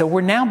dramatic. So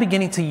we're now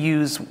beginning to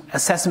use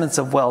assessments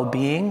of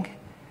well-being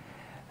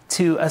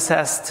to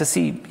assess, to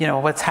see,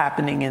 what's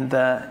happening in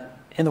the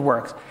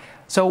work.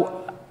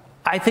 So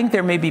I think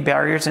there may be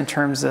barriers in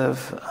terms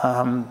of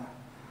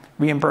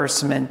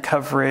reimbursement,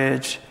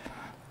 coverage,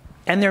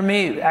 and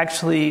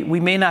we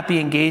may not be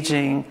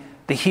engaging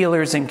the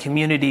healers and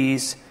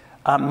communities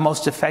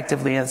most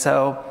effectively. And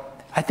so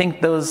I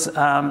think those,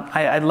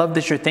 I love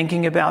that you're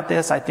thinking about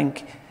this. I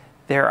think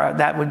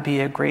that would be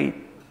a great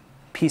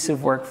piece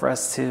of work for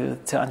us to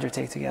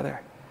undertake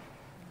together.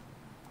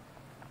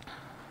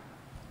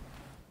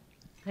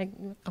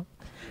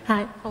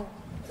 Hi. Oh.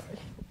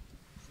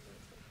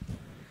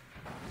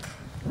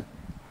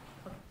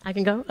 I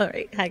can go? All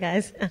right. Hi,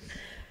 guys.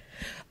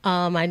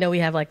 I know we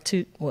have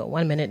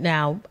 1 minute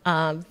now.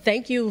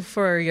 Thank you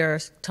for your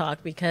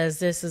talk, because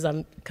this is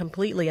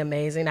completely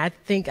amazing.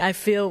 I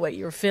feel what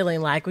you're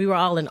feeling like. We were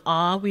all in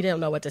awe. We didn't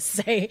know what to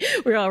say.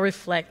 We were all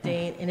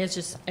reflecting. And it's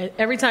just,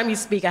 every time you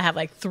speak, I have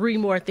 3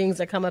 more things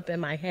that come up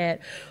in my head.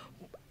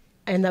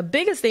 And the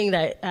biggest thing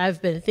that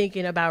I've been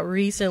thinking about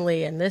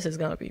recently, and this is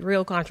going to be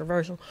real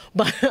controversial,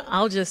 but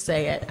I'll just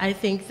say it. I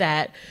think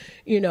that,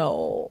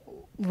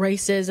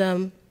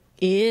 racism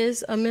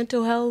is a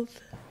mental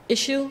health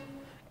issue,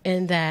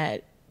 and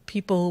that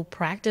people who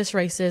practice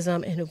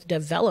racism and who've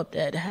developed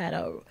it had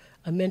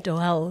a mental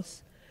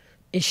health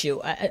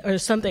issue or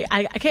something.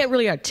 I can't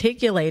really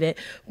articulate it,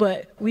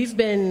 but we've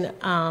been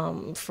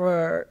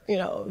for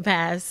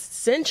past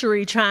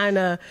century trying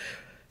to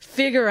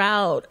figure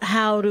out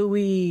how do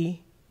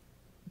we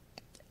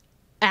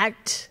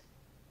act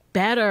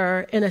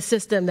better in a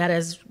system that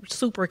is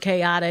super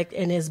chaotic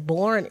and is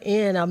born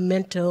in a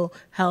mental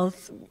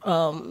health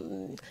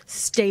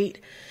state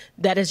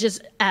that is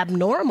just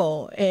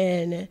abnormal.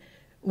 And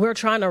we're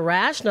trying to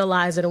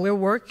rationalize it, and we're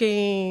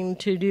working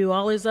to do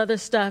all this other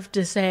stuff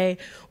to say,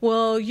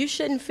 well, you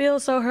shouldn't feel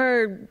so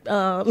hurt.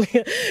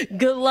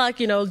 Good luck,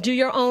 do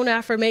your own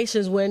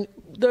affirmations when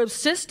the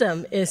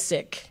system is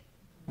sick.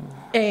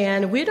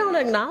 And we don't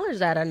acknowledge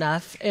that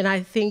enough. And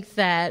I think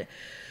that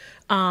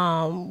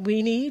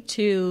we need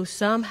to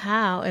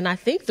somehow, and I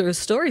think through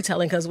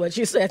storytelling, because what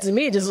you said to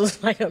me just was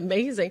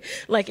amazing.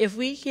 If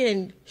we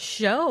can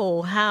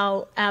show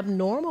how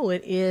abnormal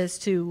it is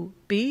to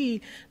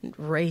be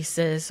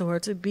racist or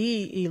to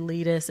be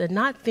elitist and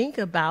not think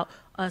about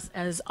us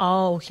as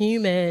all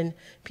human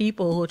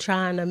people who are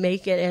trying to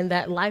make it, and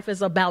that life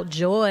is about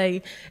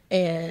joy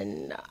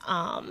and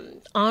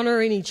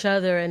honoring each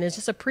other and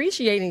just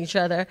appreciating each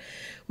other.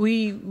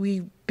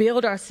 We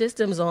build our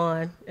systems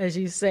on, as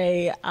you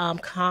say,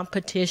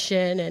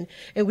 competition,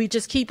 and we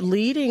just keep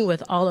leading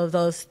with all of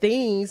those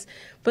things.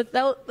 But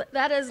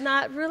that is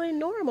not really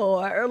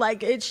normal, or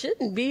it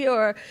shouldn't be.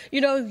 Or,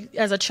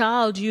 as a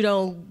child, you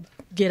don't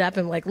get up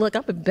and look,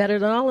 I'm better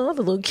than all the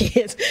other little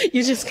kids.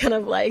 You just kind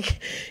of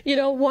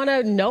want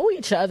to know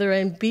each other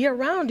and be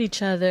around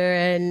each other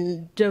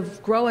and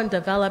grow and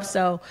develop.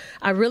 So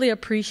I really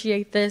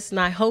appreciate this, and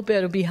I hope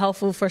it'll be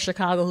helpful for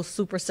Chicago, who's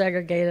super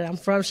segregated. I'm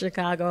from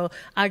Chicago.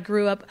 I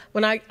grew up,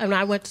 when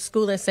I went to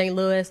school in St.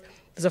 Louis, it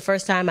was the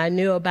first time I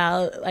knew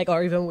about,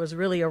 or even was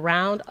really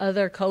around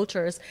other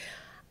cultures.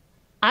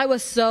 I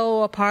was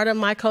so a part of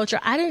my culture.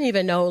 I didn't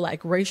even know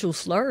racial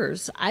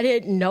slurs. I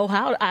didn't know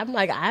how.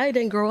 I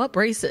didn't grow up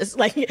racist.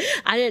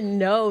 I didn't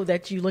know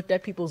that you looked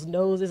at people's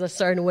noses a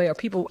certain way or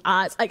people's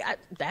eyes.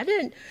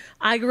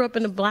 I grew up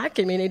in the Black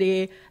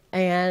community,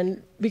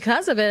 and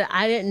because of it,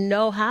 I didn't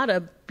know how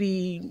to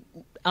be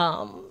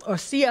or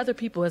see other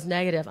people as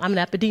negative. I'm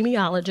an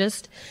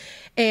epidemiologist,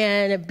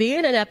 and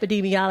being an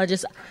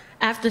epidemiologist,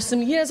 after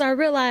some years, I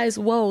realized,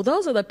 whoa,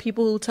 those are the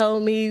people who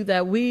told me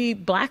that we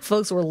Black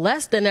folks were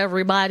less than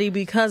everybody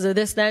because of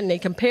this, that, and they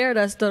compared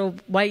us to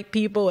white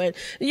people, and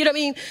you know what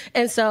I mean?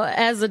 And so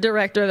as the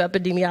director of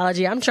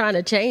epidemiology, I'm trying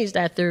to change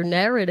that through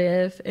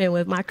narrative and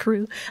with my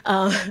crew.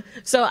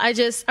 So I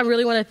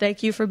really want to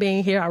thank you for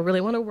being here. I really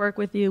want to work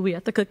with you. We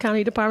at the Cook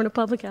County Department of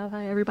Public Health.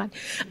 Hi, everybody.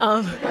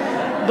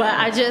 But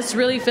I just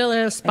really feel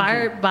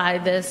inspired by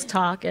this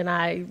talk, and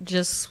I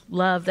just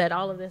love that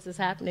all of this is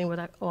happening with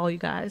all you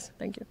guys.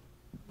 Thank you.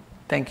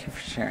 Thank you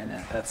for sharing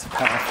that. That's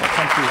powerful.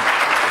 Thank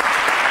you.